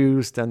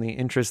produced and the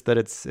interest that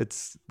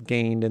it's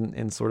gained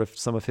in sort of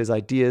some of his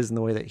ideas and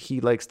the way that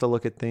he likes to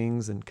look at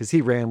things, and because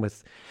he ran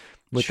with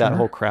Sure. that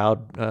whole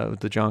crowd,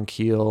 the John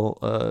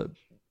Keel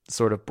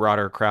sort of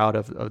broader crowd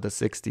of the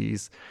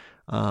 60s,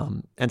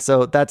 and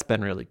so that's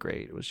been really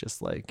great. It was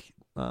just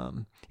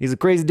he's a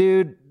crazy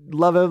dude.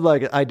 Love him.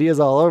 Ideas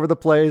all over the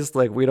place.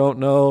 We don't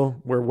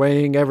know. We're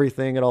weighing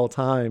everything at all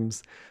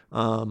times.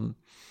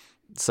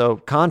 So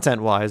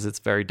content wise, it's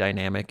very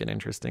dynamic and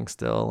interesting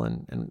still.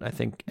 And I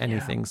think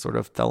anything sort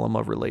of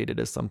Thelema related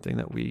is something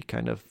that we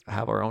kind of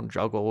have our own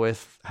juggle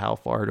with. How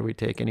far do we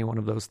take any one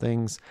of those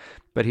things?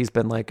 But he's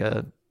been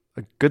a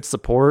good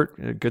support,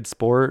 a good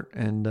sport,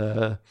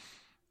 and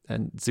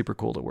super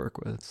cool to work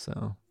with.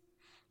 So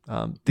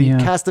the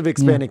cast of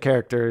expanded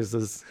characters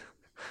is,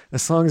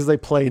 as long as they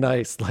play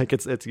nice,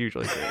 it's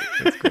usually great.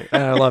 It's great.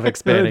 And I love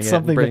expanding it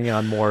and bringing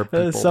on more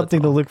people. It's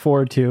something to look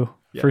forward to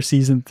for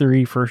season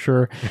 3 for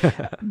sure.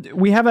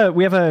 we have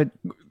a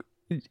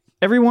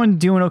everyone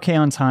doing okay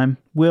on time.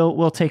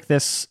 We'll take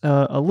this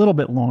a little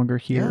bit longer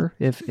here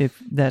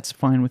if that's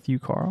fine with you,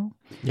 Karl.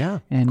 Yeah.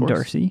 And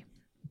Darcy.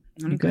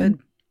 I'm good.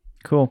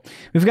 Cool.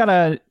 We've got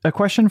a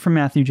question from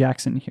Matthew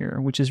Jackson here,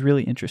 which is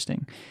really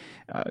interesting.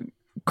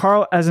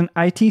 Karl, as an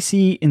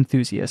ITC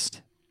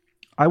enthusiast,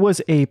 I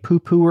was a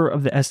poo-pooer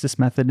of the Estes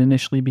method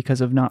initially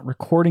because of not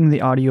recording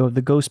the audio of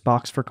the ghost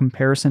box for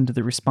comparison to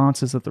the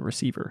responses of the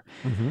receiver.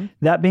 Mm-hmm.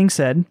 That being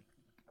said,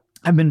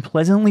 I've been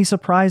pleasantly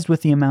surprised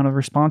with the amount of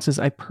responses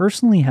I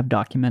personally have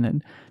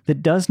documented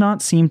that does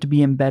not seem to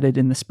be embedded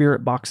in the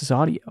spirit box's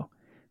audio.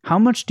 How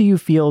much do you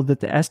feel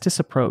that the Estes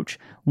approach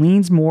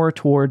leans more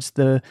towards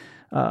the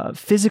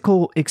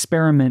physical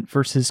experiment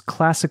versus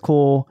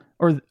classical,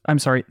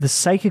 the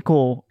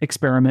psychical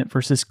experiment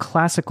versus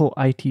classical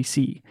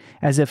ITC,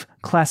 as if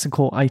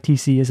classical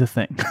ITC is a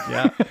thing?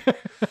 Yeah.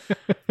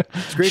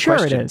 It's a great sure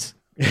question. It is.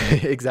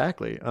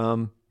 Exactly.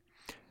 I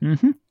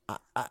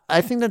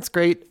think that's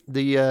great.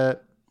 The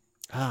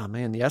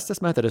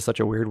Estes method is such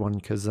a weird one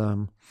because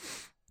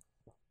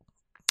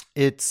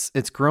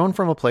it's grown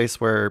from a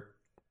place where,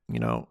 you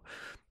know,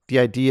 the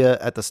idea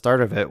at the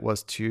start of it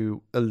was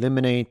to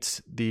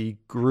eliminate the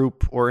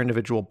group or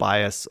individual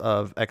bias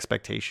of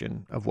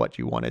expectation of what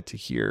you wanted to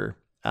hear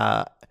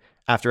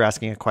after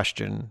asking a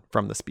question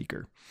from the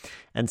speaker.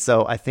 And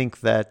so I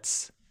think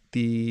that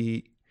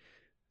the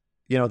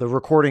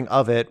recording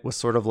of it was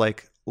sort of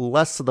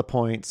less to the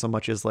point so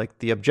much as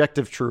the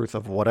objective truth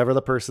of whatever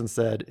the person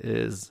said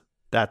is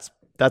that's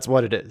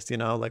what it is,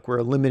 we're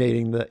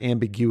eliminating the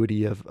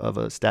ambiguity of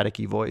a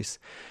staticky voice.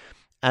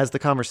 As the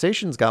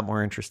conversations got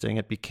more interesting,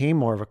 it became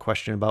more of a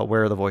question about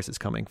where the voice is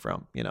coming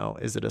from.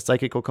 Is it a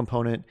psychical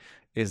component?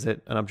 Is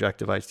it an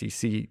objective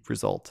ITC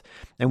result?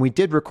 And we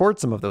did record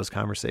some of those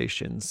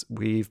conversations.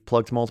 We've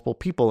plugged multiple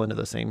people into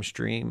the same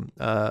stream.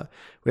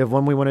 We have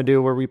one we want to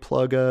do where we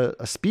plug a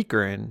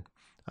speaker in,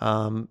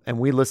 and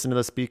we listen to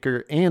the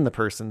speaker and the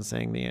person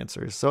saying the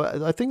answers. So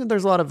I think that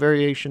there's a lot of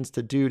variations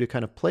to do to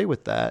kind of play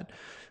with that.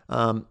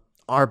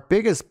 Our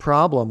biggest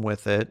problem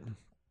with it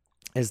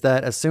is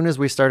that as soon as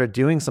we started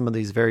doing some of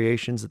these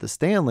variations at the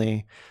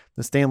Stanley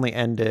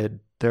ended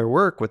their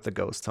work with the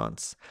ghost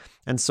hunts.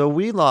 And so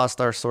we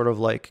lost our sort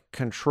of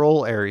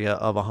control area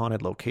of a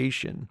haunted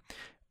location,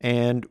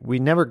 and we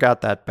never got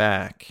that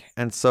back.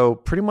 And so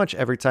pretty much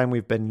every time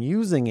we've been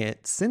using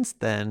it since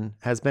then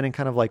has been in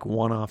kind of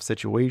one-off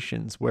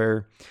situations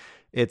where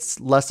it's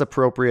less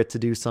appropriate to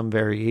do some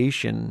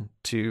variation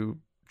to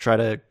try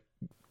to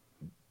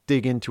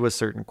dig into a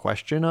certain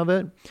question of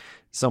it.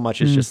 So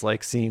much as just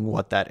seeing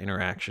what that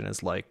interaction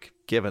is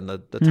given the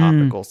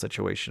topical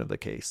situation of the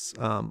case,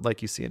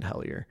 like you see in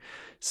Hellier.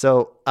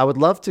 So I would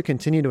love to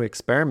continue to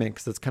experiment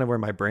because that's kind of where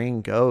my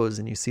brain goes.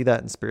 And you see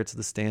that in Spirits of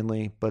the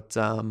Stanley, but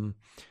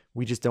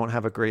we just don't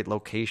have a great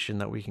location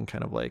that we can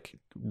kind of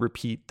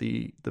repeat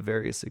the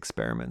various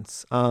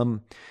experiments.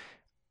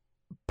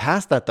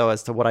 Past that though,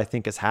 as to what I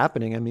think is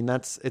happening, I mean,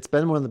 it's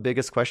been one of the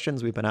biggest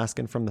questions we've been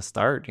asking from the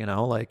start,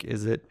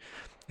 is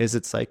is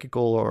it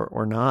psychical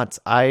or not?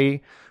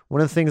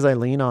 One of the things I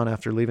lean on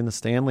after leaving the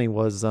Stanley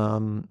was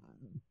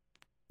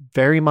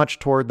very much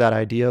toward that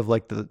idea of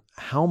like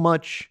how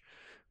much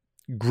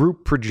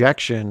group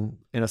projection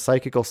in a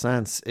psychical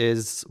sense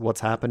is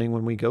what's happening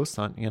when we ghost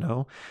hunt,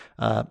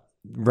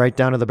 right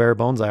down to the bare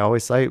bones. I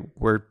always cite,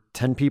 we're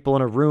 10 people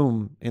in a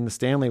room in the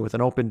Stanley with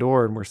an open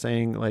door, and we're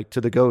saying like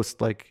to the ghost,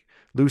 like,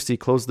 Lucy,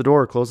 close the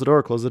door, close the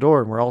door, close the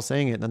door. And we're all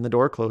saying it. And then the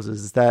door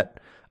closes. Is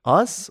that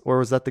us or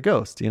was that the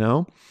ghost,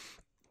 And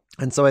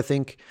so I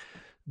think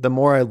the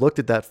more I looked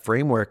at that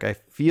framework, I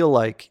feel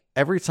like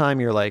every time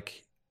you're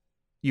like,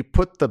 you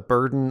put the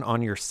burden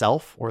on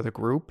yourself or the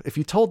group. If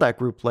you told that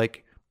group,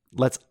 like,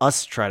 let's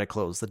us try to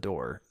close the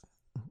door,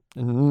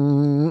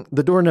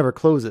 the door never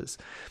closes.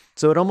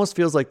 So it almost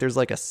feels like there's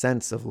like a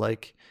sense of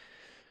like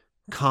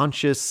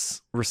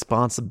conscious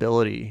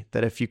responsibility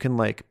that if you can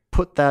like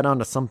put that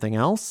onto something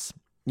else,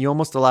 you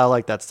almost allow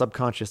like that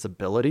subconscious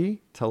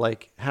ability to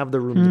like have the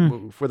room to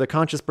move, where the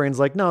conscious brain's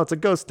like, no, it's a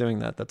ghost doing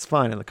that. That's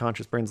fine. And the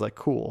conscious brain's like,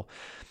 cool.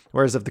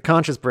 Whereas if the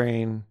conscious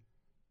brain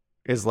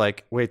is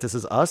like, wait, this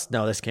is us.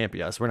 No, this can't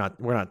be us. We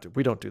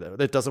don't do that.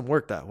 It doesn't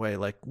work that way.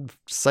 Like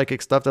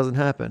psychic stuff doesn't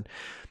happen.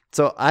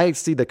 So I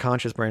see the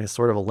conscious brain as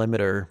sort of a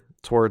limiter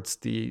towards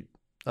the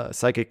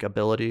psychic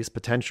abilities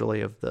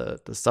potentially of the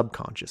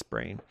subconscious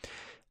brain.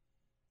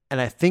 And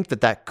I think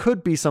that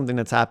could be something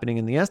that's happening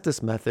in the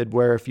Estes method,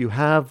 where if you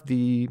have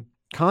the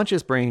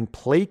conscious brain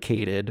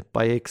placated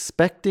by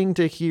expecting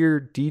to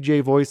hear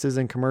DJ voices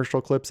and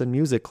commercial clips and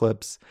music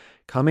clips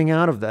coming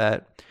out of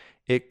that,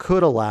 it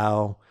could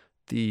allow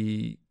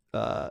the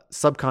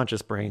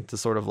subconscious brain to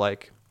sort of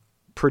like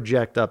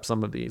project up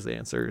some of these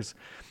answers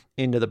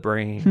into the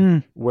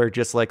brain, where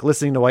just like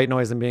listening to white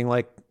noise and being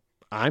like,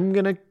 I'm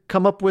going to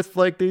come up with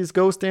like these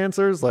ghost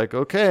answers. Like,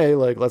 okay,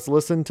 like let's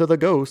listen to the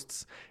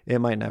ghosts. It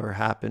might never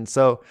happen.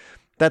 So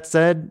that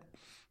said,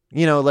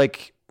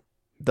 like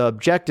the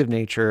objective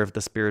nature of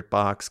the spirit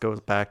box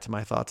goes back to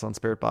my thoughts on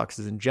spirit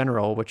boxes in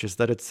general, which is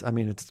that it's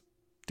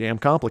damn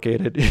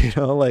complicated.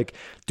 Like,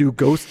 do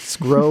ghosts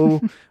grow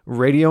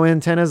radio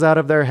antennas out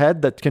of their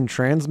head that can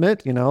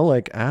transmit?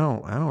 Like I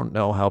don't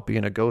know how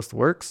being a ghost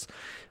works.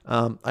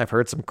 I've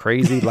heard some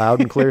crazy loud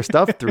and clear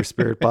stuff through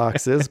spirit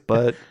boxes,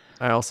 but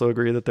I also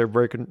agree that they're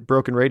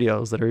broken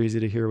radios that are easy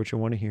to hear what you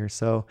want to hear.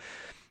 So,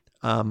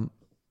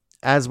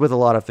 as with a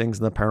lot of things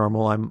in the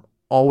paranormal, I'm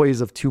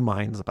always of two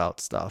minds about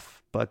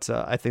stuff, but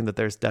I think that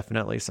there's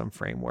definitely some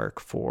framework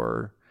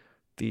for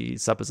the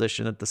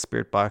supposition that the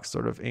spirit box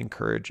sort of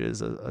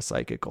encourages a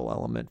psychical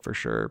element for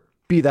sure.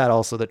 Be that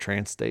also the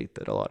trance state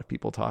that a lot of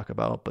people talk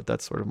about, but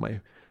that's sort of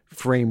my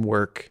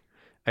framework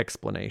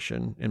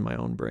explanation in my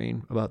own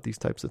brain about these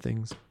types of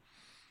things.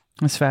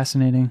 That's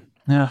fascinating.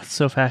 Yeah,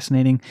 so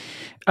fascinating.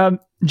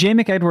 J.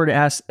 McEdward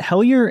asks,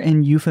 Hellier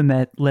and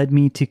Euphemet led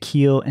me to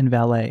Keel and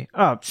Valais.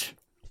 Oh,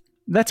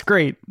 that's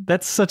great.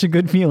 That's such a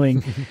good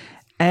feeling.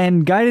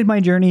 And guided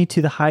my journey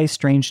to the high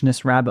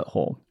strangeness rabbit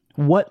hole.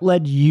 What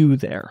led you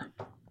there?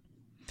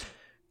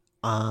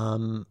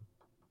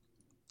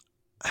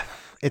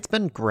 It's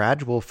been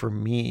gradual for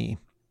me,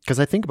 because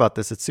I think about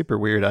this. It's super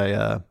weird.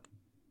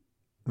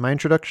 My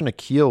introduction to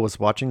Keel was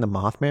watching the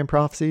Mothman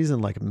Prophecies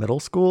in like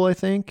middle school, I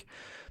think.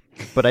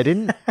 But I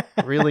didn't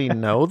really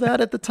know that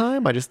at the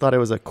time. I just thought it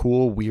was a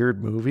cool,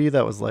 weird movie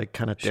that was like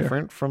kind of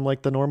different from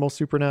like the normal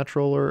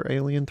supernatural or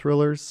alien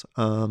thrillers.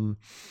 And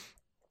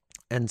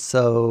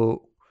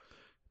so,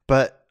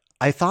 but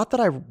I thought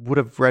that I would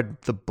have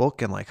read the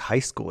book in like high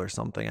school or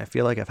something. I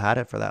feel like I've had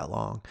it for that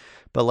long.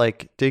 But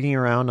like digging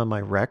around on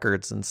my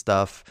records and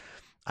stuff,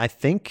 I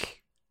think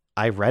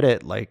I read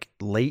it like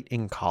late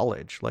in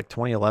college, like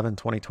 2011,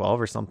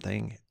 2012 or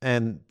something.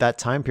 And that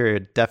time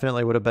period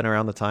definitely would have been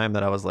around the time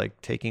that I was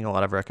like taking a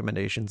lot of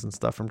recommendations and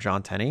stuff from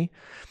John Tenney.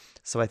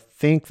 So I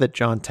think that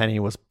John Tenney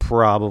was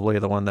probably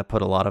the one that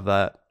put a lot of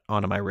that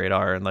onto my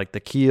radar. And like the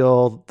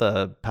Keel,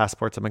 the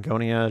Passports of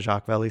Magonia,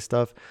 Jacques Vallée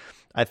stuff.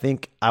 I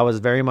think I was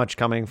very much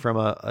coming from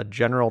a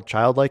general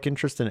childlike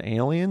interest in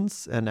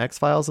aliens and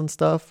X-Files and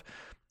stuff,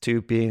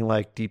 to being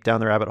like deep down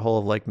the rabbit hole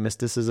of like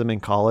mysticism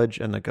in college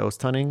and the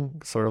ghost hunting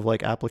sort of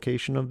like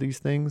application of these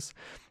things.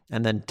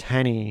 And then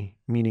Tenney,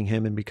 meeting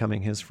him and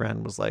becoming his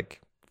friend, was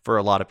like, for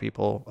a lot of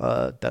people,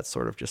 that's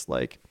sort of just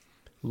like,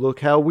 look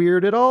how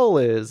weird it all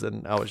is.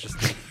 And I was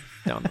just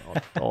down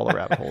all the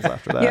rabbit holes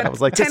after that. Yeah, I was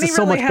like, Tenney this is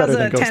so really much better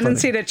than has a ghost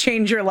tendency hunting. to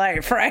change your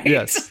life, right?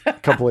 Yes,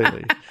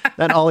 completely.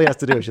 Then all he has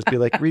to do is just be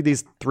like, read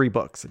these 3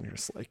 books, and you're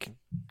just like,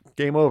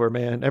 game over,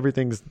 man.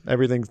 Everything's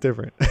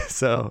different.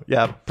 So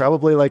yeah,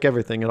 probably like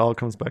everything, it all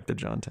comes back to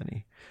John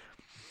Tenney.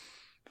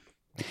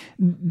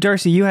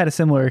 Darcy, you had a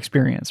similar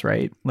experience,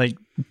 right? Like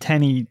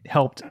Tenney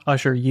helped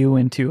usher you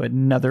into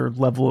another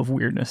level of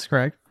weirdness,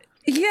 correct?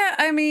 Yeah,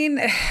 I mean,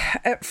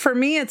 for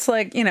me, it's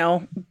like,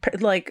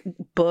 like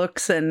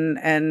books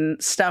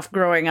and stuff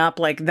growing up,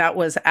 like that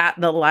was at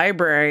the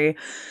library.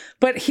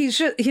 But he's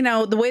just,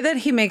 the way that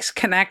he makes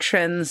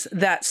connections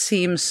that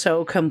seems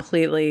so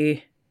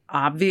completely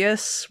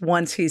obvious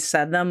once he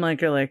said them, like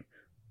you're like,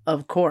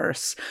 of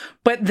course.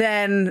 But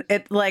then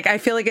it like, I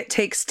feel like it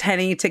takes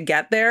Tenney to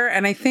get there.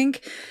 And I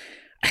think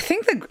I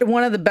think that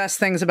one of the best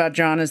things about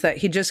John is that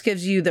he just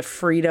gives you the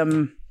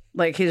freedom.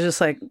 Like, he's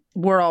just like,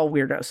 we're all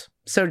weirdos.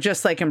 So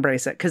just like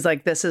embrace it. Cause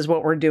like, this is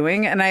what we're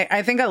doing. And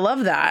I think I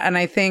love that. And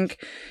I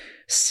think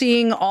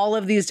seeing all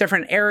of these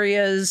different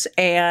areas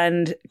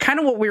and kind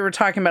of what we were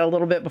talking about a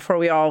little bit before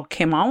we all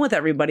came on with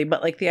everybody,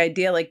 but like the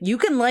idea, like you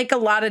can like a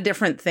lot of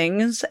different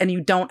things and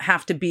you don't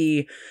have to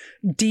be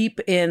deep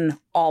in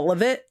all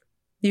of it.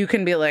 You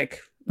can be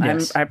like,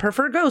 yes. I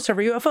prefer ghosts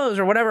over UFOs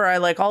or whatever. I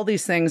like all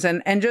these things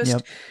and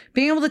just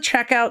being able to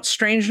check out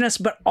strangeness,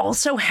 but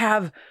also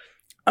have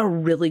a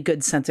really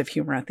good sense of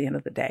humor at the end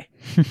of the day.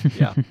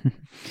 Yeah.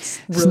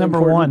 It's number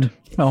important. one,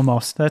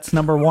 almost. That's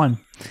number one.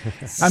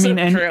 I mean,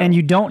 and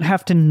you don't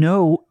have to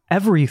know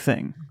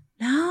everything.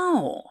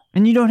 No.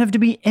 And you don't have to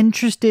be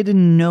interested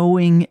in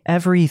knowing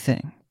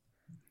everything.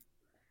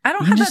 I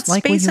don't have that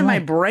space in my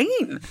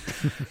brain.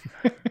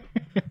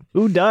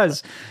 Who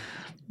does?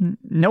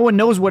 No one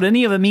knows what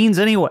any of it means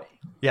anyway.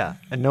 Yeah.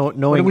 And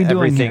knowing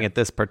everything at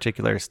this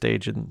particular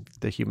stage in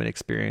the human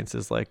experience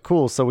is like,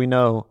 cool. So we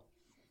know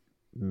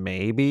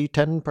maybe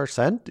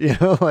 10%, you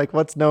know, like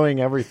what's knowing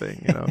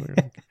everything, you know?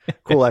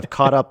 Cool. I've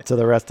caught up to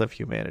the rest of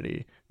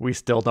humanity. We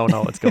still don't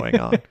know what's going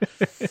on.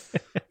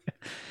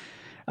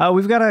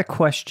 We've got a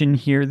question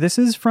here. This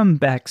is from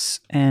Bex,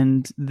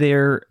 and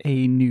they're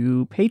a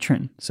new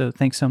patron. So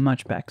thanks so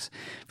much, Bex,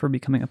 for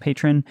becoming a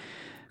patron.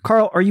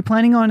 Karl, are you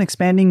planning on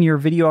expanding your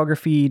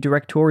videography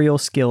directorial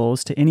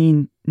skills to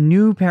any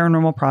new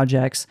paranormal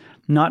projects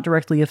not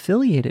directly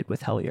affiliated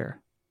with Hellier?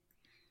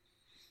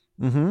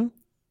 Mm-hmm.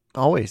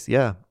 Always,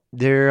 yeah.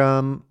 They're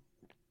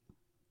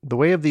the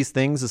way of these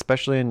things,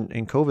 especially in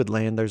COVID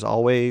land, there's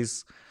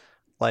always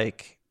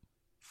like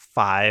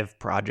 5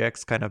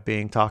 projects kind of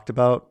being talked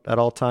about at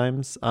all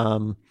times.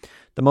 The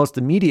most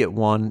immediate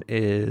one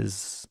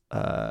is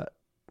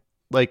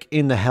like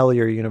in the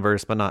Hellier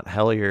universe, but not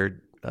Hellier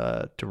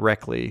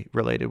directly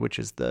related, which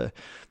is the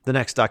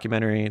next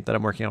documentary that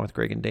I'm working on with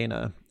Greg and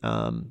Dana,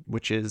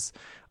 which is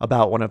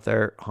about one of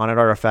their haunted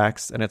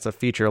artifacts, and it's a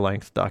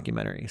feature-length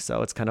documentary.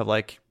 So it's kind of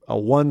like a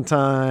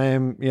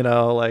one-time, you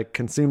know, like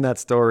consume that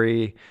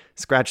story,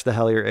 scratch the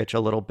Hellier itch a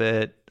little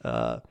bit.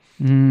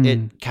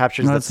 It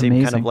captures the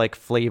same kind of like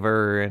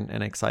flavor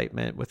and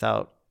excitement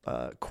without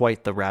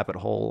quite the rabbit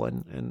hole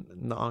and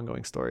the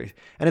ongoing story.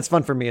 And it's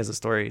fun for me as a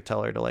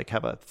storyteller to like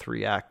have a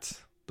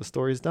 3-act, the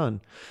story's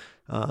done.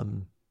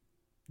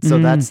 So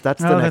that's the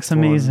next that's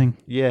amazing.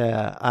 one.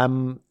 Yeah.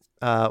 I'm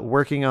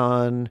working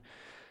on,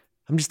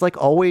 I'm just like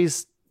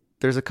always,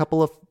 there's a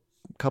couple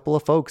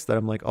of folks that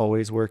I'm like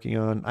always working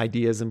on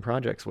ideas and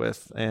projects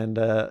with. And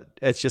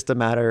it's just a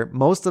matter,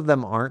 most of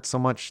them aren't so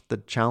much the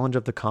challenge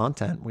of the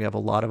content. We have a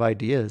lot of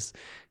ideas.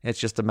 It's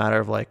just a matter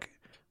of like,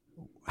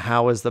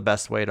 how is the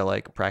best way to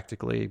like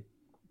practically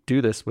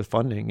do this with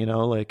funding? You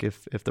know, like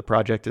if the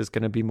project is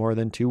going to be more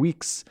than 2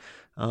 weeks,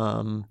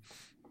 you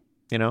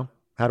know,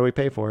 how do we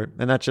pay for it?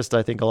 And that's just,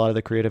 I think a lot of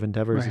the creative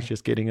endeavors is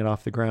just getting it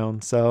off the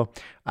ground. So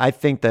I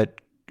think that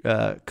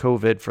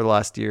COVID for the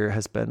last year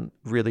has been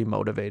really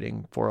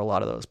motivating for a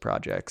lot of those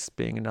projects,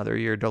 being another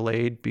year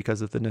delayed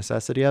because of the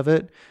necessity of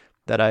it,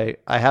 that I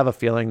have a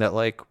feeling that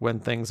like when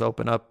things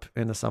open up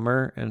in the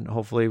summer and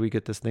hopefully we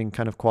get this thing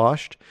kind of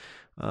quashed,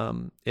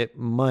 it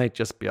might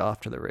just be off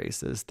to the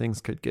races.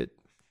 Things could get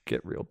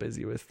real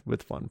busy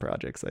with fun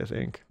projects, I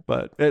think.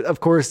 But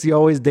of course, you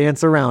always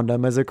dance around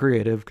them as a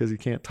creative because you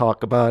can't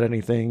talk about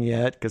anything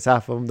yet because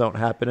half of them don't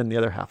happen and the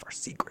other half are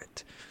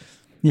secret.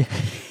 Yeah,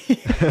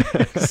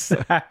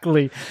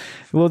 exactly.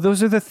 Well,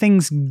 those are the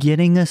things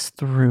getting us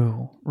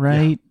through,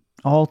 right?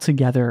 Yeah. All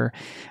together.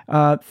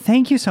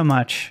 Thank you so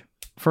much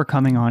for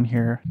coming on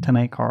here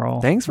tonight,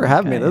 Karl. Thanks for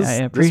having me. I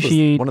appreciate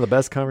this was one of the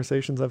best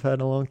conversations I've had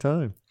in a long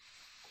time.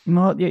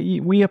 Well,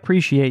 yeah, we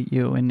appreciate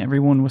you, and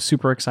everyone was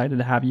super excited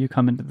to have you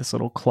come into this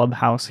little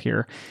clubhouse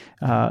here.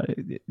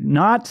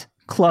 Not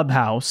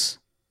Clubhouse.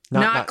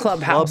 Not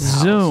Clubhouse.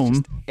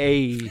 Zoom.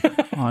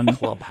 On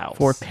Clubhouse.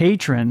 For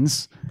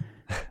patrons.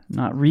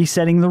 Not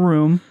resetting the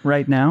room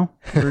right now.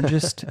 We're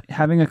just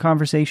having a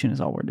conversation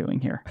is all we're doing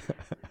here.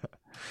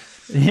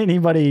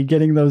 Anybody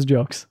getting those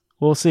jokes?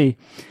 We'll see.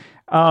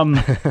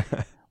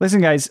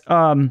 Listen, guys,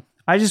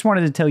 I just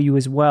wanted to tell you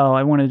as well,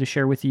 I wanted to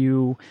share with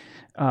you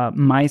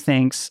my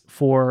thanks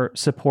for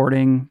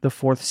supporting the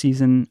 4th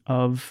season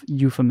of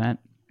Euphomet.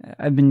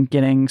 I've been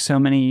getting so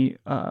many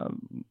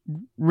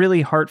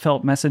really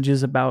heartfelt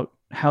messages about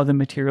how the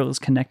material is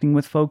connecting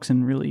with folks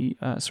in really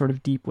sort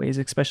of deep ways,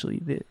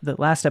 especially the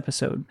last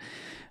episode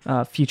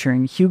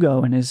featuring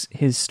Hugo and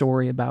his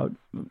story about,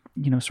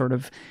 you know, sort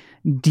of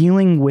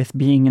dealing with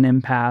being an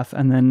empath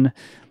and then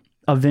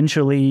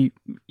eventually,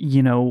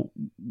 you know,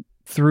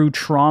 through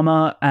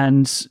trauma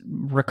and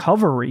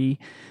recovery,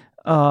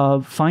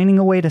 finding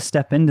a way to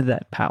step into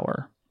that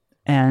power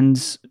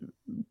and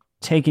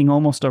taking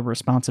almost a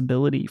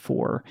responsibility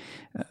for,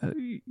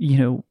 you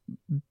know,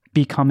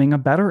 becoming a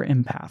better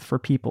empath for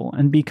people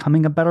and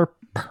becoming a better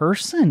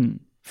person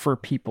for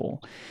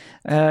people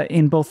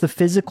in both the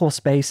physical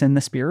space and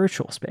the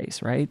spiritual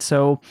space, right?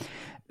 So,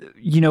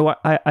 you know,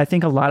 I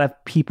think a lot of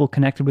people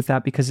connected with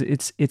that because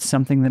it's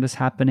something that is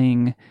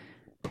happening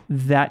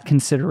that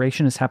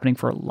consideration is happening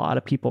for a lot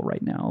of people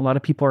right now. A lot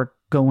of people are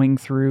going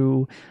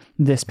through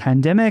this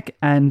pandemic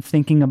and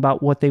thinking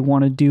about what they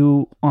want to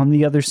do on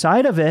the other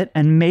side of it.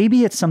 And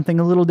maybe it's something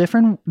a little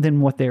different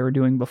than what they were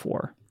doing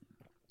before.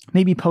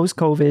 Maybe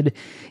post-COVID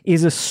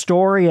is a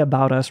story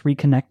about us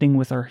reconnecting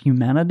with our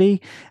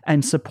humanity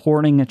and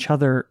supporting each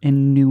other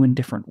in new and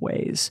different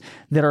ways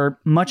that are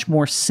much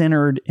more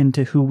centered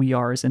into who we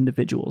are as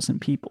individuals and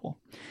people.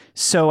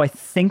 So I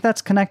think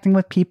that's connecting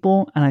with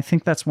people, and I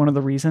think that's one of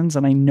the reasons,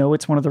 and I know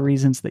it's one of the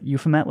reasons that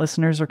Euphomet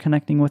listeners are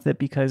connecting with it,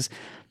 because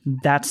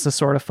that's the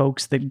sort of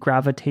folks that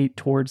gravitate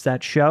towards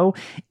that show.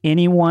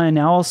 Anyone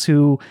else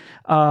who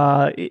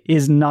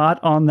is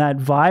not on that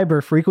vibe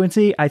or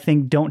frequency, I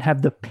think don't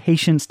have the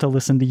patience to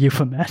listen to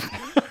Euphomet.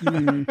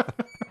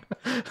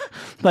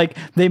 Like,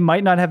 they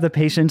might not have the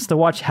patience to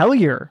watch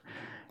Hellier,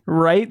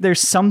 right?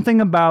 There's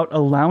something about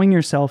allowing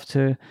yourself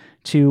to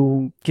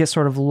get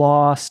sort of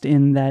lost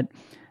in that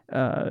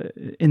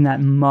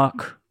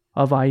muck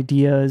of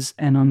ideas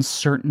and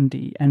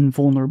uncertainty and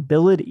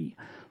vulnerability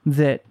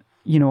that,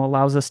 you know,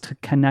 allows us to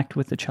connect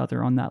with each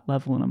other on that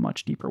level in a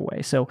much deeper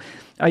way. So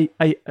I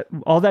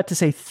all that to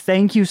say,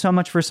 thank you so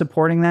much for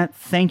supporting that.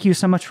 Thank you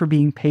so much for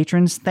being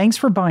patrons. Thanks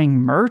for buying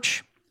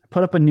merch. I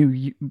put up a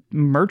new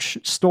merch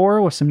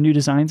store with some new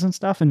designs and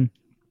stuff, and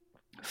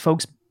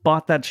folks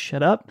bought that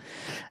shit up.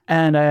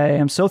 And I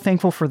am so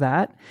thankful for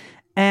that.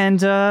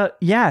 And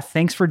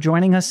thanks for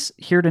joining us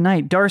here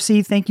tonight.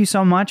 Darcy, thank you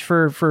so much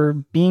for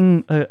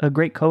being a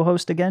great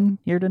co-host again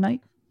here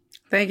tonight.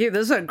 Thank you.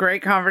 This is a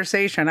great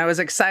conversation. I was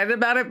excited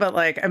about it, but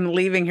like I'm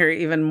leaving here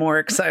even more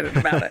excited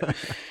about it.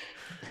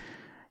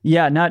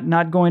 Yeah,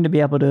 not going to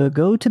be able to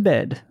go to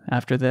bed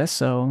after this,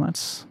 so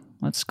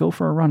let's go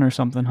for a run or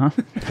something, huh?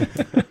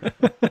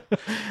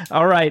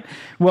 All right.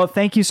 Well,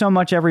 thank you so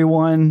much,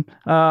 everyone.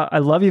 I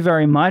love you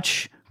very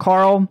much.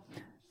 Karl,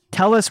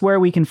 tell us where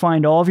we can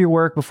find all of your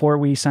work before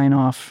we sign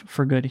off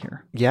for good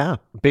here. Yeah,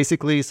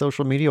 basically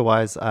social media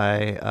wise,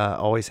 I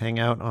always hang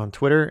out on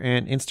Twitter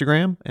and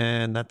Instagram,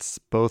 and that's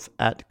both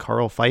at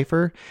Karl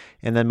Pfeiffer.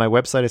 And then my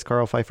website is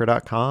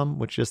karlpfeiffer.com,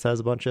 which just has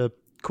a bunch of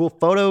cool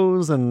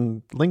photos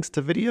and links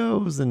to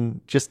videos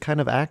and just kind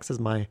of acts as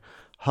my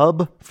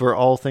hub for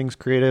all things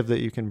creative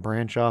that you can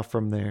branch off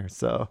from there.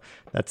 So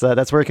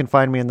that's where you can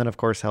find me. And then of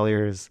course,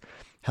 Hellier is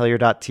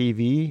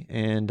hellier.tv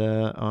and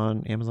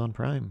on Amazon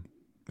Prime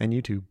and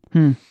YouTube.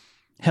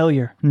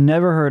 Hellier.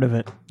 Never heard of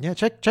it. Yeah,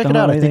 check it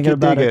out. I think you'll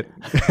dig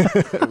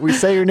it. We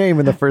say your name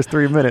in the first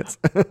 3 minutes.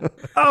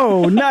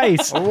 Oh,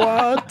 nice.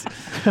 What?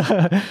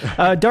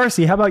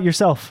 Darcy, how about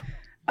yourself?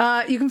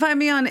 You can find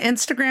me on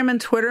Instagram and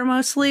Twitter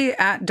mostly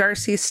at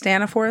Darcy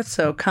Staniforth.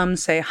 So come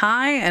say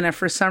hi. And if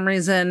for some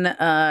reason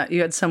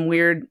you had some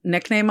weird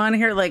nickname on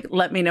here, like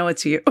let me know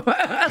it's you.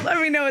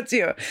 Let me know it's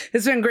you.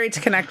 It's been great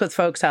to connect with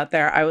folks out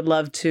there. I would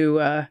love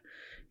to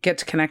get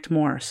to connect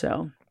more.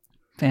 So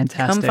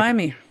fantastic. Come find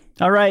me.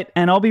 All right.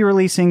 And I'll be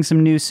releasing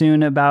some news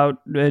soon about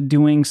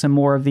doing some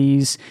more of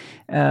these.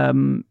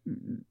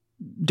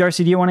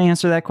 Darcy, do you want to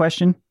answer that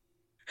question?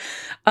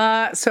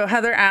 So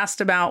Heather asked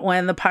about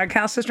when the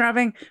podcast is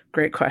dropping.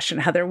 Great question,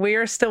 Heather. We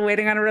are still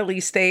waiting on a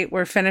release date.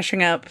 We're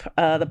finishing up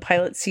the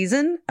pilot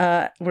season.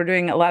 We're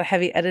doing a lot of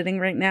heavy editing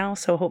right now,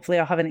 so hopefully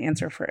I'll have an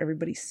answer for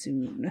everybody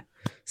soon.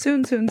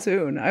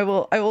 Soon. I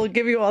will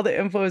give you all the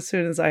info as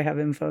soon as I have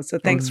info. So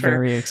thanks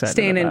for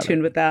staying in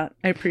tune with that.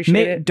 I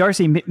appreciate it.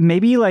 Darcy,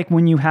 maybe like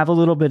when you have a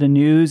little bit of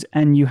news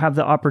and you have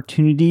the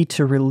opportunity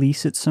to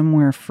release it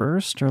somewhere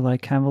first, or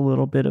like have a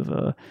little bit of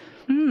a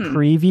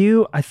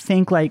preview, I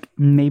think like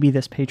maybe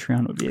this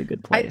Patreon would be a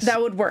good place.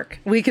 That would work.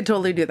 We could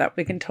totally do that.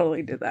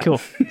 Cool.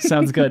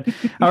 Sounds good.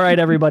 All right,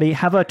 everybody,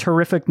 have a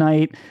terrific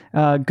night.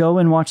 Go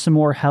and watch some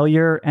more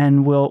Hellier,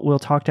 and we'll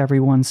talk to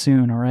everyone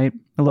soon. All right.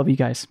 I love you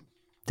guys.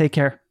 Take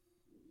care.